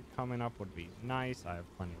chamber coming up would be nice. I have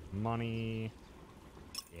plenty of money.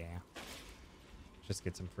 Yeah. Just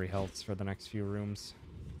get some free healths for the next few rooms.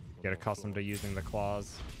 Get accustomed to using the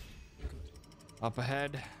claws. Up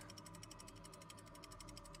ahead.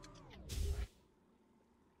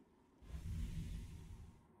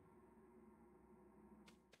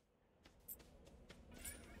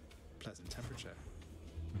 Pleasant temperature.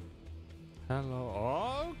 Hello.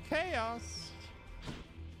 Oh, chaos.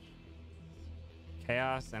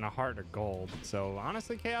 Chaos and a heart of gold. So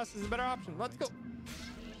honestly, chaos is a better option. Let's go.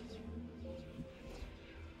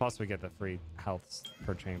 Plus, we get the free healths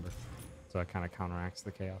per chamber. So that kind of counteracts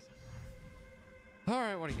the chaos. All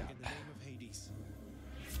right, what do you got? In the name of Hades.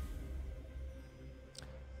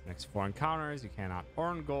 Next 4 encounters, you cannot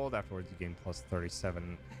earn gold. Afterwards, you gain plus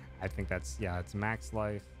 37. I think that's, yeah, it's max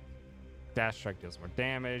life. Dash strike deals more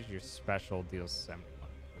damage. Your special deals 71%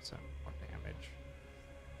 more damage.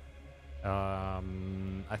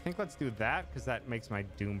 I think let's do that because that makes my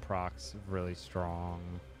Doom procs really strong.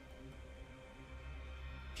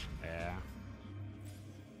 Yeah.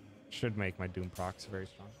 Should make my Doom procs very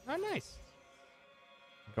strong. Oh, nice.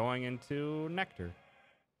 Going into Nectar.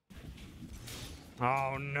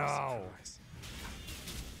 Oh, no.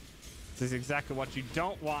 This is exactly what you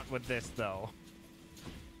don't want with this, though.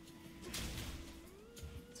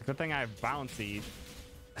 It's a good thing I have bouncy.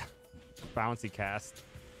 Bouncy cast.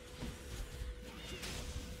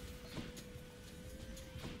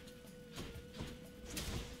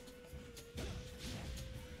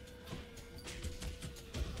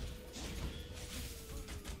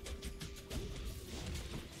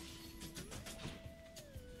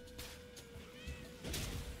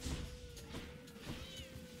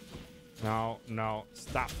 No, no,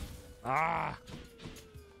 stop. Ah!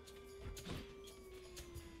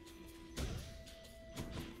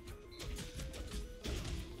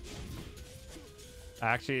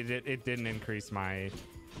 Actually, it didn't increase my...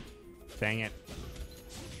 Dang it.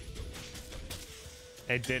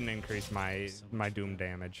 It didn't increase my Doom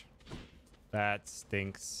damage. That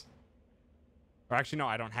stinks. Or actually, no,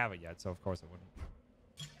 I don't have it yet, so of course it wouldn't.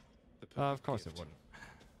 Of course it wouldn't.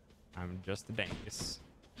 I'm just a dangus.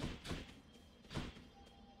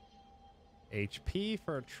 HP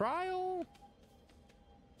for a trial?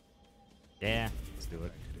 Yeah, let's do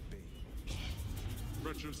it.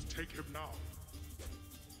 Wretches, take him now.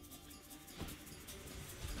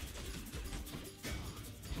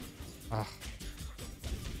 Ugh.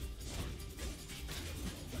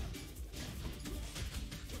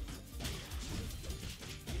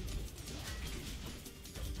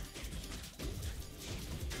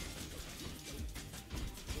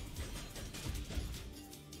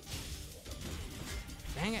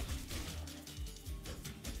 Dang it.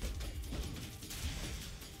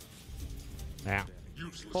 Yeah.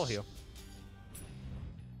 Full heal.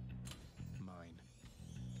 Mine.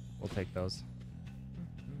 We'll take those.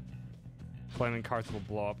 Flaming carts will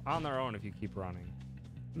blow up on their own if you keep running.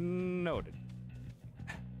 Noted.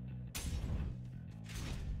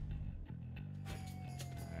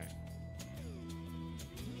 Alright.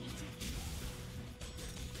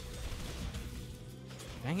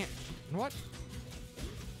 Dang it. What?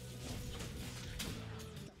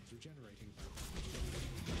 Regenerating.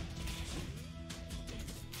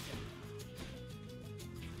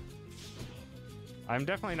 I'm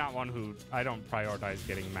definitely not one who... I don't prioritize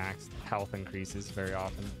getting maxed health increases very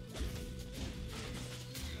often.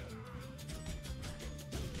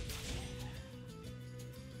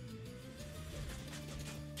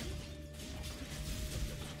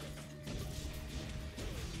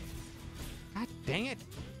 God dang it!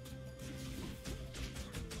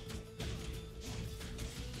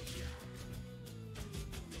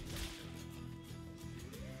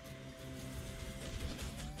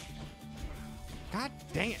 God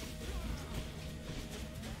dang it!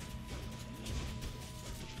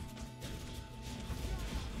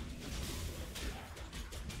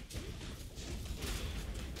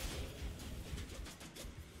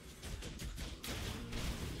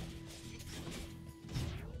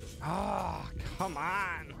 Oh, come on!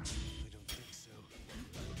 I don't think so.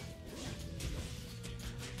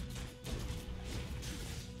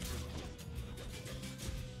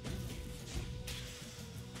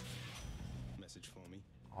 Message for me.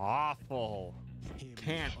 Awful.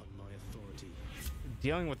 Can't. On my authority.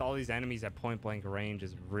 Dealing with all these enemies at point blank range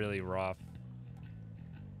is really rough.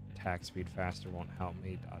 Attack speed faster won't help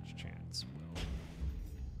me. Dodge chance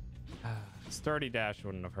will. Sturdy dash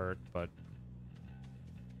wouldn't have hurt, but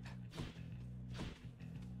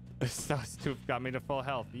Stoof got me to full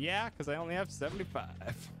health. Yeah, because I only have 75.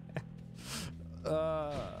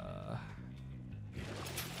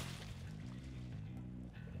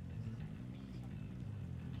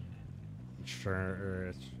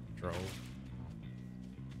 Sure, drove.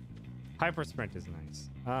 Hyper sprint is nice.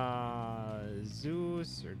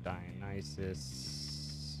 Zeus or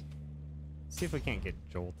Dionysus. See if we can't get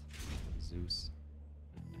Jolt. Zeus.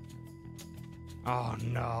 Oh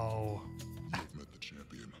no. You've met the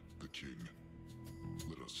champion, the king.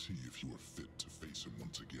 Let us see if you are fit to face him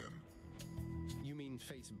once again. You mean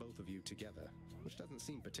face both of you together, which doesn't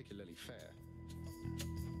seem particularly fair.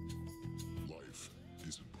 Life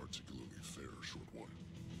isn't particularly fair, short one.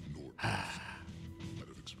 Nor death. I'd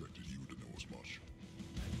have expected you to know as much.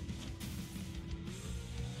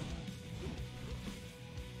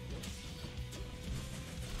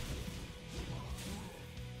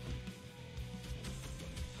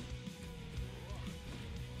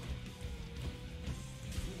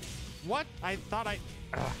 What? I thought I...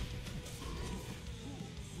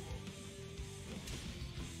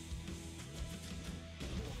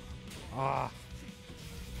 Ah.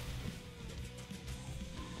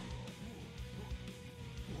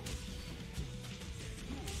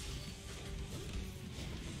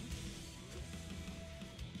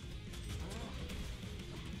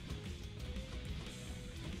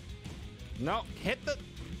 No, hit the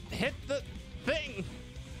thing.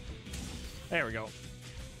 There we go.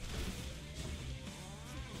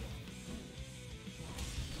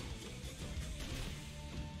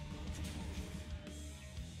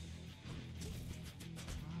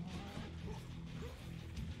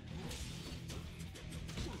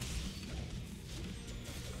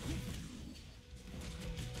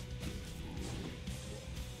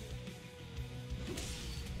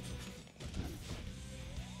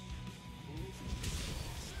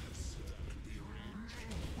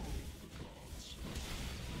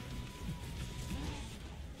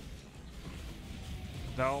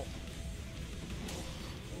 No.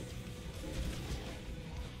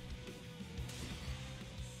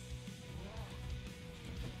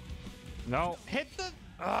 No. Hit the...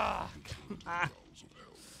 Ah, come on.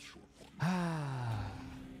 Ah.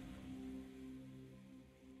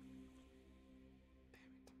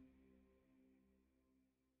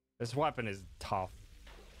 This weapon is tough.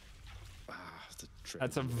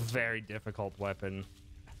 That's a very difficult weapon.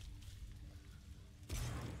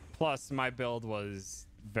 Plus, my build was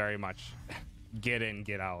very much get in,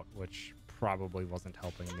 get out, which probably wasn't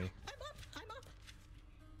helping me. I'm up.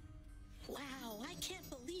 Wow, I can't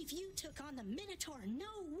believe you took on the Minotaur. No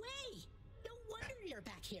way. No wonder you're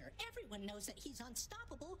back here. Everyone knows that he's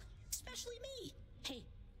unstoppable, especially me. Hey,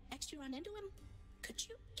 next you run into him, could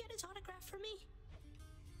you get his autograph for me?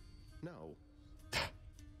 No.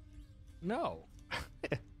 No.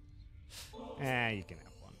 You can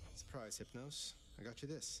have one. Surprise, Hypnos. I got you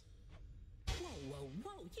this. Whoa,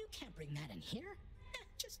 you can't bring that in here.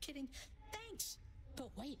 Just kidding. Thanks. But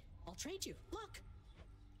wait, I'll trade you. Look.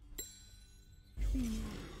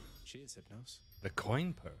 Cheers, Hypnos. The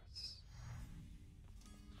coin purse.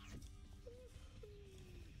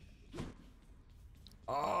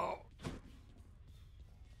 Oh.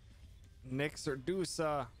 Nyx or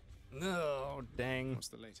Dusa. No, dang. What's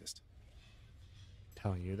the latest?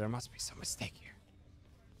 Telling you, there must be some mistake here.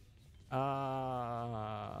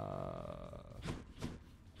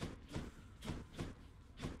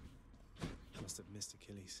 Must have missed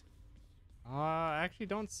Achilles. I actually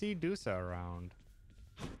don't see Dusa around.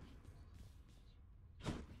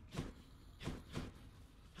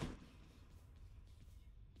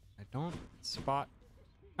 I don't spot.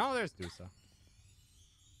 Oh, there's Dusa.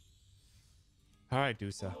 All right,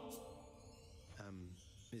 Dusa.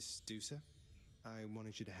 Miss Dusa, I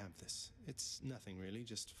wanted you to have this. It's nothing really,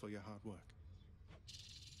 just for your hard work.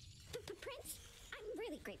 Prince, I'm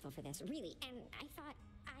really grateful for this, really, and I thought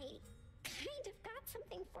I kind of got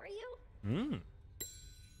something for you.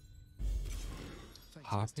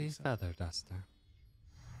 Harpy feather duster.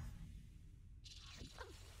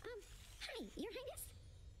 Hi, Your Highness.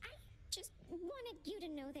 I just wanted you to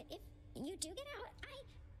know that if you do get out,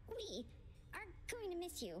 we are going to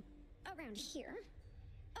miss you around here.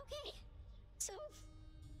 Okay, so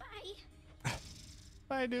bye.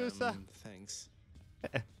 Bye, Dusa. Thanks.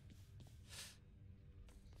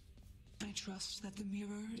 I trust that the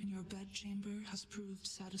mirror in your bedchamber has proved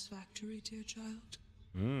satisfactory, dear child.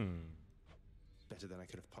 Better than I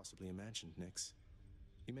could have possibly imagined, Nyx.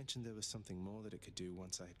 You mentioned there was something more that it could do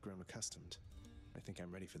once I had grown accustomed. I think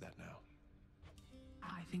I'm ready for that now.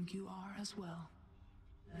 I think you are as well.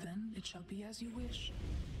 Then it shall be as you wish.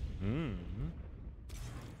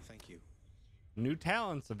 Thank you. New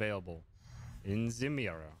talents available in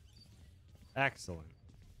Zimira. Excellent.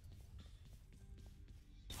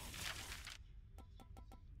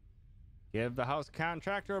 Give the house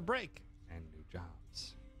contractor a break and new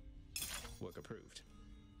jobs. Work approved.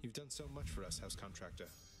 You've done so much for us, house contractor.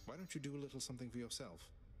 Why don't you do a little something for yourself?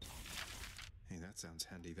 Hey, that sounds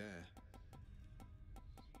handy there.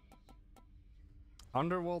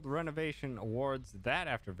 Underworld renovation awards that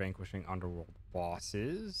after vanquishing Underworld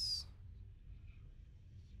bosses.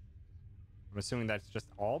 I'm assuming that's just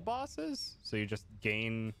all bosses? So you just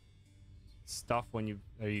gain stuff when you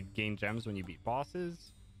gain gems when you beat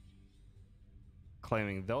bosses.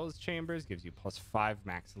 Claiming those chambers gives you +5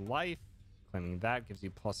 max life. Claiming that gives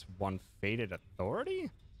you +1 fated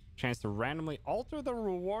authority. Chance to randomly alter the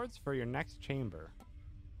rewards for your next chamber.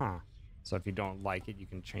 Huh. So if you don't like it, you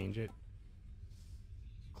can change it.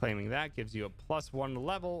 Claiming that gives you a +1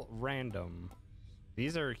 level random.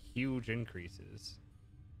 These are huge increases.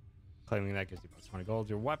 Claiming that gives you +20 gold.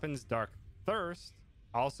 Your weapons Dark Thirst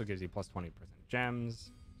also gives you +20%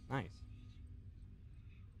 gems. Nice.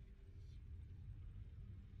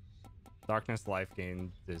 Darkness life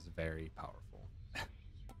gain is very powerful.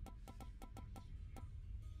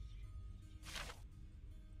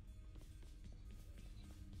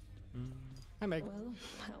 Hi, Meg. Well,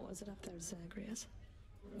 how was it up there, Zagreus?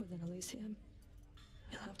 With an Elysium?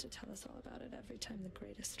 You'll have to tell us all about it every time the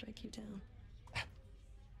greatest strike you down.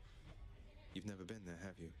 You've never been there,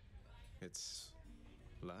 have you? It's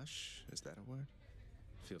lush, is that a word?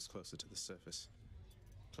 Feels closer to the surface,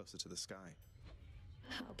 closer to the sky.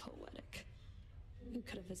 How poetic. You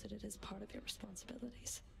could have visited as part of your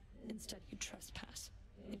responsibilities. Instead, you trespass,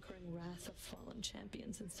 incurring wrath of fallen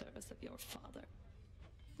champions in service of your father.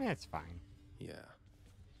 It's fine. Yeah.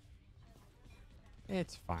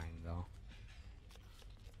 It's fine, though.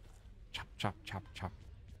 Chop, chop, chop, chop.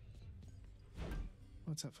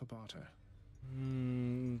 What's up for barter?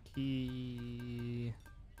 Key.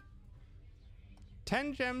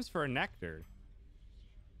 10 gems for a nectar.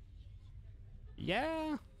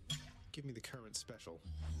 Yeah. Give me the current special.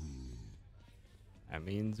 That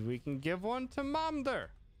means we can give one to Momder.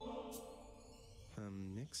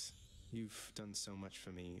 Nyx, you've done so much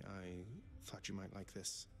for me. I thought you might like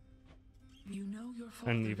this. You know your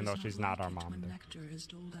father And even though does she's not like our it mom, when though. nectar is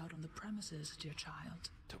doled out on the premises, dear child.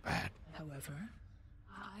 Too bad. However,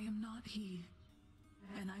 I am not he,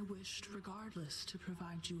 and I wished, regardless, to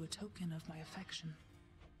provide you a token of my affection.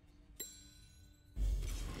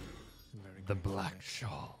 The black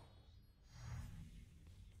shawl.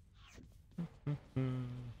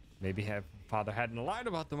 Maybe father hadn't lied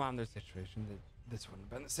about the Momder situation, that this wouldn't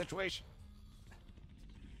have been the situation.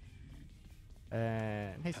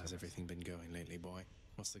 And hey, how's everything been going lately, boy?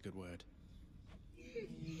 What's the good word?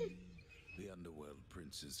 The Underworld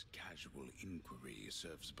Prince's casual inquiry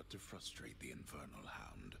serves but to frustrate the Infernal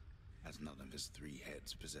Hound, as none of his 3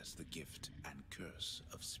 heads possess the gift and curse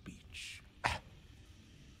of speech.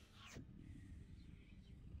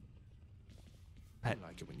 I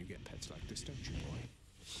like it when you get pets like this, don't you, boy?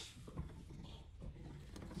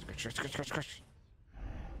 Good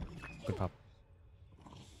pup.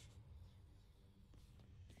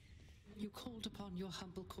 You called upon your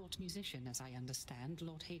humble court musician, as I understand,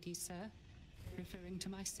 Lord Hades, sir. Referring to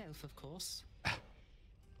myself, of course.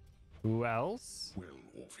 Who else? Well,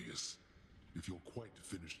 Orpheus, if you're quite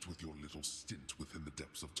finished with your little stint within the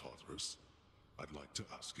depths of Tartarus, I'd like to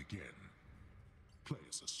ask again. Play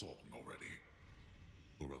us a song already.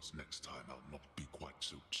 Or else next time I'll not be quite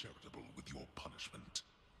so charitable with your punishment.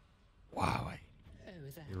 Wow.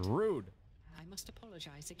 Oh, that. You're rude. I must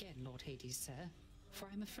apologize again, Lord Hades, sir, for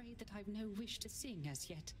I'm afraid that I've no wish to sing as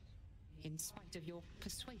yet, in spite of your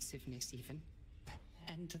persuasiveness even.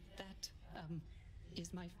 And that,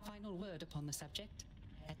 is my final word upon the subject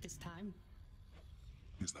at this time.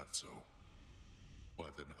 Is that so?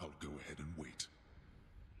 Why then I'll go ahead and wait.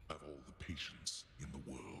 I've all the patience in the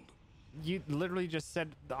world. You literally just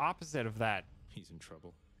said the opposite of that. He's in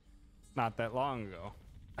trouble. Not that long ago.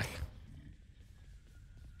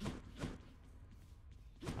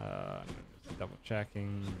 Just double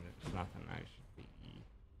checking. There's nothing I should be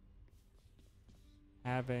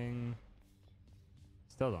having.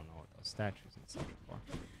 Still don't know what those statues and such are for.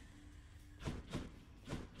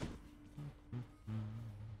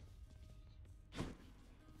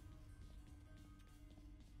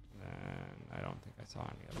 And I don't think I saw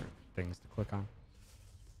any other things to click on.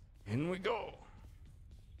 In we go.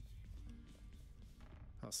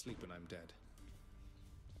 I'll sleep when I'm dead.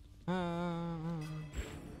 The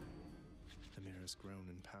mirror's grown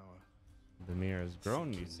in power. The mirror has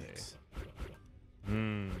grown, you say?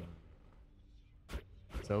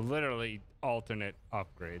 So literally alternate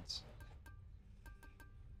upgrades.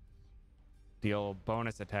 Deal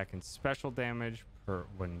bonus attack and special damage per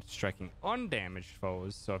when striking undamaged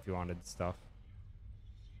foes. So if you wanted stuff.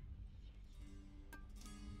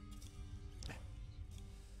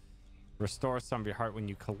 Restore some of your heart when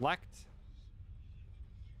you collect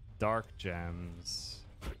dark gems.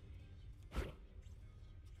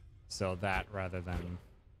 So that rather than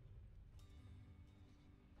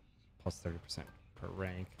plus 30% per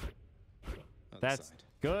rank. That's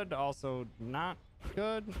good, also not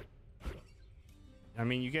good. I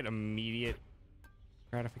mean, you get immediate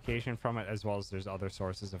gratification from it, as well as there's other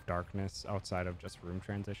sources of darkness outside of just room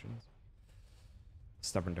transitions.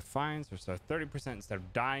 Stubborn Defiance, restore 30% instead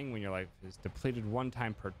of dying when your life is depleted one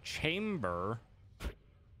time per chamber,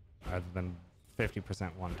 rather than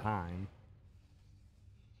 50% one time.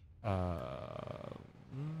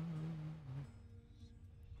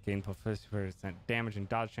 Gain plus 50% damage and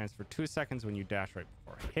dodge chance for 2 seconds when you dash right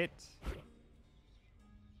before a hit.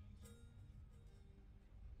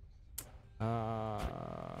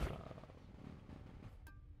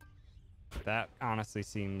 That honestly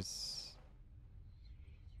seems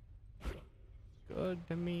good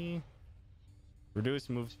to me. Reduce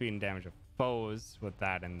move speed and damage of foes with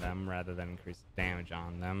that in them rather than increase damage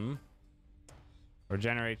on them.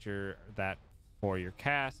 Regenerate that for your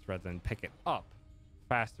cast rather than pick it up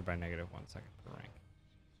faster by -1 second per rank.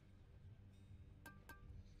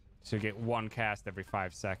 So you get one cast every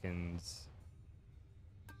 5 seconds.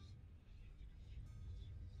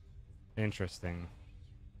 Interesting.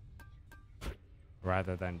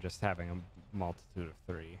 Rather than just having a multitude of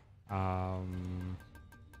 3.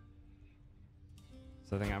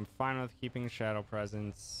 So I think I'm fine with keeping Shadow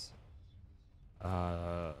Presence.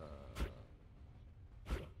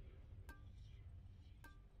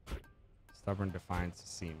 Stubborn Defiance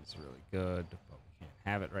seems really good, but we can't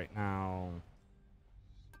have it right now.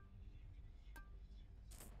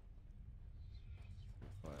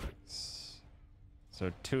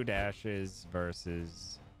 So 2 dashes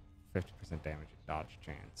versus 50% damage and dodge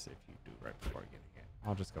chance if you do right before getting hit.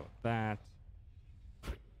 I'll just go with that.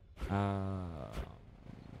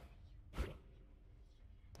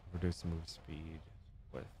 Reduce move speed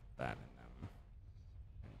with that in them.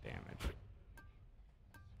 And damage.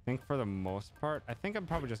 I think for the most part, I think I'm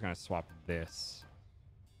probably just going to swap this.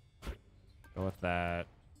 Go with that.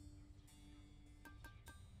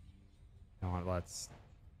 You know what, let's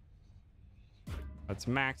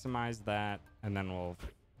maximize that, and then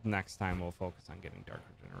next time we'll focus on getting Dark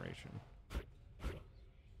Regeneration.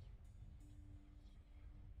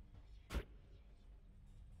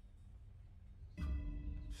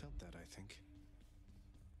 Felt that, I think.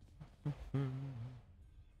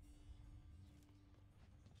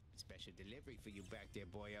 Special delivery for you back there,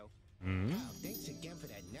 boyo. Mm-hmm. Wow, thanks again for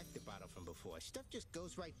that nectar bottle from before. Stuff just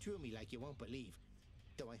goes right through me like you won't believe.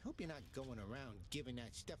 Though I hope you're not going around giving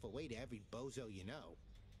that stuff away to every bozo you know.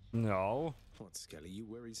 No. What, Skelly? You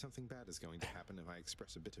worry something bad is going to happen if I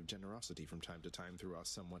express a bit of generosity from time to time through our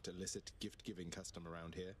somewhat illicit gift-giving custom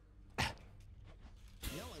around here?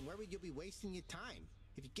 No, I'm worried you'll be wasting your time.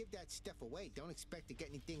 If you give that stuff away, don't expect to get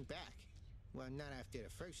anything back. Well, not after the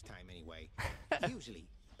first time, anyway. Usually.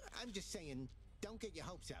 I'm just saying, don't get your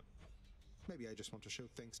hopes up. Maybe I just want to show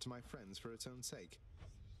thanks to my friends for its own sake.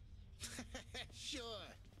 Sure.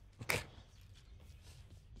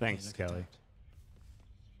 Thanks, Hey, Kelly.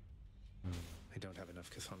 I don't have enough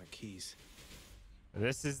chthonic keys.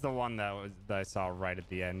 This is the one that I saw right at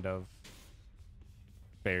the end of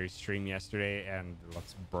Barry's stream yesterday, and it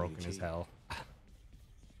looks broken as hell.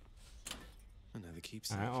 Another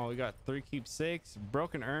keepsake. Oh, we got 3 keepsakes.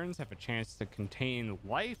 Broken urns have a chance to contain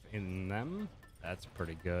life in them. That's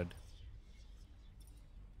pretty good.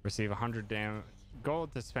 Receive 100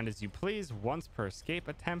 gold to spend as you please once per escape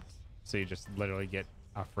attempt. So you just literally get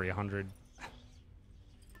a free 100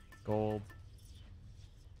 gold.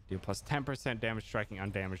 Do plus 10% damage striking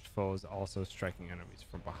undamaged foes, also striking enemies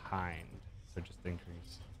from behind. So just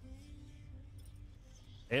increase.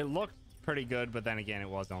 It looked pretty good, but then again, it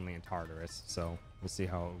was only in Tartarus, so we'll see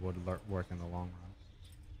how it would work in the long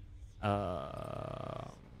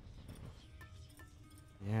run.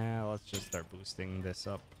 Yeah, let's just start boosting this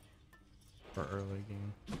up for early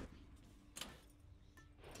game.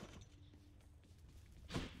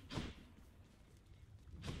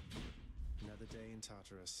 Another day in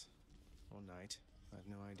Tartarus. Or night. I have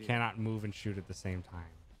no idea. Cannot move and shoot at the same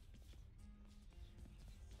time.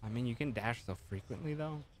 I mean, you can dash so frequently,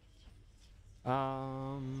 though.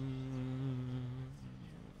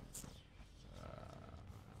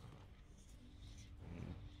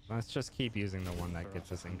 Let's just keep using the one that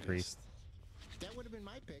gets us increased. That would have been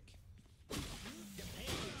my pick. The pain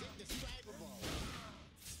is indescribable.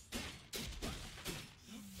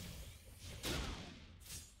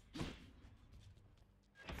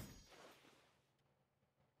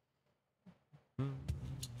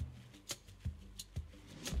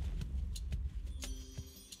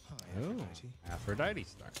 Oh, Aphrodite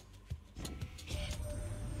star.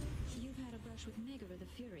 You've had a brush with Megara the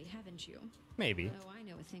Fury, haven't you? Maybe. Oh, I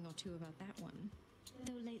know a thing or two about that one.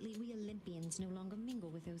 Though lately we Olympians no longer mingle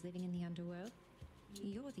with those living in the underworld.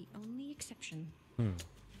 You're the only exception. The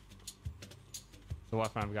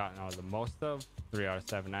weapon I've gotten out of the most of, 3 out of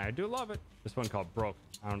 7. I do love it. This one called Broke.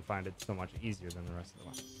 I don't find it so much easier than the rest of the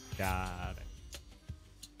weapons. Got it.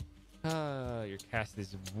 Your cast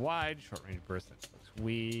is wide, short range burst that looks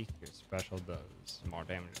weak. Your special does more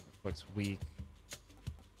damage that looks weak.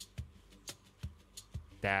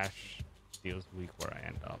 Dash deals weak where I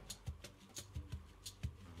end up.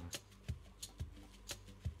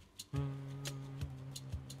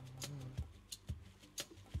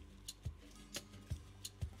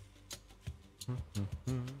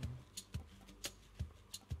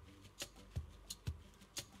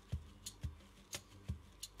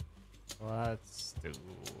 Let's do.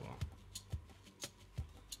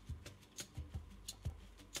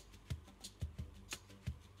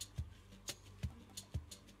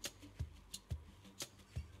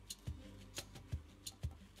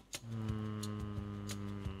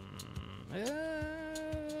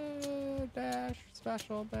 Dash,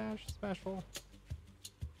 special, dash, special.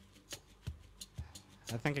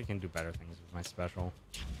 I think I can do better things with my special.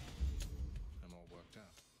 I'm all worked up.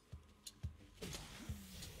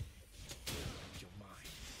 You're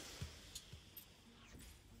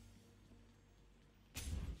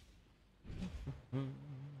mine.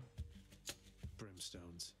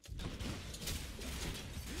 Brimstones.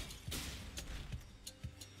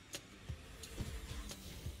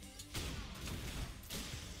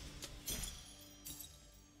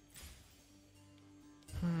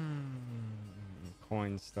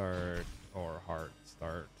 Coin start or heart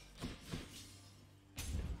start.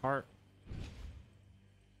 Heart.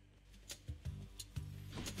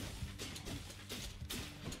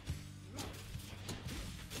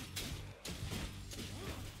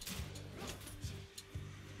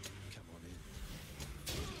 Come on in.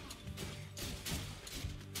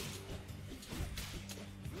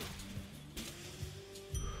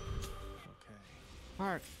 Okay.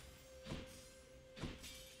 Heart.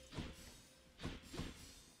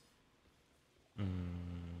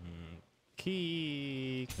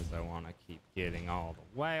 Key, because I want to keep getting all the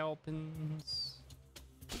weapons.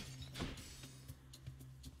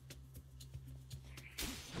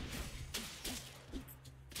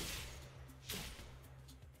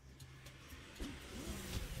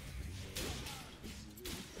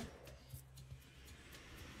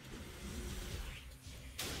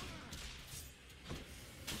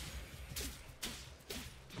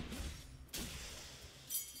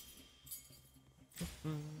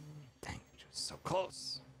 So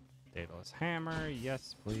close. Daedalus hammer,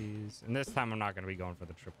 yes please. And this time I'm not going to be going for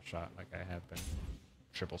the triple shot like I have been.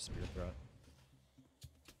 triple spear threat.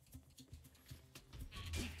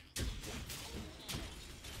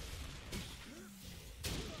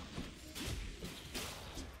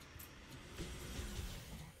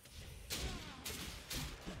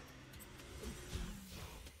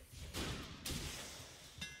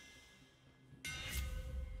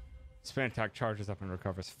 Spin attack charges up and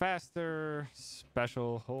recovers faster.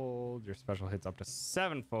 Special hold. Your special hits up to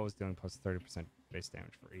 7 foes, dealing plus 30% base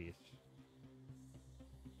damage for each.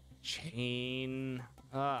 Chain.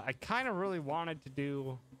 I kind of really wanted to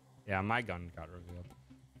do... Yeah, my gun got revealed.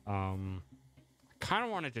 I kind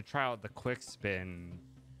of wanted to try out the quick spin,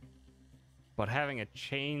 but having a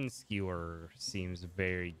chain skewer seems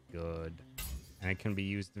very good. And it can be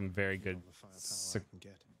used in very good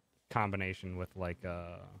combination with like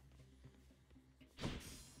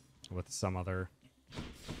with some other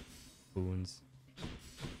boons.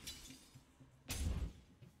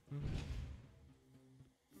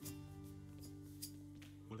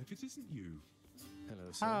 Well, if it isn't you.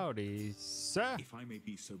 Hello, sir. Howdy, sir. If I may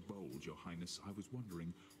be so bold, Your Highness, I was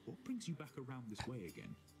wondering what brings you back around this way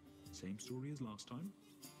again. Same story as last time?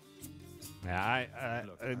 Yeah,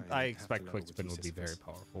 Look, I have expect to quick level with spin you, would be very Sisyphus.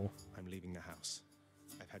 powerful. I'm leaving the house.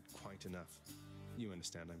 I've had quite enough. You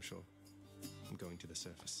understand, I'm sure. I'm going to the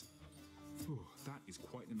surface. Oh, that is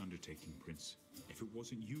quite an undertaking, Prince. If it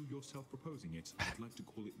wasn't you yourself proposing it, I'd like to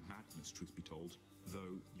call it madness, truth be told.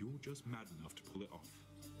 Though you're just mad enough to pull it off.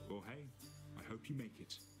 Well, hey, I hope you make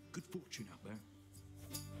it. Good fortune out there.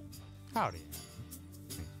 Howdy.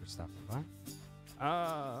 Thanks for stopping by.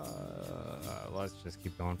 Let's just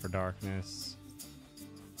keep going for darkness.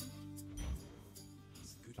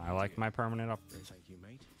 I like my permanent upgrade. Thank you,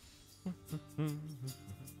 mate.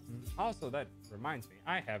 Also, that reminds me,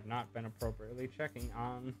 I have not been appropriately checking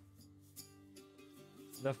on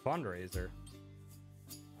the fundraiser.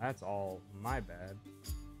 That's all my bad.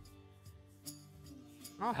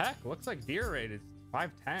 Oh, heck, looks like deer rate is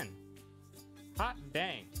 510. Hot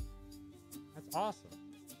dang. That's awesome.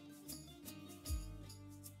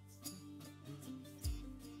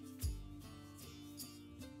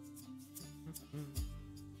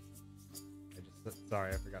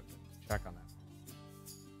 Sorry, I forgot to check on that.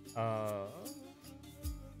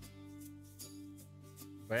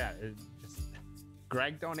 But yeah, it just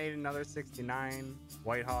Greg donated another 69,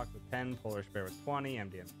 Whitehawk with 10, Polish Bear with 20,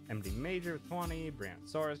 MD Major with 20,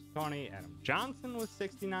 Briannosaurus with 20, Adam Johnson with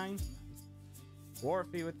 69,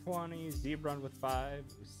 Warfy with 20, Zebrun with 5,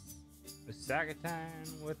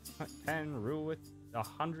 Usagatan with 10, Rue with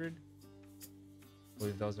 100. I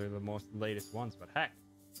believe those are the most latest ones, but heck,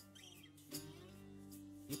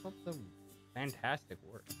 keep up the fantastic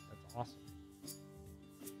work. That's awesome.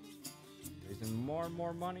 Raising more and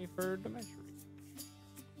more money for Dementia Reach.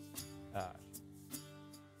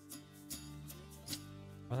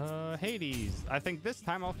 Hades. I think this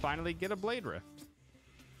time I'll finally get a Blade Rift.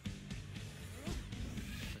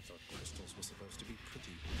 I thought crystals were supposed to be pretty.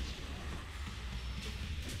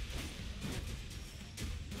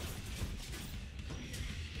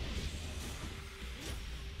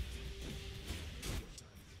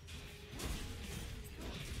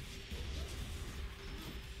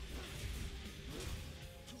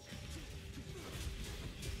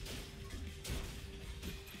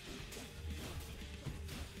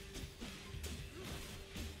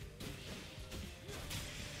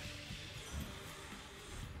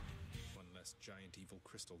 Giant evil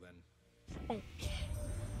crystal, then.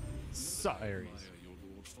 Sorry. I admire your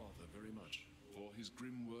Lord Father very much, for his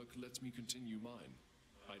grim work lets me continue mine.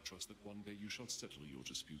 I trust that one day you shall settle your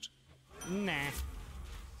dispute. Nah.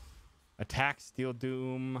 Attack, Steel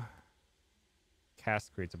Doom.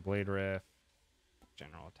 Cast creates a Blade Rift.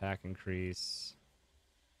 General attack increase.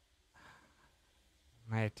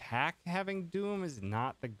 My attack having Doom is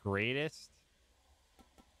not the greatest.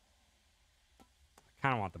 I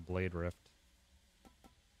kind of want the Blade Rift.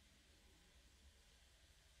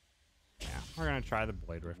 Yeah, we're going to try the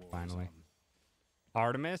Blade Rift finally.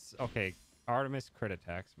 Artemis? Okay, Artemis crit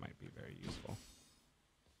attacks might be very useful.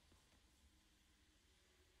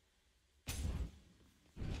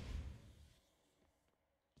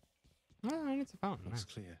 Oh, and it's a fountain. Looks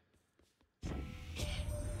clear.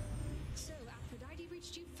 So, Aphrodite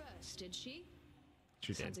reached you first, did she?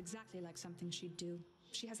 She did. Sounds exactly like something she'd do.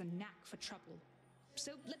 She has a knack for trouble.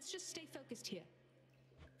 So, let's just stay focused here.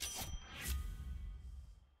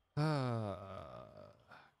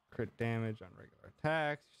 Crit damage on regular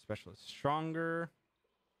attacks. Specialist stronger.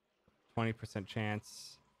 20%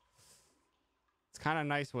 chance. It's kind of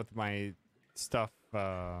nice with my stuff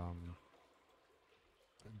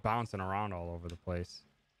bouncing around all over the place.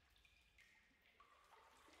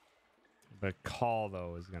 The call,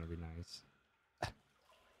 though, is going to be nice.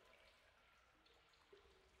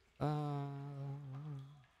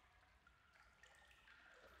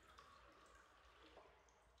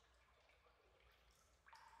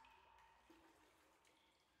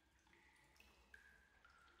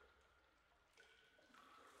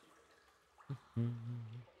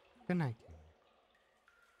 Good night, King.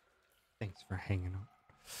 Thanks for hanging out.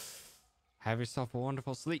 Have yourself a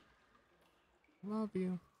wonderful sleep. Love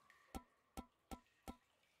you.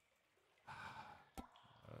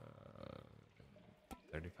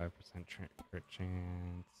 35% crit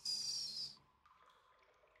chance.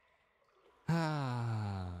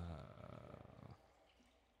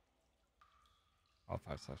 All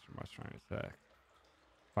 5 slash or more strong attack.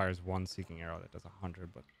 Fires 1 seeking arrow that does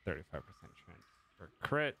 100, but 35% chance for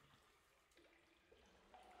crit.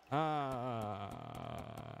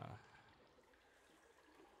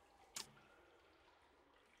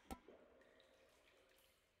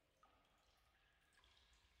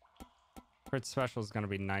 Crit special is going to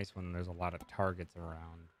be nice when there's a lot of targets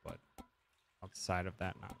around, but outside of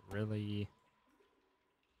that, not really.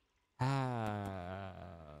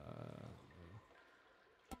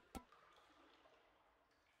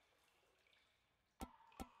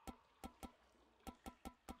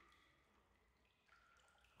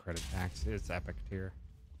 Crit attacks is epic tier.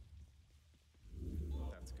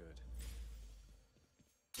 That's good.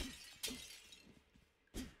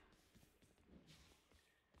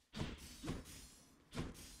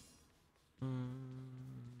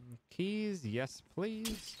 Keys, yes,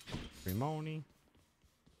 please. Remoni.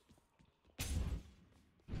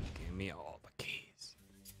 Give me all the keys.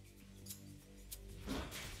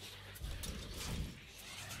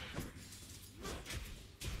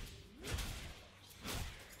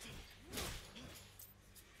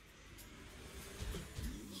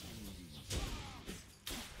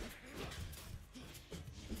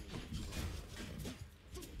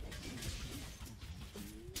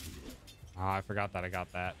 Oh, I forgot that I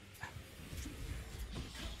got that.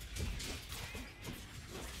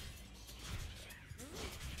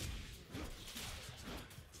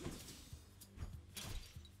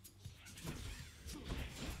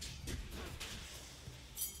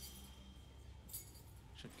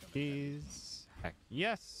 Keys. Heck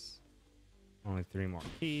yes. Only 3 more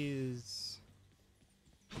keys.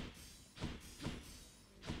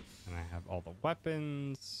 And I have all the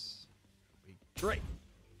weapons. Be great.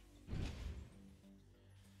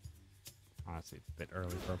 Honestly, it's a bit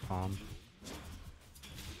early for a palm.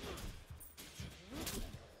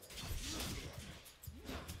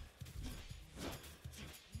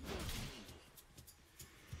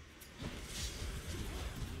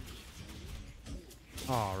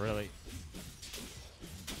 Oh, really?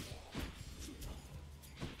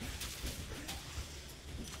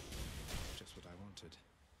 Just what I wanted.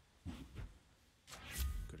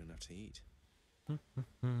 Good enough to eat.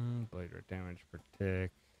 Blade or damage per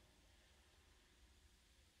tick.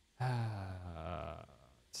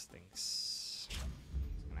 Stinks. Just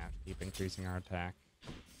gonna have to keep increasing our attack.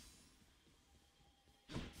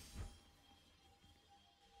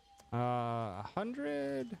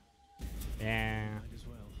 100. Yeah. Might as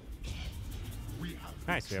well.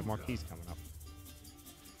 Nice. We have more keys coming up.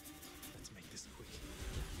 Let's make this quick.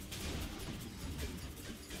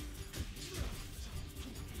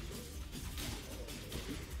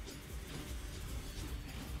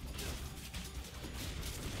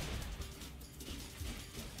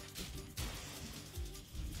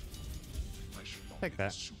 Take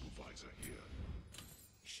that. Supervisor here.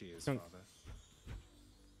 She is, Don't- Father.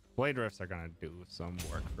 Blade rifts are gonna do some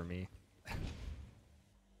work for me.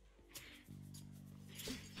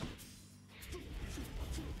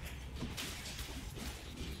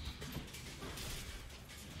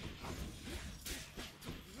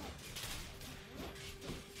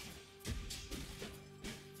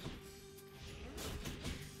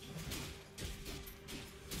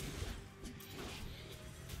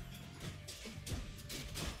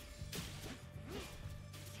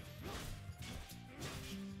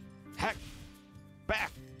 Heck,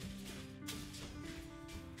 back.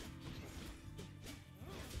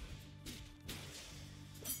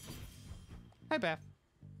 Hi, Beth.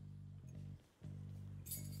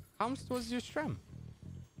 How was your stream?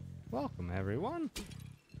 Welcome, everyone.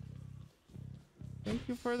 Thank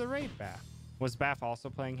you for the raid, Bath. Was Bath also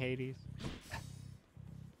playing Hades?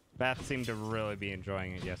 Bath seemed to really be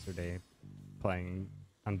enjoying it yesterday, playing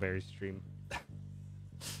on Barry's stream.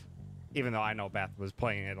 Even though I know Bath was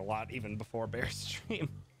playing it a lot even before Barry's stream.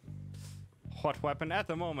 What weapon? At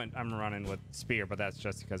the moment, I'm running with Spear, but that's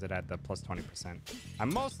just because it had the plus 20%.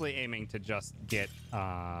 I'm mostly aiming to just get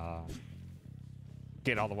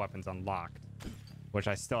get all the weapons unlocked, which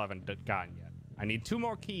I still haven't gotten yet. I need 2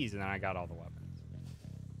 more keys, and then I got all the weapons.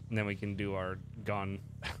 And then we can do our gun.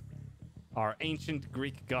 Our ancient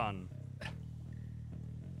Greek gun.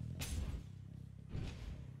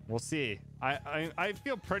 We'll see. I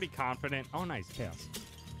feel pretty confident. Oh, nice. Chaos.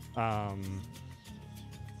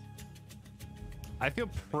 I feel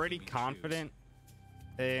pretty confident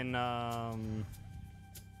in...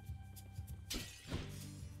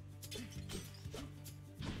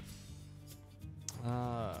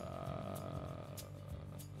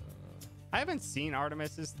 I haven't seen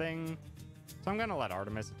Artemis's thing, so I'm gonna let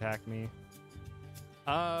Artemis attack me.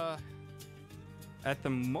 At the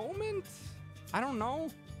moment, I don't know.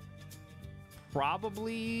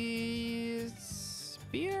 Probably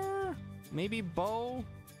spear, maybe bow.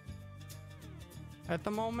 At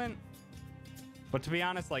the moment, but to be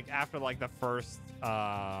honest, like after like the first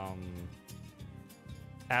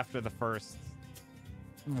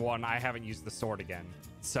one, I haven't used the sword again.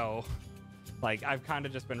 So like I've kind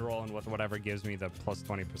of just been rolling with whatever gives me the plus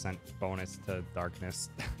 20% bonus to darkness.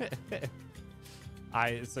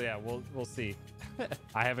 So yeah, we'll see.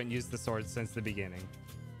 I haven't used the sword since the beginning.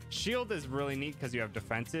 Shield is really neat because you have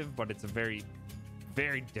defensive, but it's a very,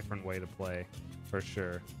 very different way to play for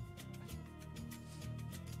sure.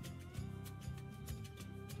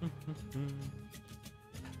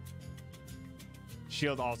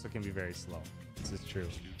 Shield also can be very slow. This is true.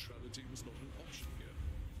 Neutrality was not an option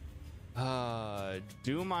here.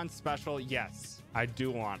 Doom on special. Yes, I do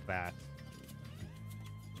want that.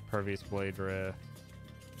 Pervious blade drift.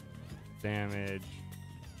 Damage.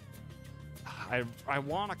 I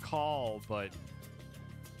want to call, but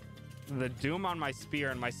the Doom on my spear,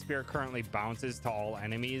 and my spear currently bounces to all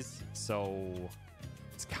enemies, so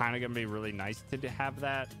it's kind of gonna be really nice to have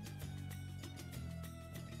that.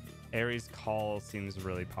 Ares Call seems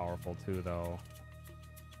really powerful too, though.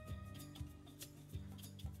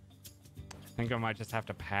 I think I might just have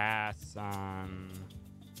to pass on...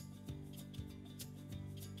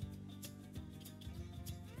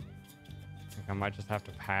 I might just have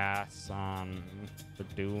to pass on the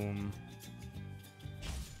Doom.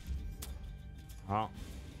 Well,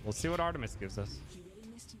 we'll see what Artemis gives us. You really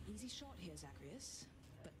missed an easy shot here, Zacharias,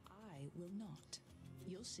 but I will not.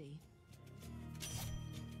 You'll see.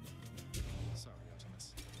 Sorry,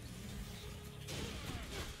 Artemis.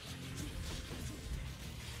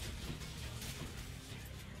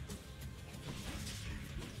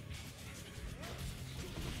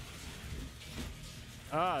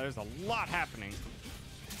 There's a lot happening.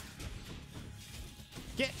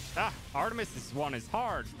 Artemis's one is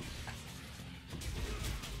hard. I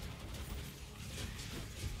can't.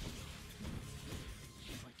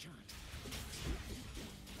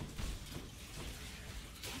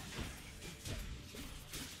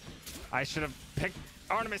 I should have picked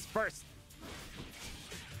Artemis first.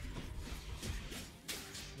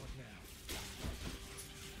 What now?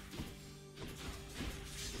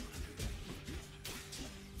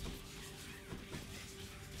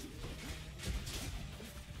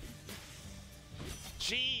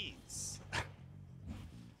 Jeez.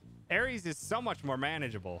 Ares is so much more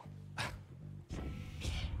manageable.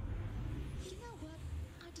 You know what?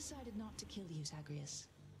 I decided not to kill you, Zagreus.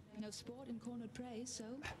 No sport in cornered prey, so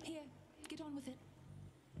here, get on with it.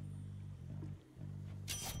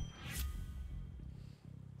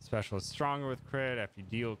 Special is stronger with crit. If you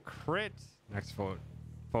deal crit, next foe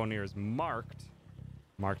near is marked.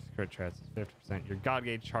 Marked crit chance is 50%. Your God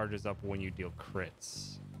gauge charges up when you deal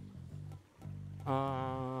crits.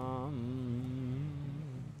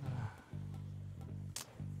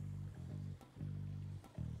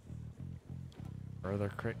 Further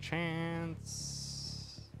crit chance.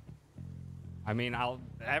 I mean,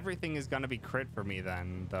 everything is gonna be crit for me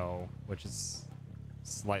then, though, which is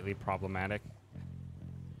slightly problematic.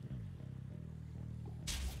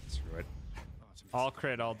 Screw it. All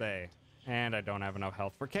crit all day, and I don't have enough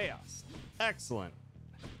health for chaos. Excellent.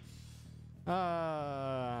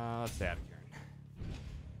 Let's stay out of Kieran.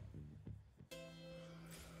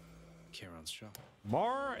 Kieran's shop.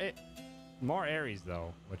 More Ares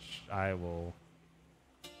though, which I will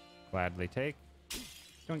gladly take.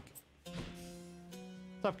 Doink.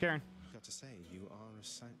 What's up, Karen? Got to say, you are a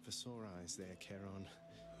sight for sore eyes there, Kieran.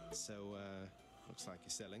 So, looks like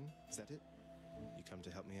you're selling. Is that it? You come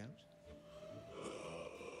to help me out?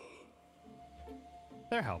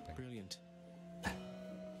 They're helping. Brilliant.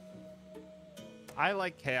 I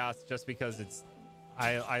like chaos just because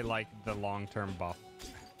I like the long-term buff.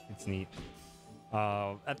 It's neat.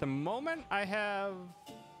 At the moment, I have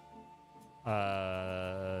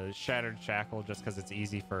Shattered Shackle just because it's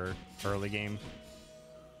easy for early game.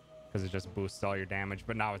 because it just boosts all your damage.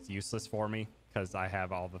 But now it's useless for me because I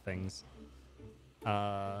have all the things.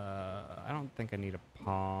 I don't think I need a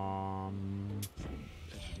palm.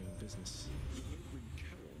 Doing business. When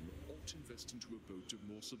Charon ought invest into a boat of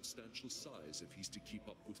more substantial size if he's to keep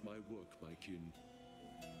up with my work, my kin.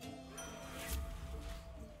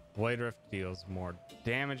 Blade Rift deals more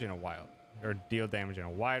damage in a wild, or deal damage in a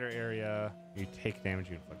wider area. You take damage,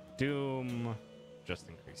 you inflict doom. Just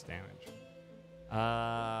increase damage.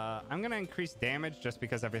 I'm gonna increase damage just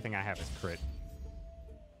because everything I have is crit.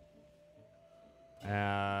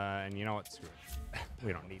 And you know what? Screw it.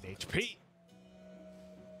 We don't need HP.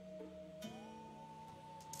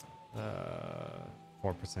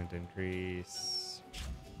 4% increase.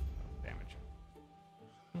 Damage.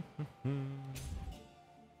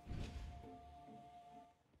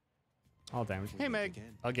 All damage. Hey, Meg.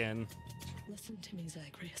 Again. Listen to me,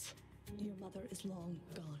 Zagreus. Your mother is long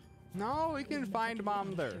gone. No, we can find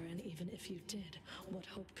Mom there. And even if you did, what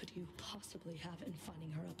hope could you possibly have in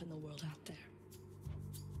finding her up in the world out there?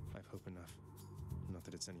 I've hope enough. Not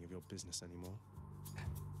that it's any of your business anymore.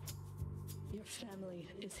 Your family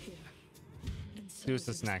is here. And so Deuce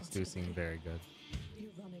is the your snacks do seem very good.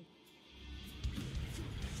 You're running.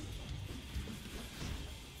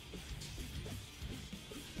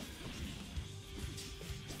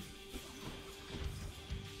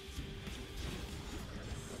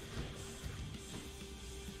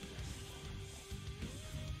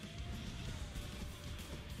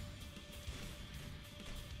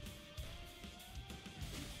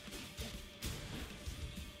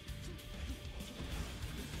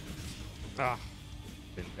 Ah,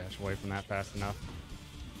 didn't dash away from that fast enough.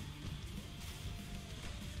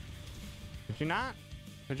 Could you not?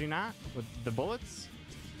 Could you not? With the bullets?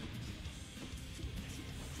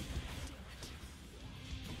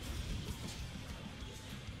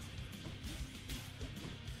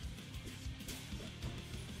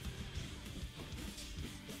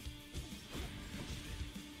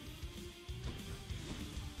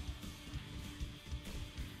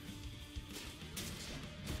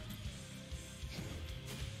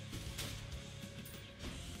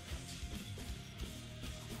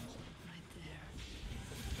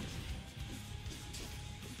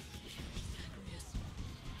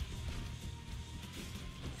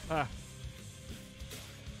 Ah.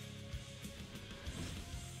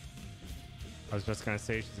 I was just gonna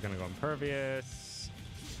say she's gonna go impervious.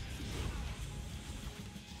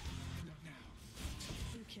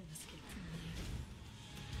 You can't escape from me.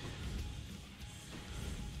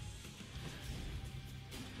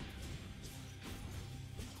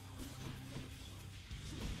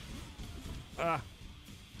 Ah.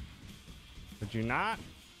 Could you not?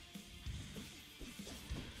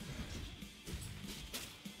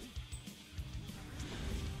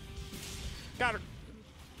 Got her.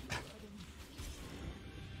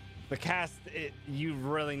 The cast, you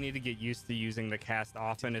really need to get used to using the cast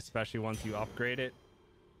often, especially once you upgrade it.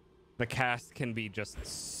 The cast can be just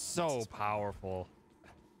so powerful.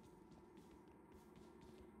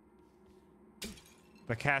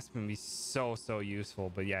 The cast can be so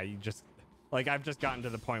useful, but yeah, you just, like, I've just gotten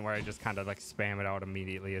to the point where I just kind of like spam it out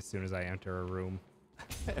immediately as soon as I enter a room.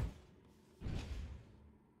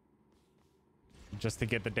 Just to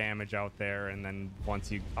get the damage out there, and then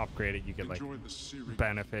once you upgrade it, you get like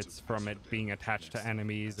benefits from it being attached to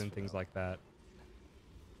enemies and things like that.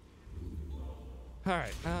 All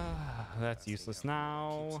right, that's useless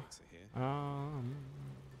now.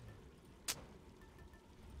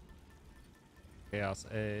 Chaos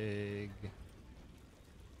egg.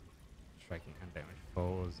 Striking undamaged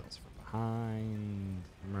foes. That's from behind.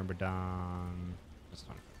 Remember Dawn. Just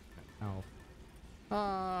 25% health.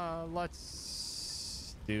 Let's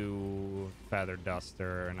do Feather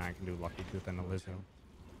Duster, and I can do Lucky Tooth and Elysium.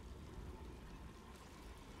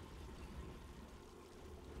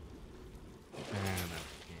 And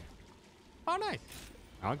oh, nice.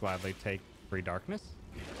 I'll gladly take Free Darkness.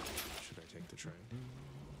 Should I take the train?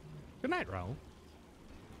 Good night, Raul.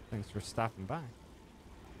 Thanks for stopping by.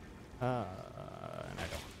 And I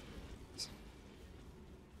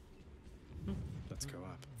don't. Let's go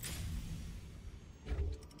up.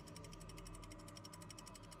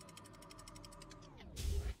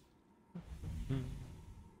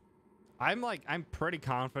 I'm pretty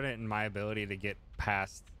confident in my ability to get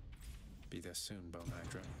past. Be there soon, Bone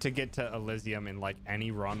Hydra. To get to Elysium in like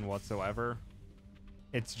any run whatsoever.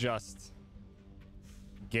 It's just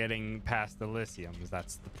getting past Elysium.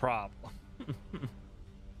 That's the problem.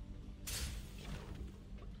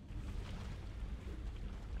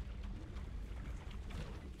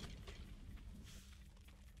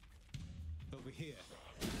 Over here.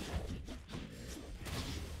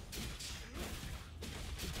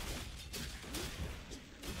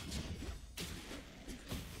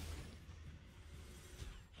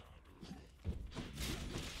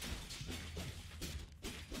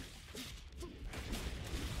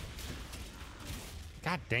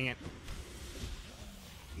 God dang it.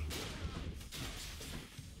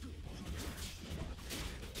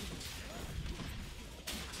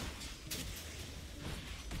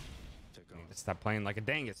 I need to stop playing like a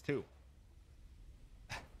dangus too.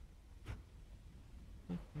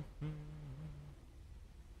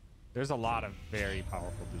 There's a lot of very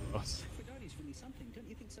powerful duos. Aphrodite's really something, don't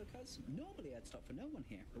you think so, cuz? Normally I'd stop for no one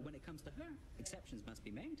here, but when it comes to her, exceptions must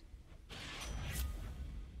be made.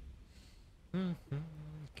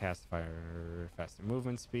 Cast fire, faster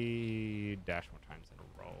movement speed, dash more times in a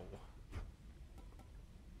row.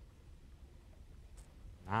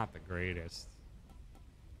 Not the greatest.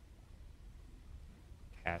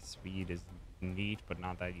 Cast speed is neat, but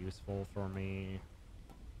not that useful for me.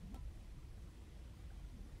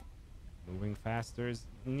 Moving faster is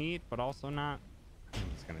neat, but also not.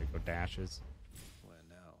 I'm just gonna go dashes. Where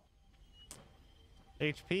now?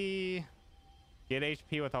 HP. Get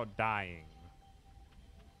HP without dying.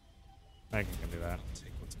 I think I can do that.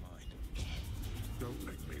 Take what's mine. Don't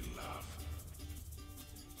make me laugh.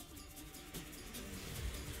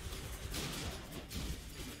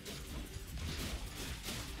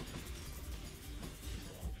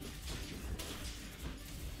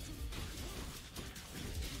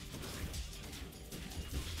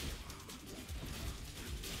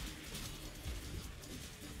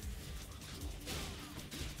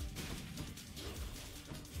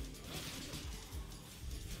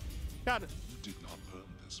 Got it. You did not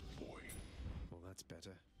earn this, boy. Well, that's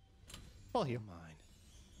better. Full heal.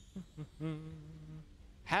 Mine.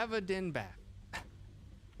 Have a din bath.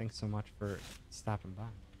 Thanks so much for stopping by.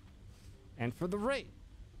 And for the raid.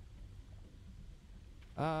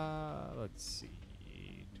 Let's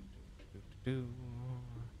see.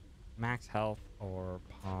 Max health or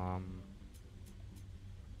palm.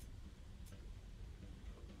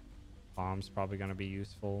 Palm's probably gonna be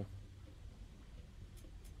useful.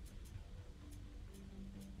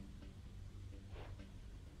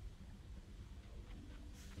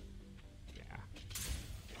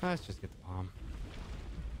 Let's just get the bomb.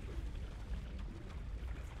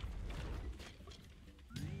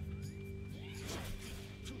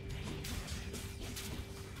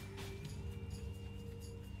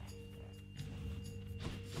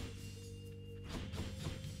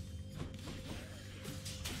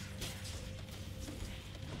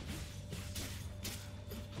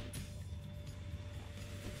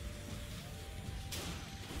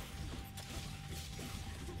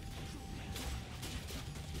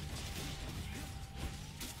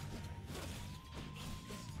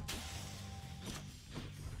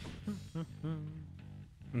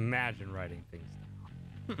 Imagine writing things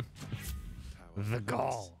down. The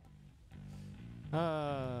gall.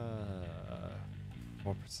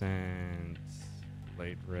 4%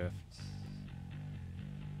 late rift.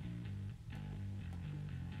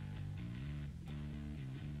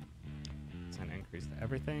 It's an increase to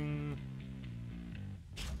everything.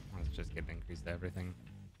 Let's just get an increase to everything.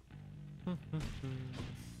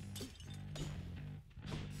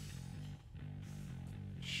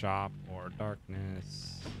 Shop or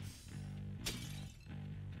darkness.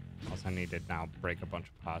 Also, I need to now break a bunch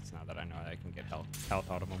of pots now that I know I can get health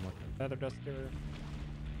out of them with the feather duster.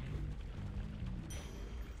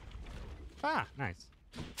 Ah, nice.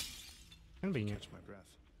 Convenient. Catch my breath.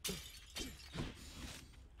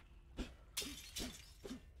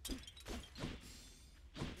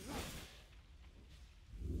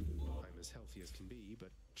 I'm as healthy as can be, but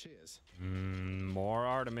cheers. More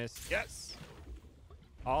Artemis. Yes!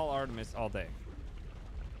 All Artemis all day.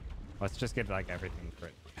 Let's just get like everything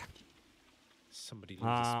crit. Somebody leaves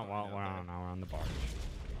Well, we're on the barge.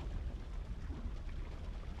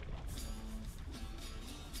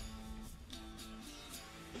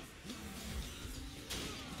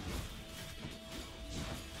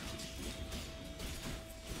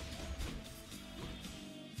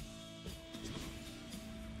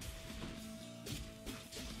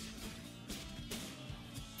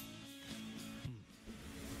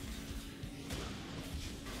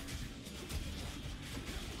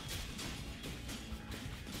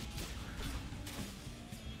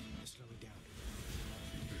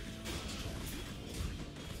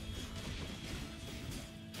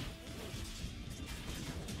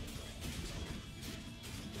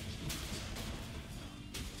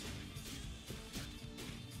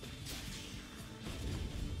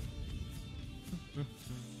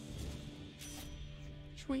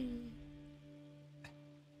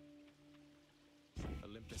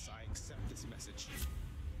 Olympus, I accept this message.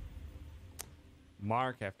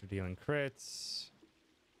 Mark after dealing crits.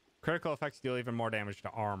 Critical effects deal even more damage to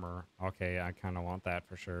armor. Okay, I kind of want that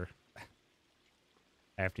for sure.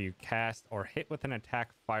 After you cast or hit with an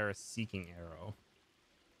attack, fire a seeking arrow.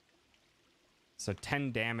 So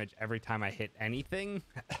 10 damage every time I hit anything,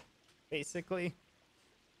 basically,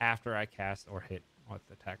 after I cast or hit with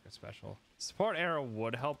attack or special. Support arrow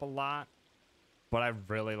would help a lot, but I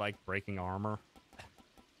really like breaking armor.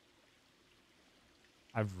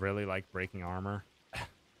 I really like breaking armor.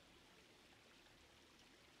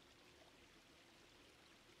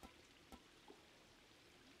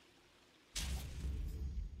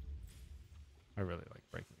 I really like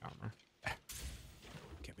breaking armor.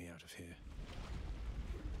 Get me out of here.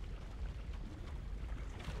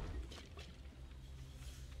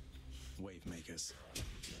 Wave makers.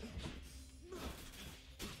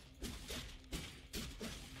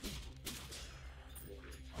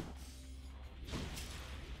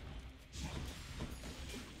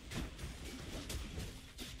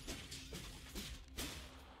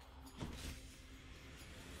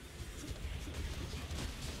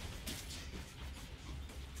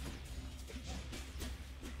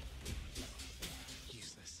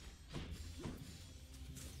 Useless.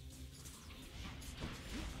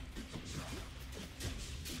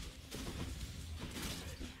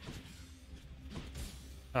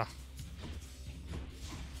 Ugh.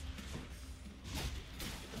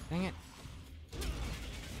 Dang it.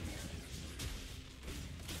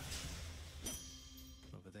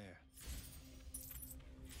 Over there.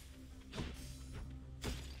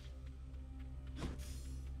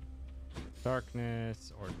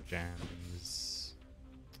 Darkness or gems.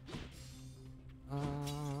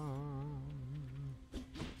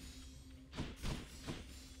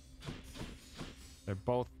 They're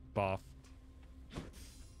both buffed.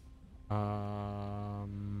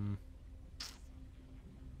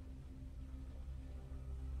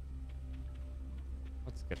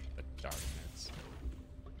 Let's get the darkness.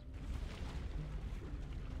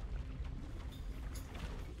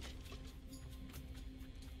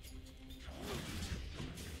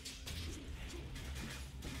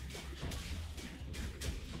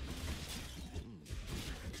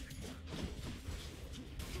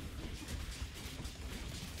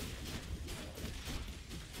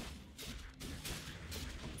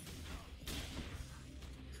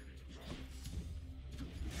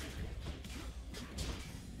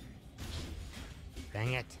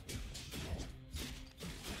 Dang it.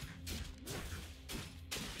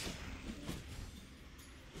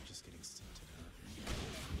 Just getting stunted.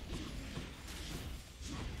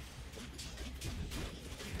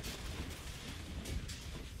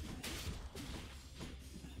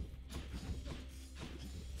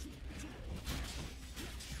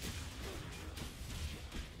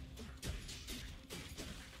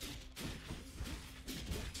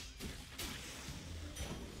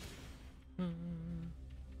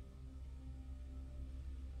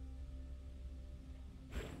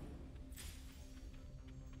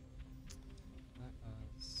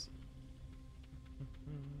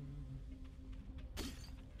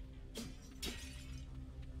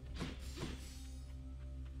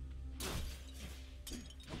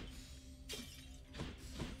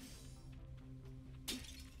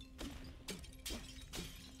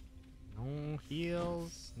 No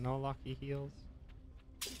heals. No lucky heals.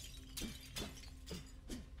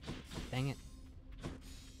 Dang it.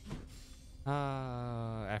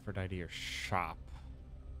 Aphrodite or shop?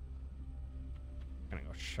 I'm gonna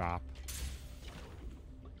go shop.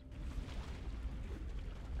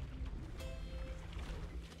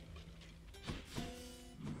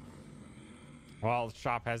 Well, the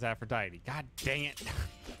shop has Aphrodite. God dang it.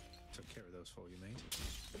 Took care of those for you, mate.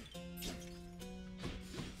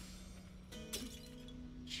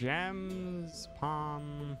 Gems,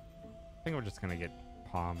 palm. I think we're just gonna get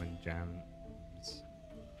palm and gems.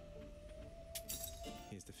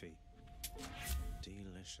 Here's the fee.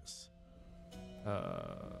 Delicious.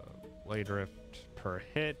 Blade Rift per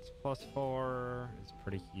hit +4 is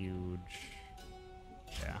pretty huge.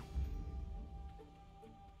 Yeah.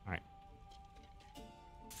 All right.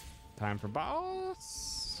 Time for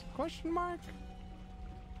boss? Question mark?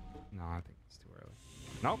 No, I think it's too early.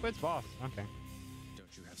 Nope, it's boss. Okay.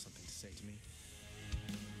 Don't you have something to say to me?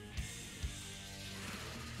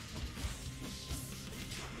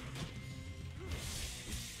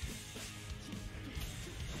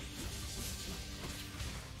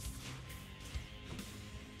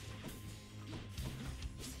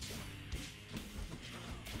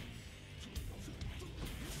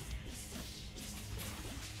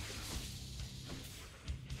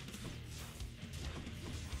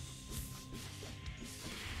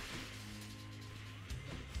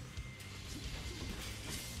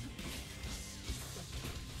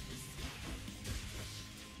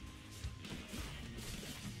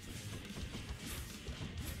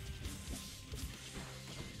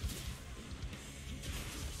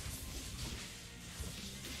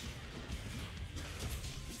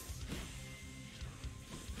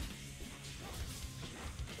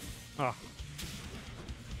 Oh.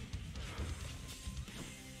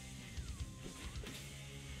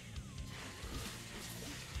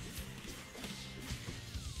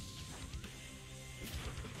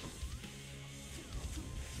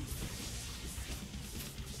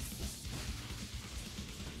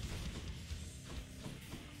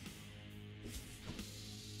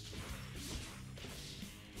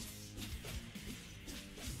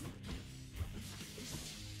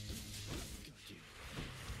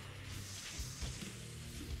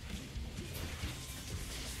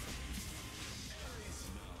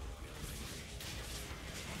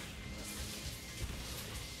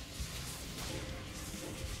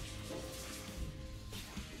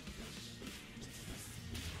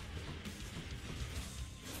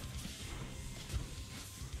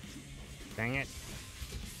 Dang it.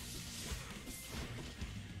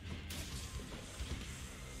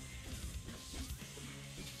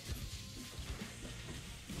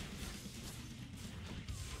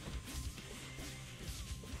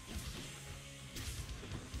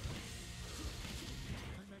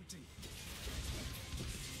 I'm empty.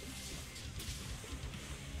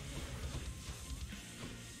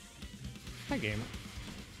 Hi, game.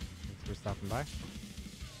 Thanks for stopping by.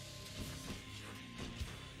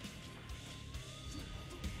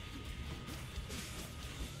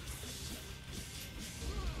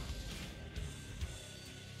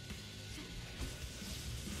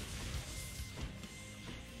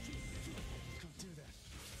 Can't do that.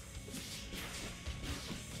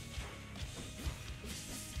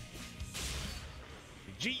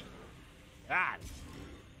 G. God.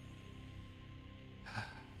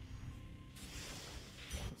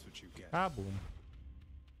 That's what you get. Ah, boom.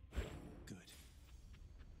 Good.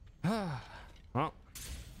 Well,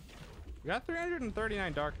 we got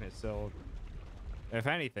 339 darkness, so if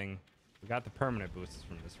anything, we got the permanent boosts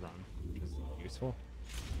from this run, which is useful.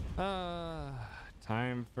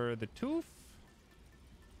 Time for the tooth.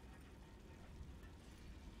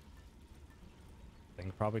 I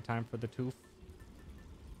think probably time for the tooth.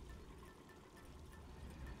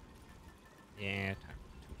 Yeah, time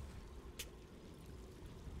for the tooth.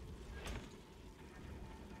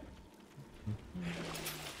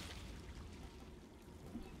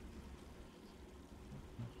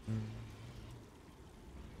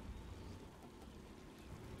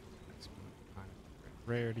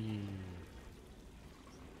 Rarity.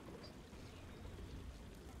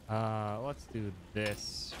 Let's do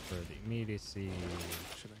this for the immediacy.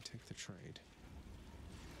 Should I take the trade?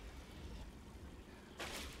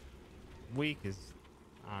 Weak is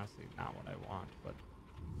honestly not what I want, but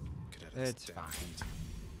it's fine.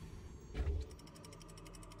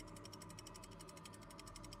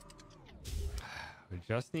 We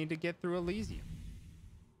just need to get through Elysium.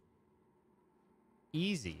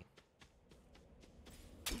 Easy.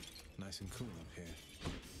 Nice and cool up here.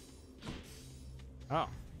 Oh.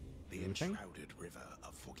 The enshrouded river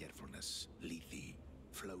of forgetfulness, Lethe,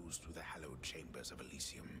 flows through the hallowed chambers of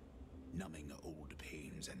Elysium, numbing old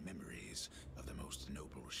pains and memories of the most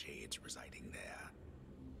noble shades residing there.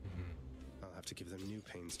 I'll have to give them new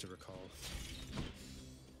pains to recall.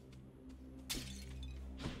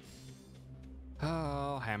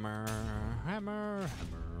 Oh, hammer, hammer,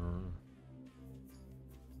 hammer.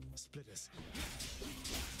 Split us.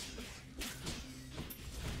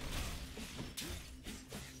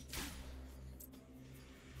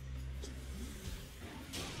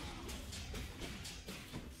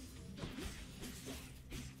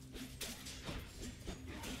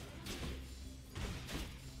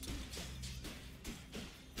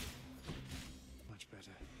 Much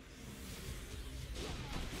better.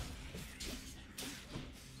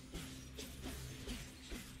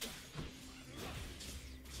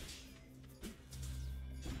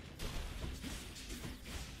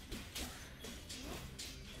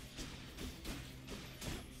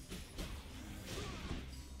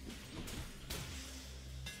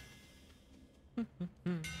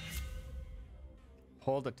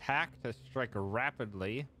 Hold attack to strike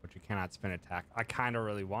rapidly, but you cannot spin attack. I kind of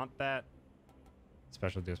really want that.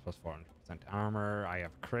 Special deals plus 400% armor. I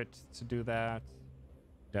have crit to do that.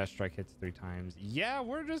 Dash strike hits 3 times. Yeah,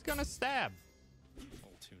 we're just gonna stab.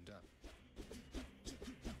 All tuned up.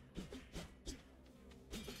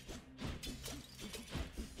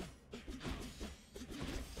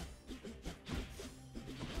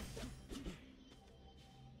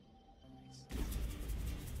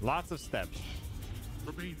 Lots of steps.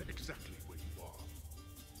 Remain exactly where you are.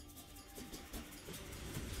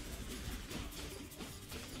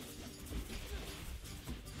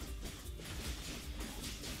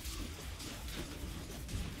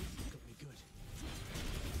 Got me good.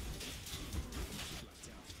 Flat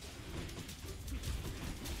out.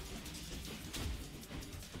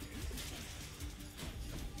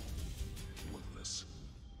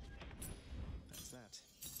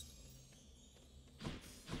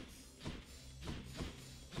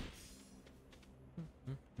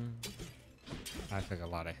 I took a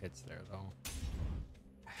lot of hits there, though.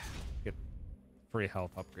 Get free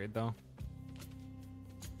health upgrade, though.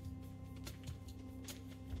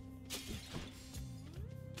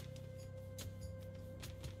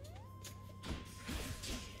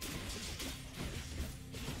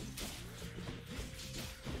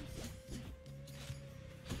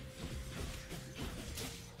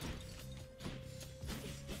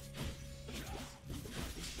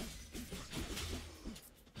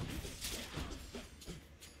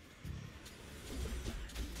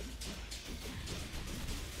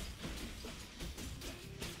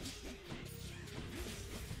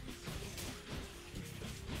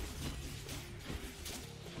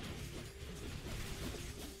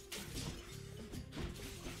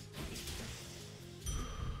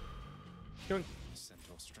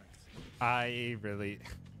 Centaur strength.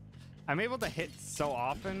 I'm able to hit so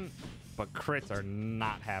often, but crits are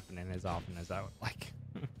not happening as often as I would like.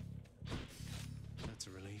 That's a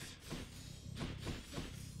relief.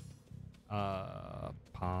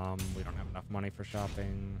 Palm. We don't have enough money for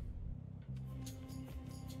shopping.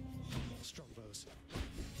 Strongbows.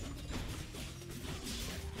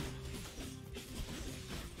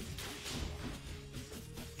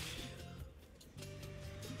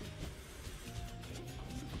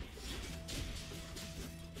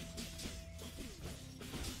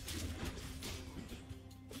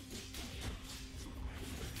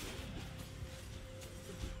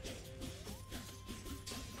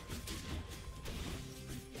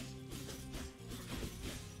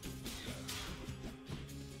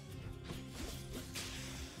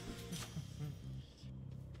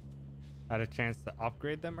 Had a chance to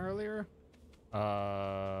upgrade them earlier.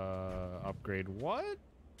 Upgrade what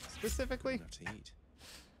specifically? Enough to eat.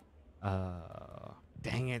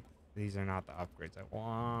 Dang it. These are not the upgrades I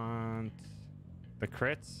want. The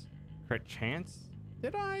crits? Crit chance?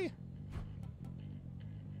 Did I?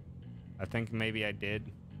 I think maybe I did.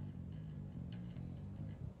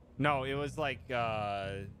 No, it was like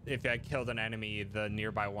if I killed an enemy, the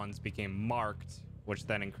nearby ones became marked, which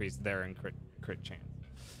then increased their crit chance.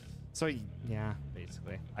 So yeah,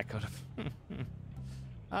 basically, I could have.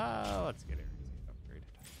 Let's get Ares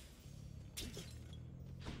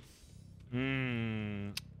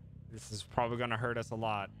upgraded. This is probably gonna hurt us a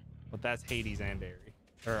lot, but that's Hades and Ares,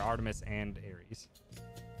 or Artemis and Ares.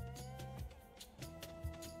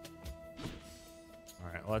 All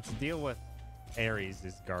right, let's deal with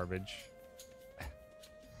Ares' garbage.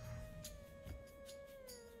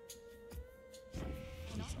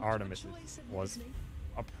 Artemis was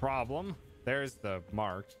a problem. There's the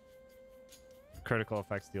mark. Critical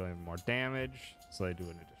effects deal even more damage, so they do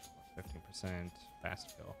an additional 15%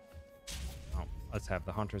 fast kill. Oh, let's have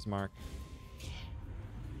the hunter's mark. You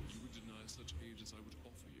would deny such aid as I would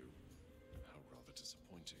offer you. How rather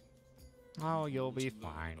disappointing. Oh, you'll be To learn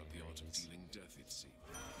fine. about the art of dealing death, it seems.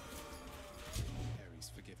 Ares,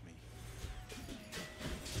 forgive me.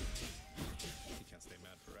 He can't stay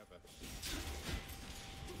mad forever.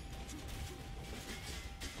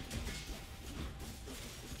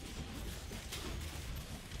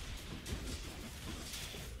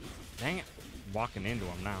 Dang it. Walking into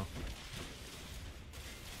him now.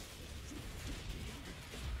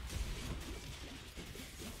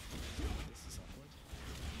 This is awkward.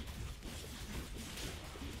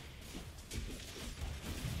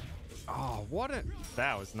 Oh, what a...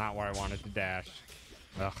 That was not where I wanted to dash.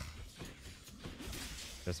 Ugh.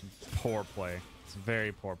 Just poor play. It's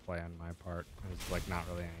very poor play on my part. There's like not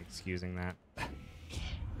really any excusing that. When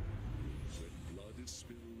blood is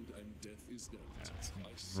spilled and death is dealt, That's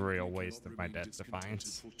a real waste of my death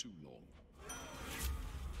defiance. for too long.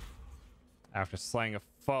 After slaying a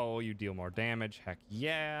foe, you deal more damage. Heck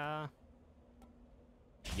yeah.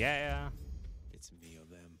 Yeah. It's me or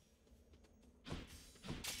them.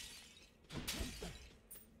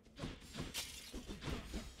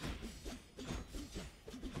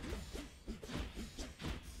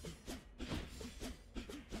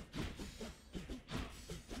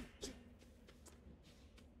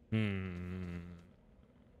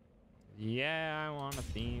 Yeah, I want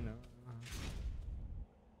Athena.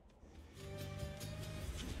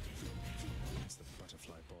 It's the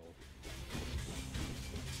butterfly ball.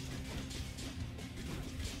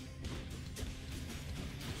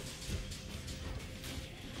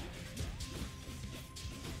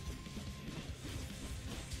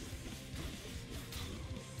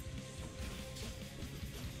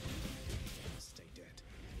 Stay dead.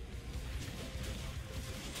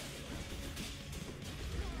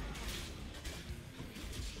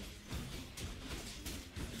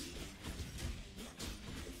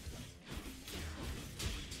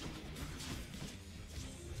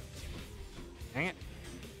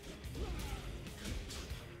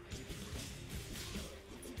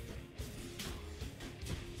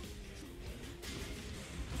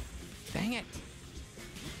 Dang it.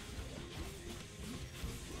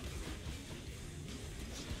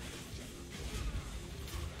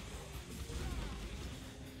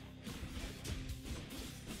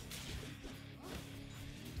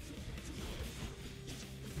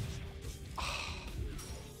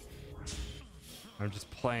 I'm just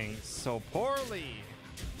playing so poorly.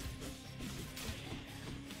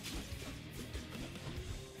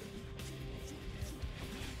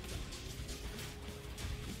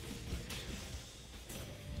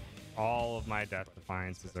 All of my death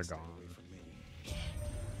defiances are gone.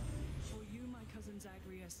 For you, my cousin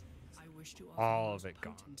Zagreus, I wish to offer All the of most it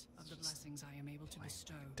gone. potent of the blessings I am able to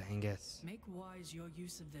bestow. Dangus. Make wise your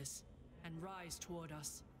use of this, and rise toward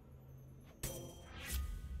us.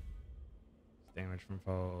 Damage from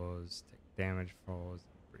foes. Take damage from foes.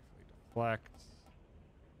 Briefly deflect.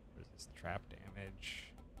 Resist trap damage.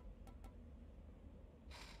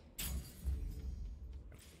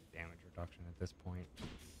 Damage reduction at this point.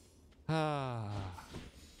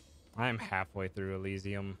 I'm halfway through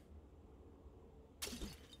Elysium.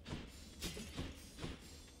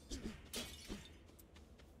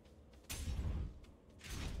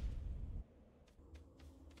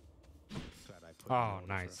 Glad I put Oh, an order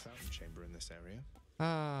nice. for a fountain chamber in this area.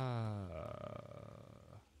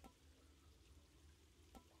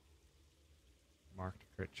 Marked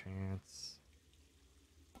crit chance.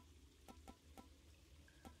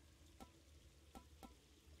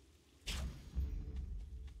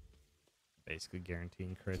 Basically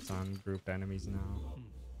guaranteeing crits on group enemies now.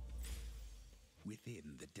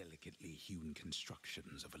 Within the delicately hewn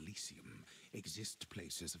constructions of Elysium exist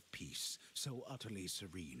places of peace so utterly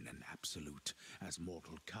serene and absolute as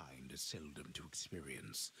mortal kind is seldom to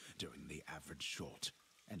experience during the average short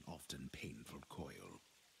and often painful coil.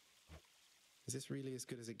 Is this really as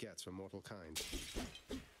good as it gets for mortal kind?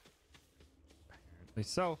 Apparently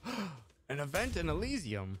so. An event in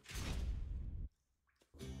Elysium.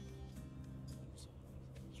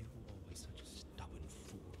 You were always such a stubborn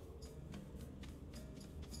fool.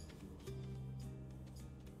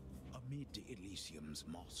 Amid Elysium's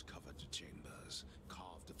moss-covered chambers,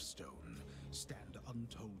 carved of stone, stand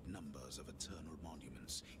untold numbers of eternal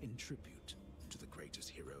monuments in tribute to the greatest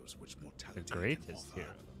heroes which mortality The greatest can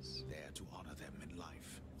offer, heroes. there to honor them in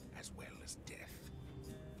life as well as death.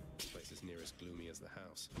 This place is near as gloomy as the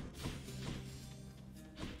house.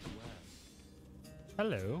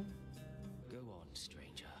 Hello. Go on,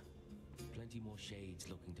 stranger. Plenty more shades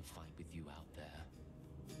looking to fight with you out there.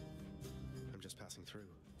 I'm just passing through.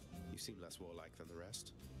 You seem less warlike than the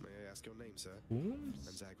rest. May I ask your name, sir? Ooms?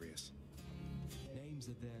 I'm Zagreus. Names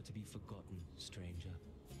are there to be forgotten, stranger.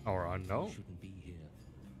 Or unknown. You shouldn't be here.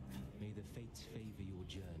 May the fates favor your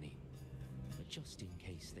journey. But just in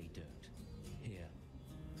case they don't, here,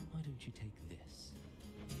 why don't you take this?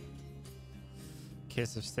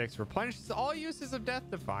 Kiss of Six replenishes all uses of Death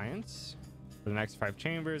Defiance. For the next 5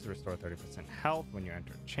 chambers, restore 30% health when you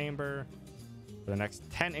enter a chamber. For the next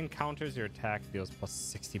 10 encounters, your attack deals plus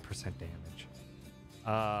 60% damage.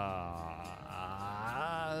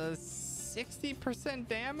 60%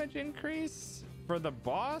 damage increase for the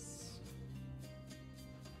boss?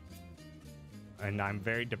 And I'm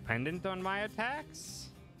very dependent on my attacks?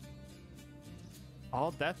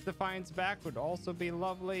 All Death Defiance back would also be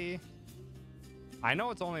lovely. I know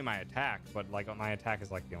it's only my attack, but like my attack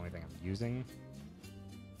is like the only thing I'm using.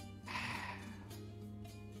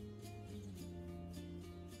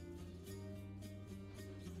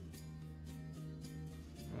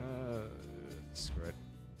 Screw it.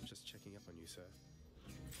 Just checking up on you, sir.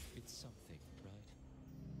 It's something,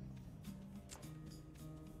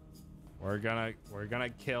 right? We're gonna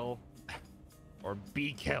kill or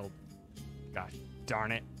be killed. Gosh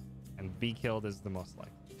darn it. And be killed is the most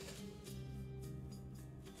likely.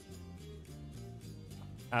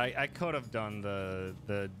 I could have done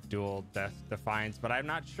the dual Death Defiance, but I'm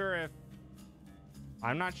not sure if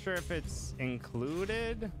it's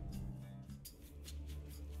included.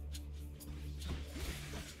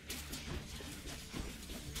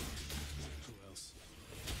 Who else?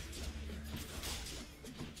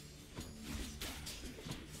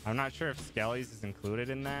 I'm not sure if Skelly's is included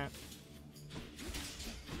in that.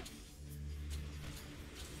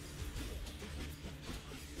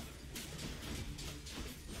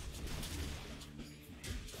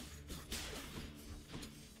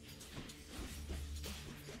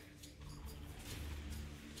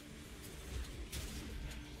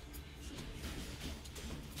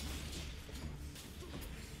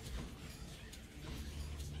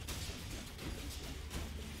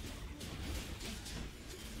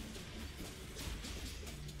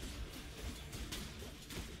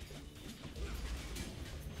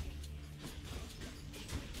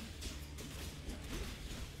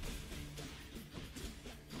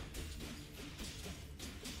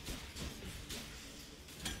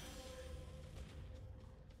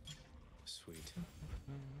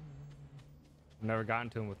 Never gotten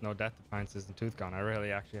to him with no death defiances and tooth gone. I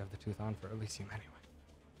really actually have the tooth on for Elysium anyway.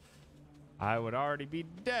 I would already be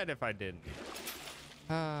dead if I didn't.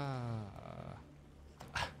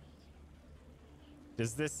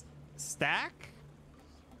 Does this stack?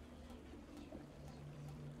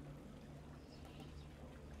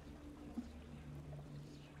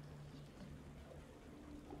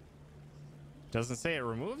 Doesn't say it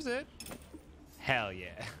removes it. Hell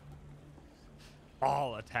yeah.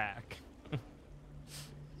 All attack.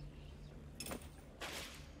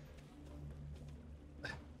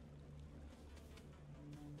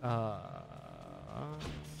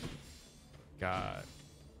 God.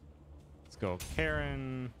 Let's go,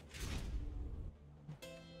 Karen.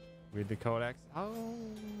 Read the codex. Oh.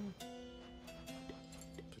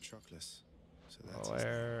 Patroclus. So that's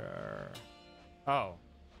Where? Oh.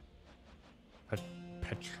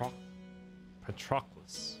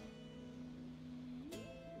 Patroclus.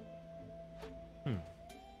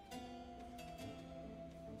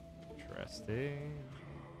 Interesting.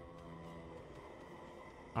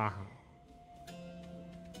 Uh-huh.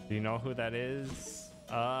 Do you know who that is?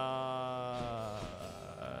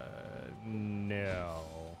 No.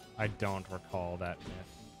 I don't recall that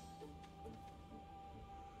myth.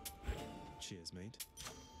 Cheers, mate.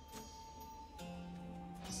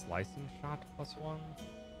 Slicing shot +1?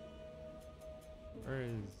 Where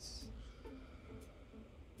is...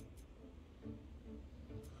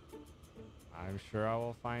 I'm sure I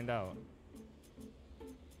will find out.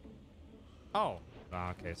 Oh!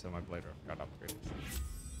 Okay, so my blade got upgraded.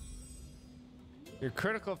 Your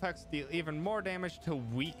critical effects deal even more damage to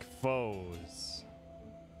weak foes.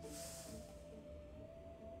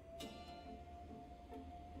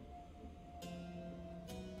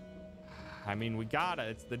 I mean, we gotta.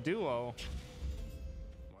 It's the duo.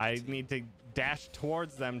 I need to dash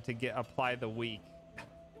towards them to apply the weak.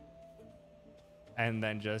 And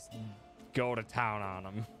then just go to town on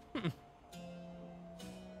them.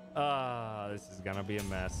 This is gonna be a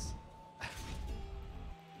mess.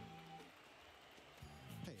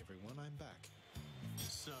 Hey everyone, I'm back.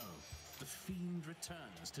 So, the fiend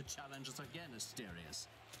returns to challenge us again, Asterius,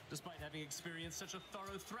 despite having experienced such a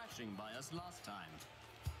thorough thrashing by us last time.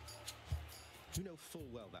 You know full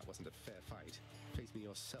well that wasn't a fair fight. Face me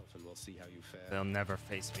yourself and we'll see how you fare. They'll never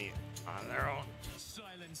face me on their own.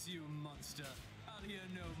 Silence, you monster. I'll hear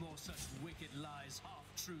no more such wicked lies,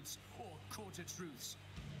 half-truths, or quarter-truths.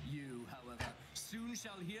 You, however, soon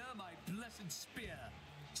shall hear my blessed spear.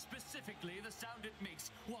 Specifically, the sound it makes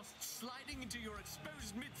whilst sliding into your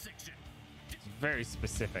exposed midsection. It's very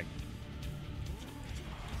specific.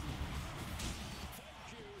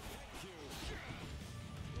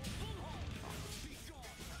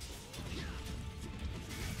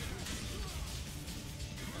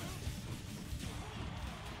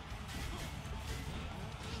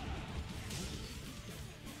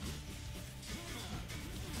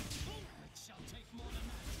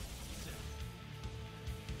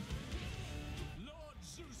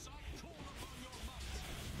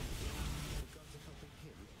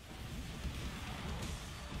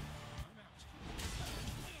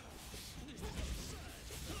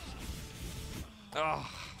 Oh,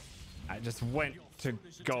 I just went to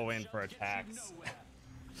go in for attacks.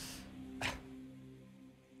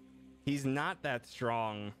 He's not that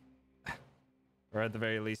strong. Or at the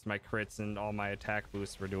very least, my crits and all my attack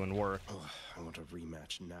boosts were doing work. Oh, I want a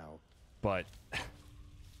rematch now. But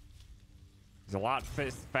he's a lot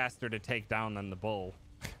faster to take down than the bull.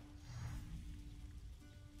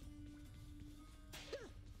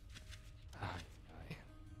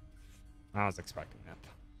 I was expecting that.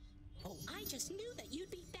 Oh, I just knew that you'd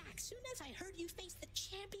be back soon as I heard you face the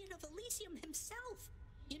champion of Elysium himself.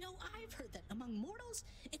 You know, I've heard that among mortals,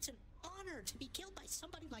 it's an honor to be killed by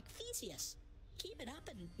somebody like Theseus. Keep it up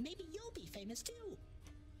and maybe you'll be famous too.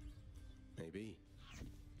 Maybe.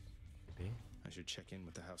 I should check in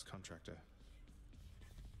with the house contractor.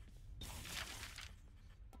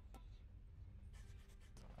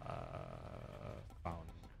 Found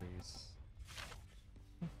increase.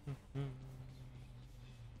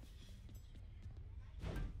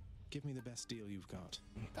 Give me the best deal you've got.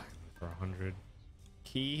 For 100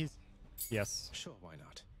 keys? Yes. Sure, why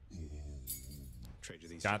not? Trade you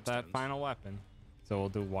these. Got that gemstones. final weapon. So we'll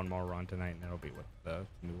do one more run tonight and it'll be with the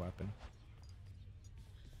new weapon.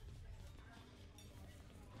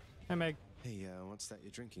 Hey, Meg. Hey, what's that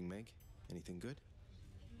you're drinking, Meg? Anything good?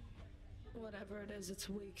 Whatever it is, it's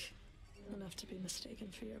weak. Enough to be mistaken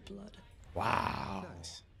for your blood. Wow.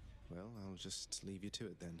 Nice. Well, I'll just leave you to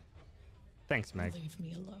it then. Thanks, Meg. Leave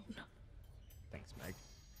me alone. Thanks, Meg.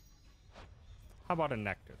 How about a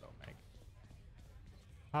nectar, though, Meg?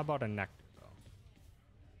 How about a nectar, though?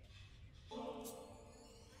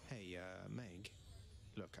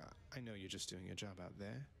 know you're just doing your job out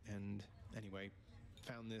there, and anyway,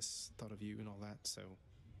 found this, thought of you and all that, so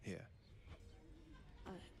here.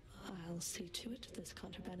 I'll see to it this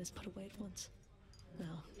contraband is put away at once.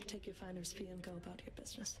 Now, take your finder's fee and go about your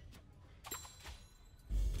business.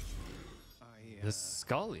 The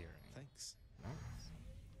skull earring. Thanks. Nice.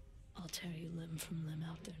 I'll tear you limb from limb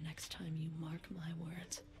out there next time you mark my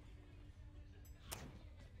words.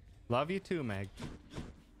 Love you too, Meg.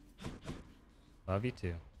 Love you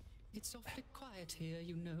too. It's awfully quiet here,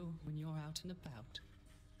 you know, when you're out and about.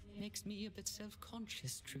 Makes me a bit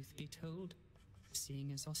self-conscious, truth be told,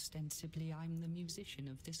 seeing as ostensibly I'm the musician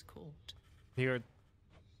of this court. You're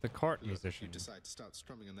the court Look, musician. if you decide to start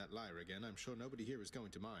strumming on that lyre again, I'm sure nobody here is going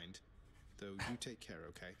to mind. Though you take care,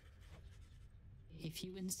 okay? If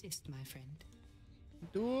you insist, my friend.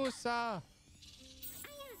 Dusa! I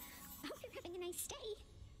hope you're having a nice stay.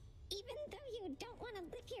 Even though you don't want to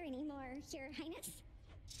live here anymore, Your Highness.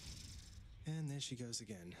 And there she goes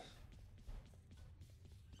again.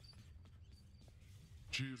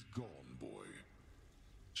 She is gone, boy.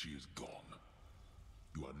 She is gone.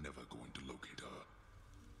 You are never going to locate her.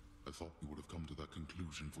 I thought you would have come to that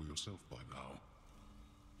conclusion for yourself by now.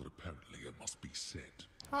 But apparently it must be said.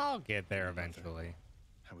 I'll get there eventually.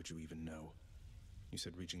 How would you even know? You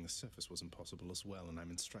said reaching the surface was impossible as well, and I'm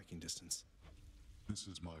in striking distance. This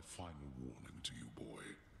is my final warning to you, boy.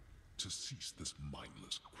 To cease this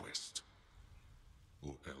mindless quest.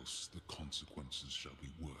 Or else the consequences shall be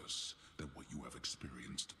worse than what you have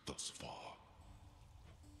experienced thus far.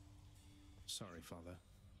 Sorry, Father.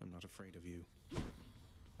 I'm not afraid of you.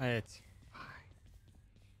 It's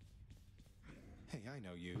Hey, I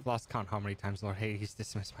know you. I've lost count how many times Lord Hades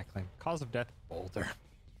dismissed my claim. Cause of death, Boulder.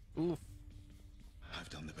 Oof. I've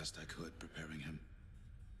done the best I could preparing him,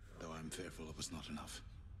 though I'm fearful it was not enough.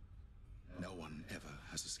 No one ever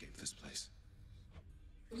has escaped this place.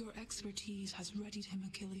 Your expertise has readied him,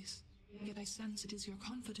 Achilles. Yet I sense it is your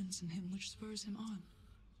confidence in him which spurs him on.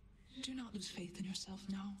 Do not lose faith in yourself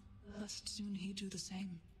now, lest soon he do the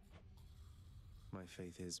same. My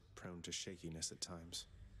faith is prone to shakiness at times.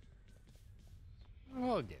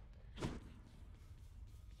 We'll get there.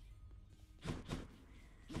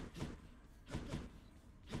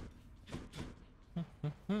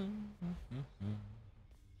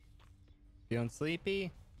 Feeling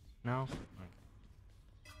sleepy? No?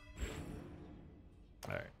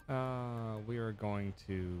 Okay. Alright. We are going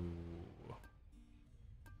to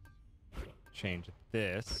change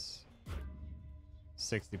this.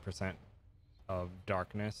 60% of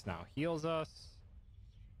darkness now heals us.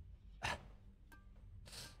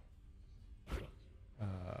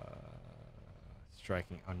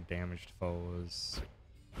 Striking undamaged foes.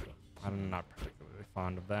 I'm not particularly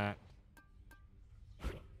fond of that.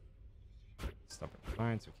 Stubborn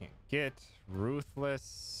defiance we can't get.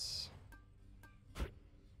 Ruthless.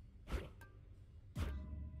 I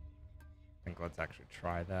think let's actually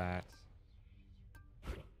try that.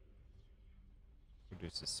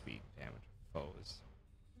 Reduces speed damage of foes.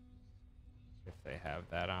 If they have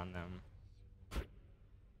that on them.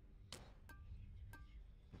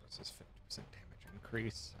 Versus 50% damage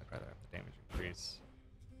increase. I'd rather have the damage increase.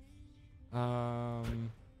 And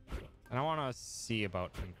I want to see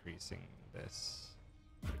about increasing this.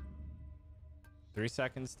 3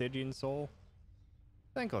 seconds Stygian Soul.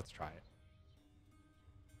 I think let's try it.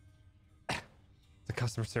 It's a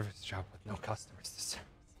customer service job with no customers to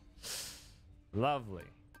service. Lovely.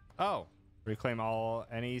 Oh, reclaim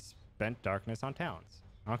any spent darkness on talents.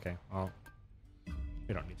 Okay, well,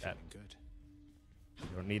 we don't need that. Good.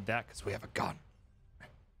 We don't need that because we have a gun.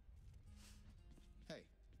 Hey,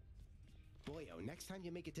 boyo, next time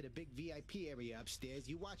you make it to the big VIP area upstairs,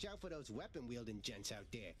 you watch out for those weapon-wielding gents out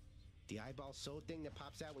there. The eyeball soul thing that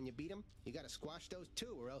pops out when you beat them, you gotta squash those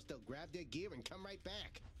too, or else they'll grab their gear and come right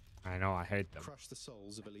back. I know, I hate them. Crush the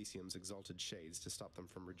souls of Elysium's exalted shades to stop them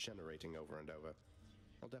from regenerating over and over.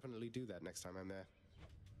 I'll definitely do that next time I'm there.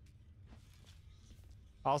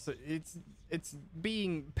 Also, it's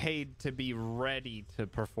being paid to be ready to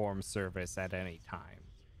perform service at any time.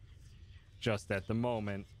 Just at the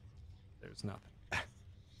moment, there's nothing.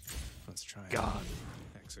 Let's try it. God.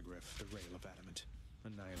 Exegriff, the rail of adamant.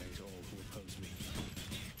 Annihilate all who oppose me.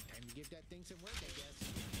 Time to give that thing some work, I guess.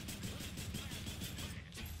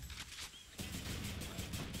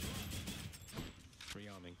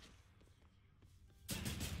 Rearming.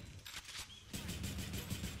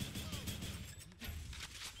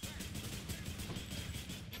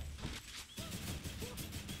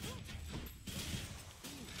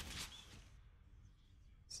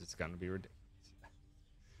 This is gonna be ridiculous.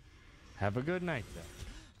 Have a good night, then.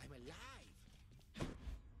 I'm alive.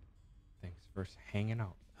 Thanks for hanging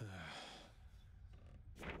out.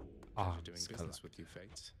 Pleasure doing business with you,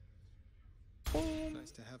 Fates.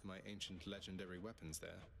 Nice to have my ancient legendary weapons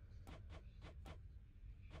there.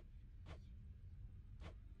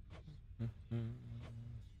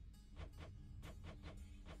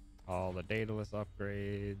 All the Daedalus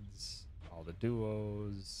upgrades, all the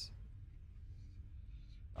duos,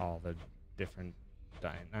 all the different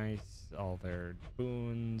Dionysus, all their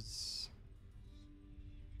boons.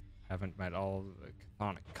 Haven't met all the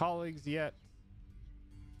chthonic colleagues yet.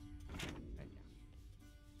 And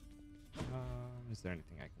yeah. Is there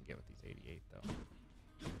anything I can get with these 88 though?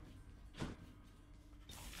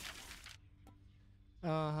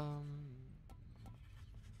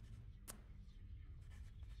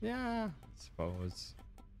 Yeah, I suppose.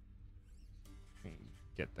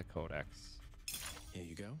 Get the codex. Here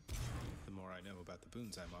you go. The more I know about the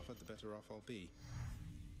boons I'm offered, the better off I'll be.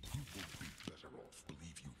 You will be better off,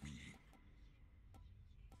 believe you me.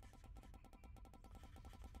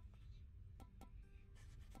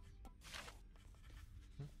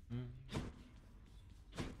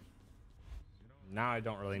 Now I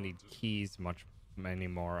don't really need keys much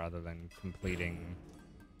anymore other than completing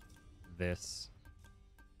this,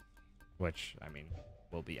 which, I mean,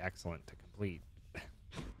 will be excellent to complete.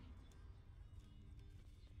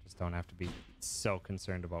 Just don't have to be so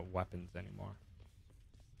concerned about weapons anymore.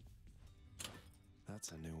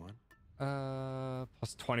 That's a new one.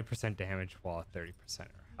 Plus 20% damage while at 30%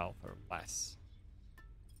 health or less.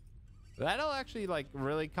 That'll actually, like,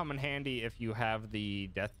 really come in handy if you have the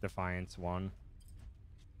Death Defiance one,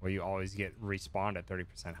 where you always get respawned at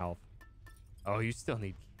 30% health. Oh, you still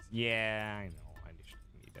need keys. Yeah, I know. I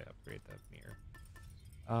need to upgrade that mirror.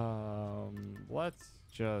 Let's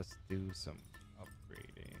just do some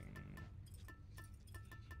upgrading.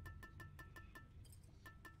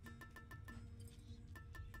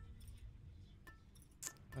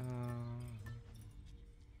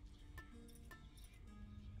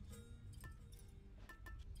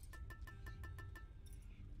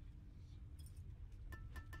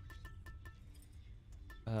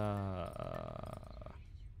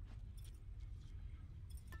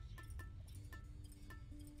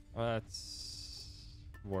 Let's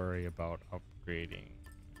worry about upgrading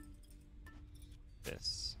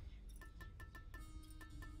this.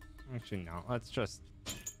 Actually, no. Let's just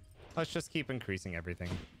keep increasing everything.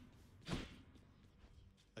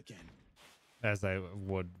 Again. As I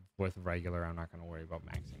would with regular, I'm not going to worry about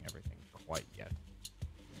maxing everything quite yet.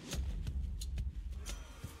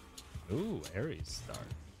 Ooh, Ares star.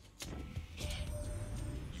 You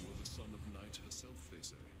are the son of Night herself, they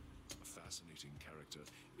say. A fascinating character,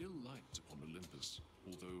 ill-liked upon Olympus,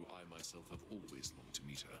 although I myself have always longed to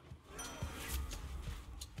meet her.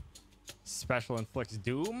 Special inflicts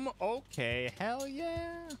doom? Okay, hell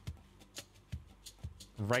yeah.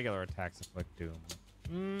 Regular attacks inflict doom.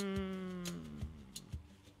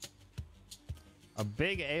 A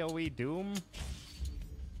big AoE doom?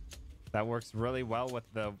 That works really well with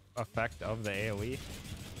the effect of the AoE.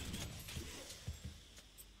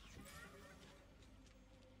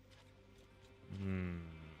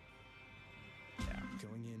 Yeah.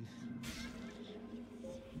 Going in.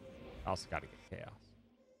 Also gotta get chaos.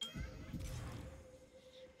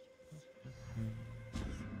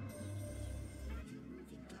 You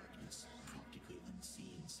move in darkness, practically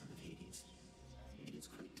unseen, son of Hades. It is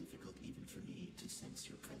quite difficult even for me to sense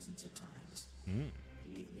your presence at times.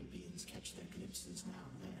 The Olympians catch their glimpses now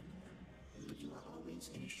and then, but you are always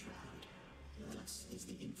in a shroud. Thus is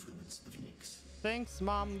the influence of Nyx. Thanks,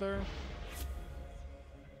 Momder.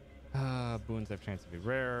 Boons have chance to be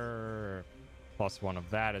rare. Plus one of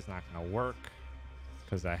that is not gonna work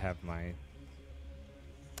because I have my.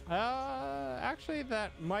 Actually,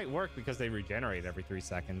 that might work because they regenerate every 3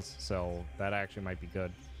 seconds, so that actually might be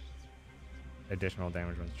good. Additional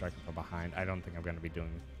damage when striking from behind. I don't think I'm gonna be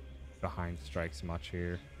doing behind strikes much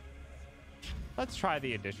here. Let's try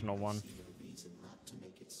the additional one.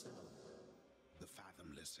 The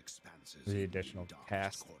fathomless expanses The additional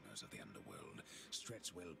cast. corners of the underworld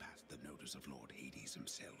stretch well past the notice of Lord Hades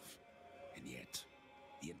himself. And yet,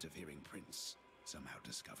 the interfering prince somehow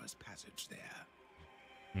discovers passage there.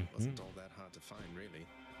 Wasn't all that hard to find, really.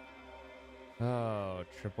 Oh,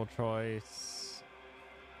 triple choice.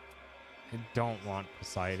 I don't want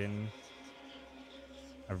Poseidon.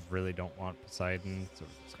 I really don't want Poseidon, so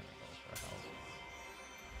we're just gonna go for health.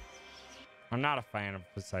 I'm not a fan of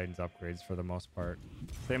Poseidon's upgrades for the most part.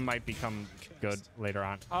 They might become good later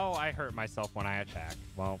on. Oh, I hurt myself when I attack.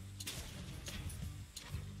 Well.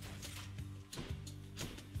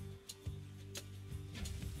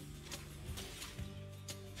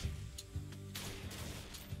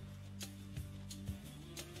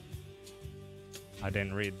 I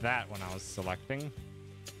didn't read that when I was selecting.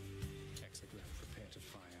 Hexagraph, prepare to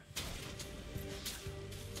fire.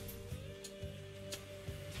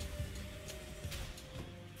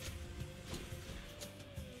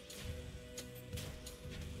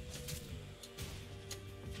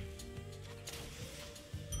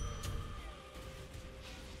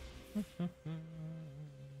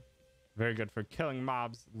 Very good for killing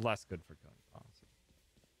mobs, less good for killing bosses.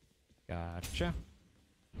 Gotcha.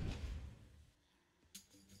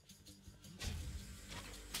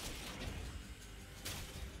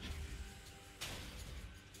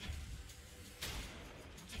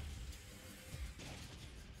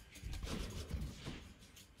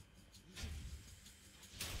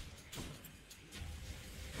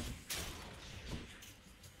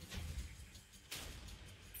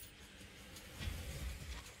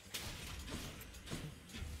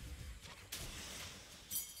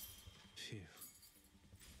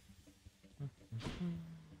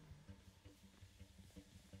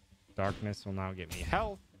 Darkness will now get me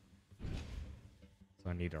health. So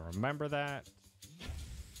I need to remember that.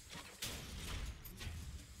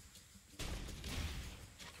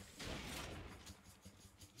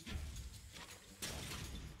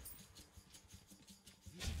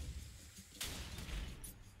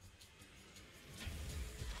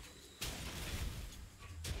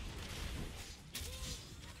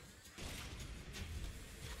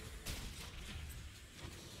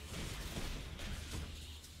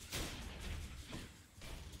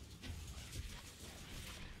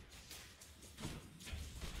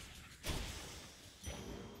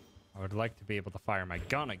 I would like to be able to fire my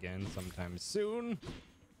gun again sometime soon.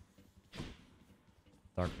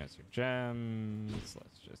 Darkness or gems.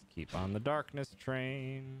 Let's just keep on the darkness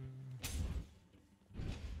train.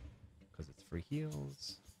 Because it's free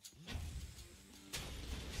heals.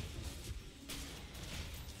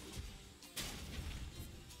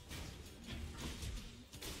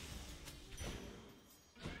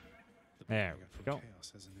 There we go.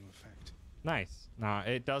 Chaos has a new effect. Nice. Nah,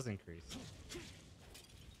 it does increase.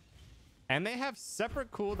 And they have separate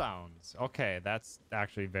cooldowns. Okay, that's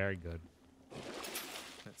actually very good.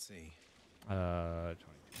 Let's see. 22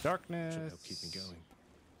 darkness. Should help keep me going.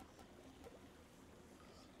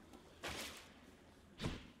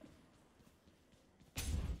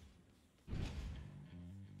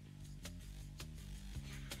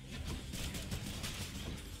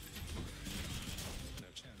 No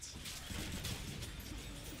chance.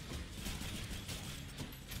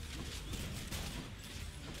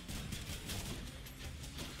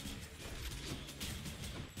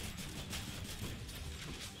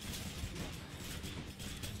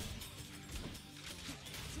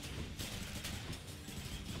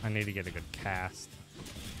 I need to get a good cast.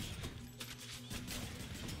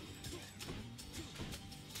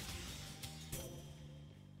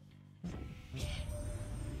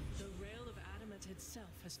 The rail of adamant itself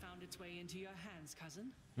has found its way into your hands,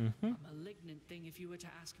 cousin. Mm-hmm. A malignant thing if you were to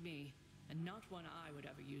ask me, and not one I would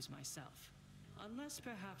ever use myself. Unless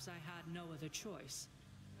perhaps I had no other choice.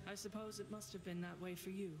 I suppose it must have been that way for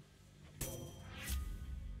you.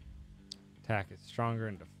 Attack is stronger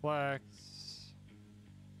and deflects.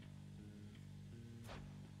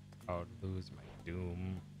 I would lose my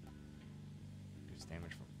doom. Reduce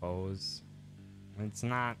damage from foes. It's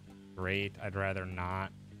not great. I'd rather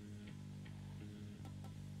not.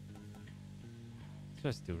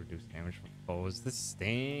 Just do reduce damage from foes. This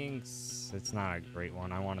stinks. It's not a great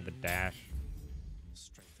one. I wanted the dash.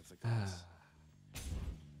 Strength of the gods.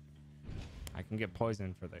 I can get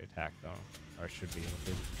poisoned for the attack though. Or I should be able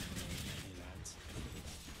to.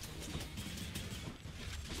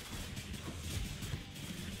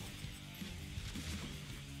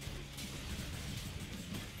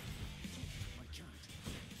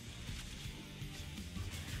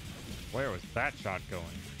 Where was that shot going?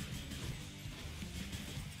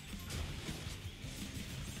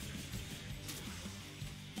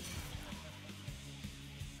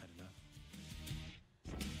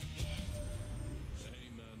 Hey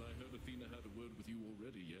man, I heard Athena had a word with you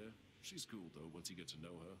already, yeah? She's cool though once you get to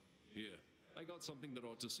know her. Here, I got something that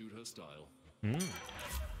ought to suit her style. We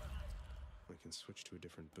can switch to a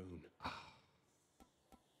different boon.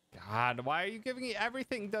 God, why are you giving me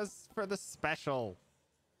everything does for the special?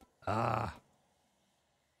 Go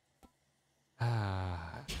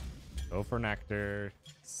for Nectar.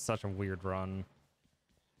 Such a weird run.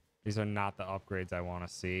 These are not the upgrades I want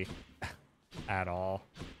to see at all.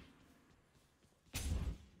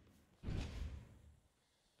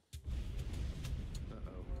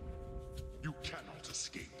 You cannot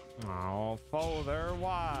escape. Oh, Father,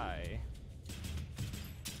 why?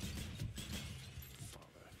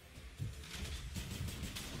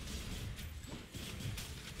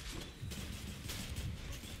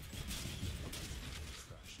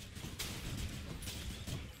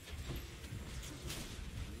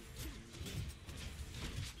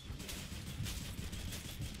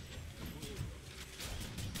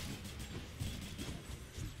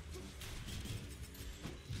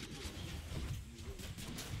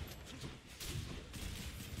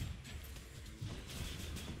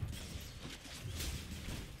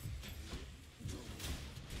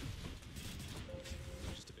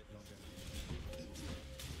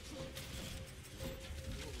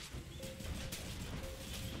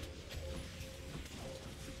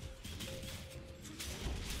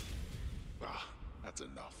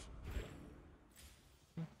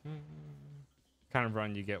 kind of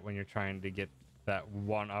run you get when you're trying to get that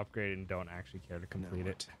one upgrade and don't actually care to complete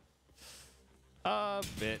it. A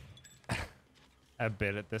bit. A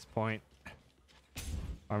bit at this point.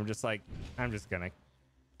 I'm just like, I'm just gonna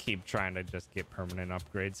keep trying to just get permanent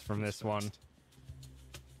upgrades from this one.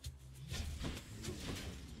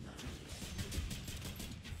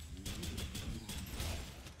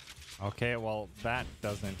 Okay, well, that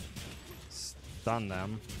doesn't stun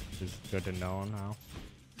them, which is good to know now.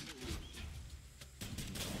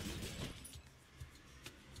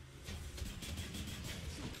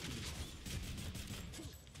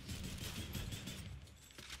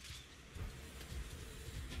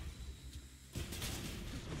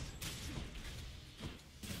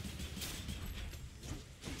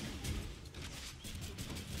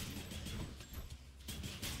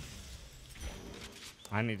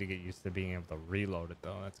 I need to get used to being able to reload it,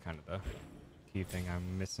 though. That's kind of the key thing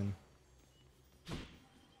I'm missing.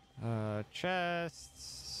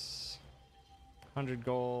 Chests. 100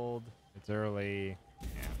 gold. It's early. Yeah.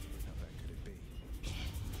 How bad could it be?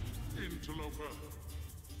 Interloper.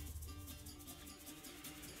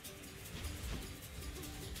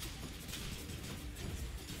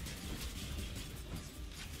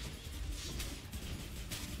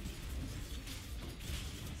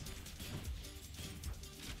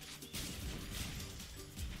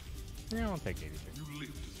 Yeah, I'll take 86. You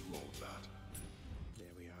lived through all that.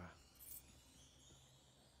 There we are.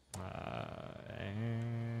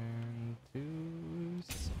 And to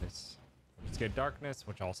Sisyphus. Let's get darkness,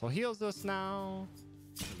 which also heals us now.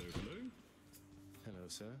 Hello, hello. Hello,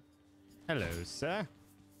 sir. Hello, sir.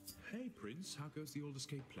 Hey, Prince. How goes the old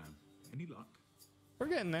escape plan? Any luck? We're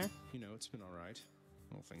getting there. You know, it's been all right,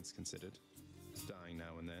 all things considered. Dying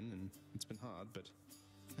now and then, and it's been hard, but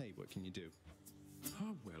hey, what can you do?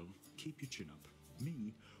 Ah, well, keep your chin up.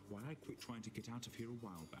 Me, why, I quit trying to get out of here a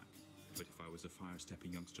while back. But if I was a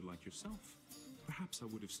fire-stepping youngster like yourself, perhaps I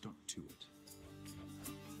would have stuck to it.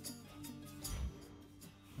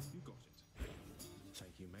 You got it.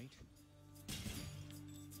 Thank you, mate.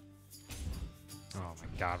 Oh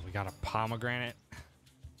my god, we got a pomegranate?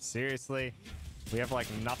 Seriously? We have like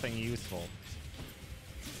nothing useful.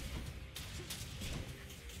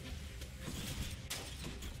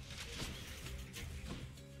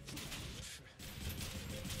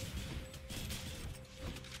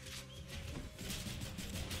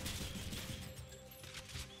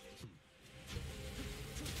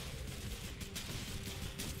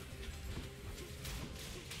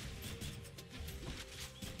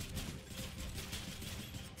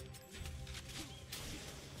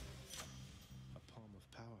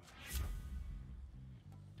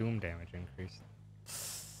 Doom damage increase.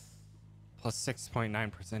 Plus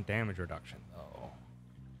 6.9% damage reduction, though.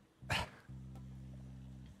 I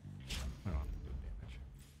don't want doom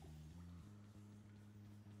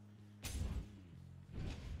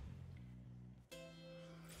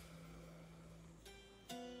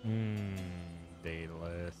damage.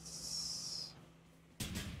 Daedalus.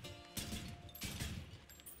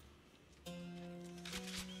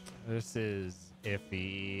 This is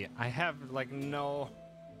iffy. I have like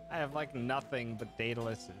nothing but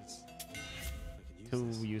Daedalus is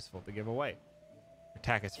too useful to give away.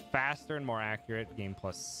 Attack is faster and more accurate. Gain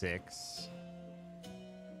plus 6.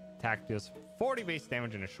 Attack deals 40 base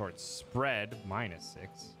damage in a short spread. Minus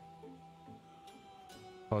 6.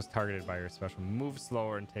 Opposed targeted by your special move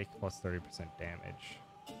slower and take plus 30% damage.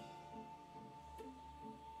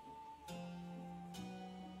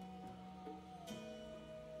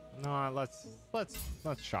 No, let's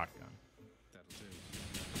shotgun. That'll do.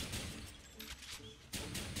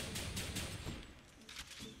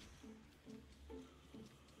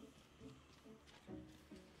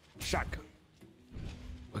 Shotgun.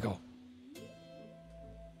 We go.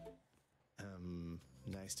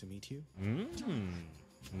 Nice to meet you.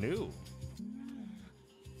 New.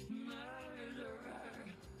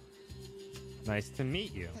 Nice to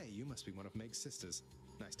meet you. Hey, you must be one of Meg's sisters.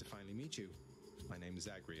 Nice to finally meet you. My name is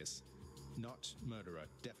Zagreus. Not murderer.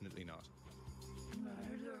 Definitely not.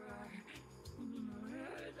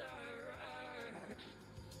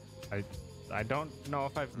 I don't know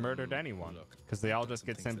if I've murdered anyone, because they all just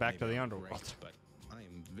get sent back to the underworld. Great, but I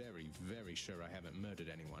am very, very sure I haven't murdered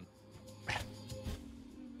anyone.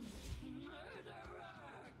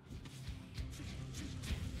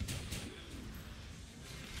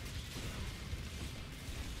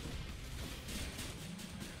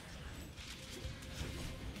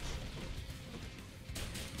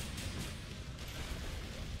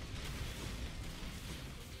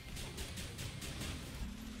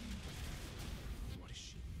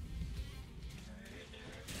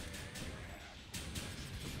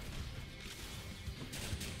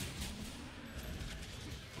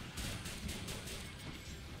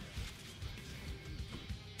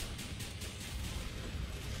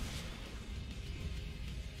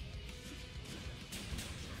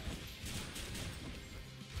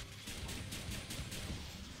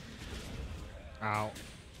 Ow.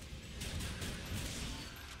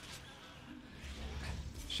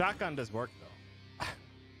 Shotgun does work though.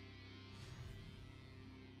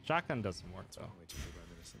 Shotgun does some work though.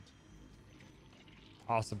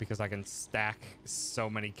 Also because I can stack so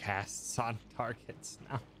many casts on targets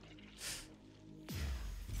now.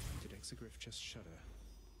 Did Exegriff just shudder?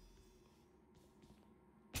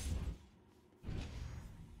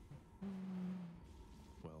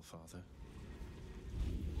 Well, Father.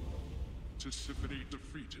 Tisiphone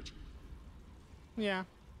defeated. Yeah.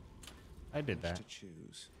 I did that. To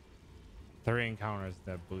choose. 3 encounters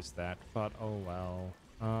that boost that, but oh well.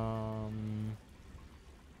 You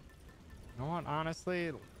know what? Honestly,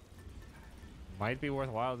 it might be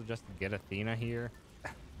worthwhile to just get Athena here,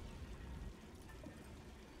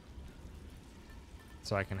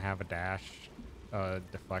 so I can have a dash,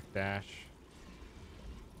 deflect dash.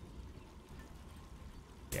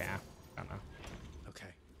 Yeah, gonna.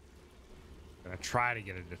 Okay. Gonna try to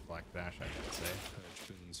get a deflect dash, I should say. Purge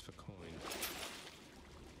boons for coin.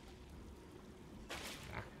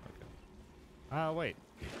 Wait.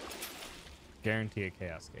 Guarantee a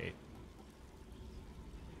Chaos Gate.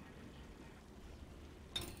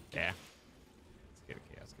 Yeah. Let's get a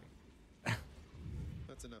Chaos Gate.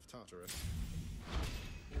 That's enough Tartarus.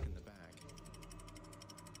 In the bag.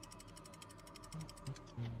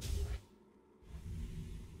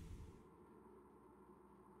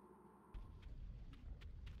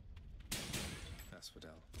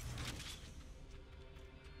 Asphodel.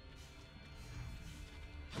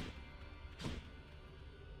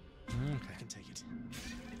 I can take it.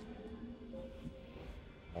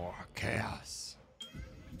 More chaos.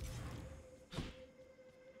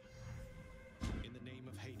 In the name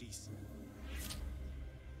of Hades.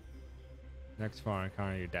 Next foreign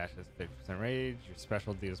encounter, your dash has 50% rage, your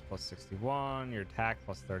special deals plus 61, your attack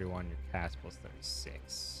plus 31, your cast plus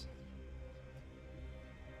 36.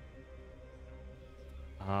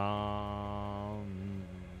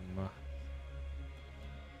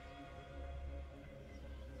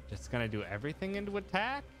 Just gonna do everything into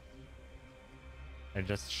attack? And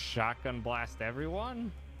just shotgun blast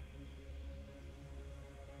everyone?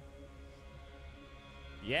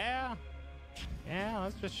 Yeah. Yeah,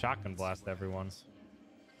 let's just shotgun blast everyone.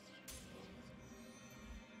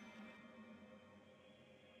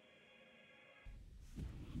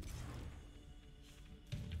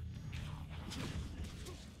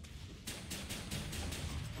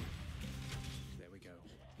 There we go.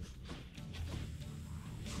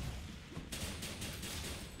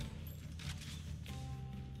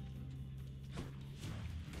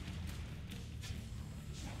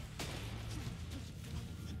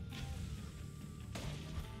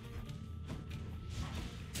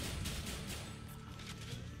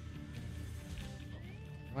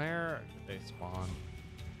 Where did they spawn?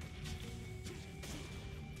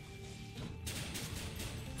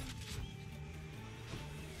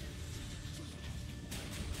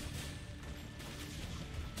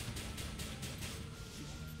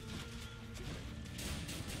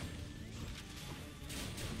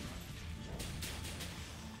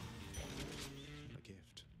 A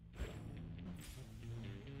gift.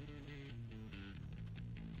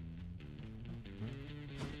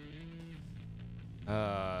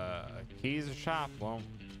 Keys or shop? Well,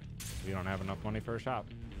 we don't have enough money for a shop.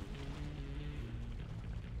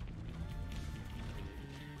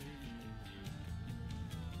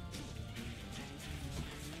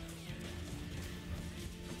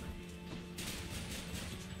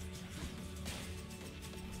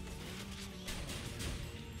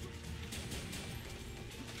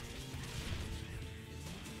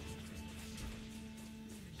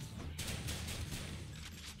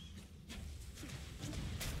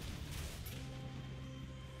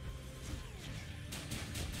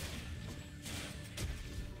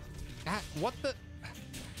 What the?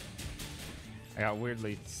 I got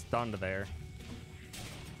weirdly stunned there.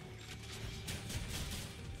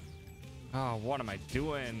 Oh, what am I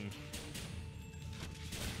doing?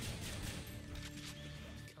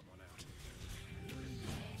 Come on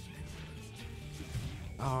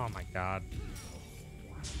out. Oh my god.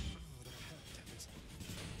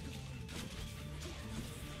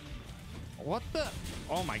 What the?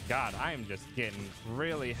 Oh my god, I am just getting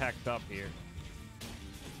really hecked up here.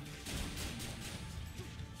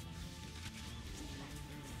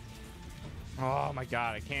 Oh my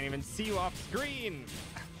god, I can't even see you off screen.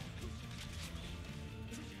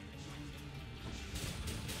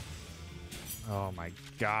 Oh my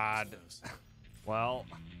god. Well,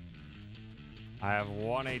 I have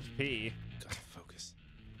 1 HP. Gotta focus.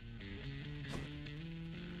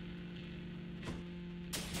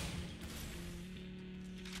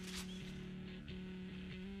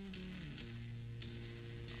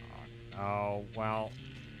 Oh, well.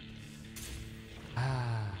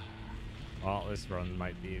 Well, this run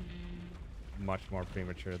might be much more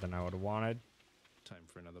premature than I would have wanted. Time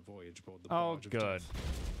for another voyage aboard the Oh, barge of good. death.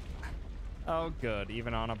 Oh, good.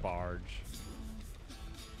 Even on a barge.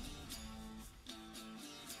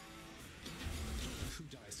 Who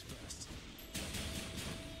dies first?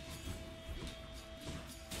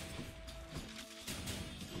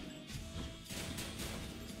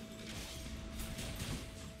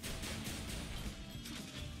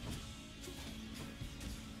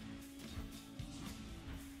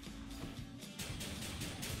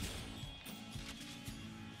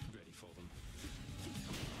 Ready for them.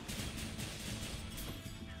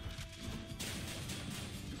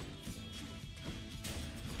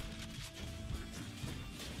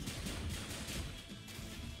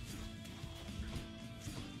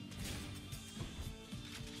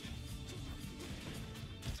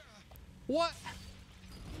 What?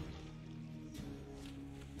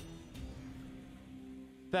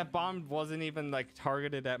 That bomb wasn't even like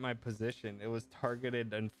targeted at my position. It was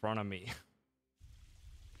targeted in front of me.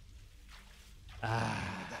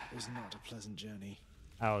 That was not a pleasant journey.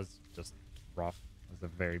 That was just rough. It was a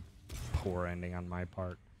very poor ending on my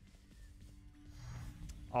part.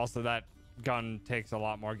 Also, that gun takes a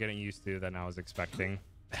lot more getting used to than I was expecting.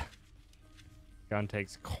 Gun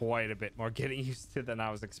takes quite a bit more getting used to than I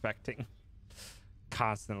was expecting.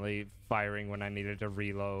 Constantly firing when I needed to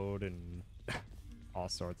reload and all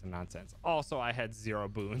sorts of nonsense. Also, I had 0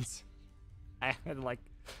 boons. I had like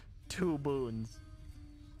 2 boons.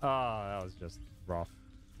 Oh, that was just rough.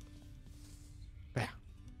 But yeah,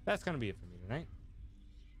 that's gonna be it for me tonight.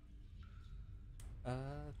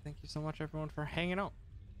 Thank you so much, everyone, for hanging out.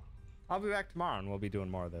 I'll be back tomorrow and we'll be doing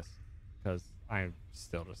more of this because I'm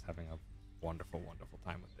still just having a wonderful, wonderful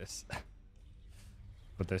time with this.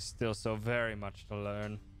 But there's still so very much to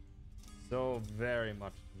learn. So very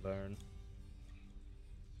much to learn.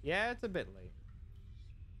 Yeah, it's a bit late.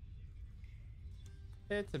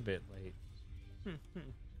 It's a bit late.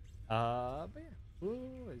 But yeah.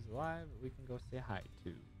 Who is live we can go say hi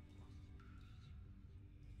to?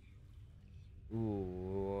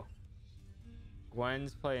 Ooh.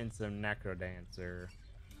 Gwen's playing some Necrodancer.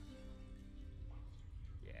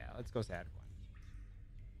 Yeah, let's go say hi to Gwen.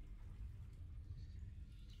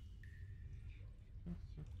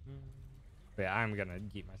 But yeah, I'm gonna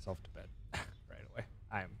get myself to bed right away.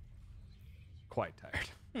 I'm quite tired.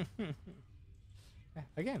 Yeah,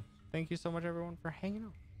 again, thank you so much, everyone, for hanging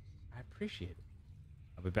out. I appreciate it.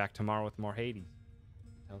 I'll be back tomorrow with more Hades.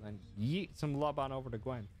 Until then, yeet some love on over to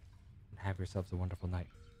Gwen. And have yourselves a wonderful night.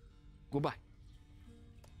 Goodbye.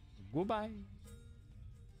 Goodbye.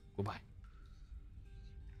 Goodbye.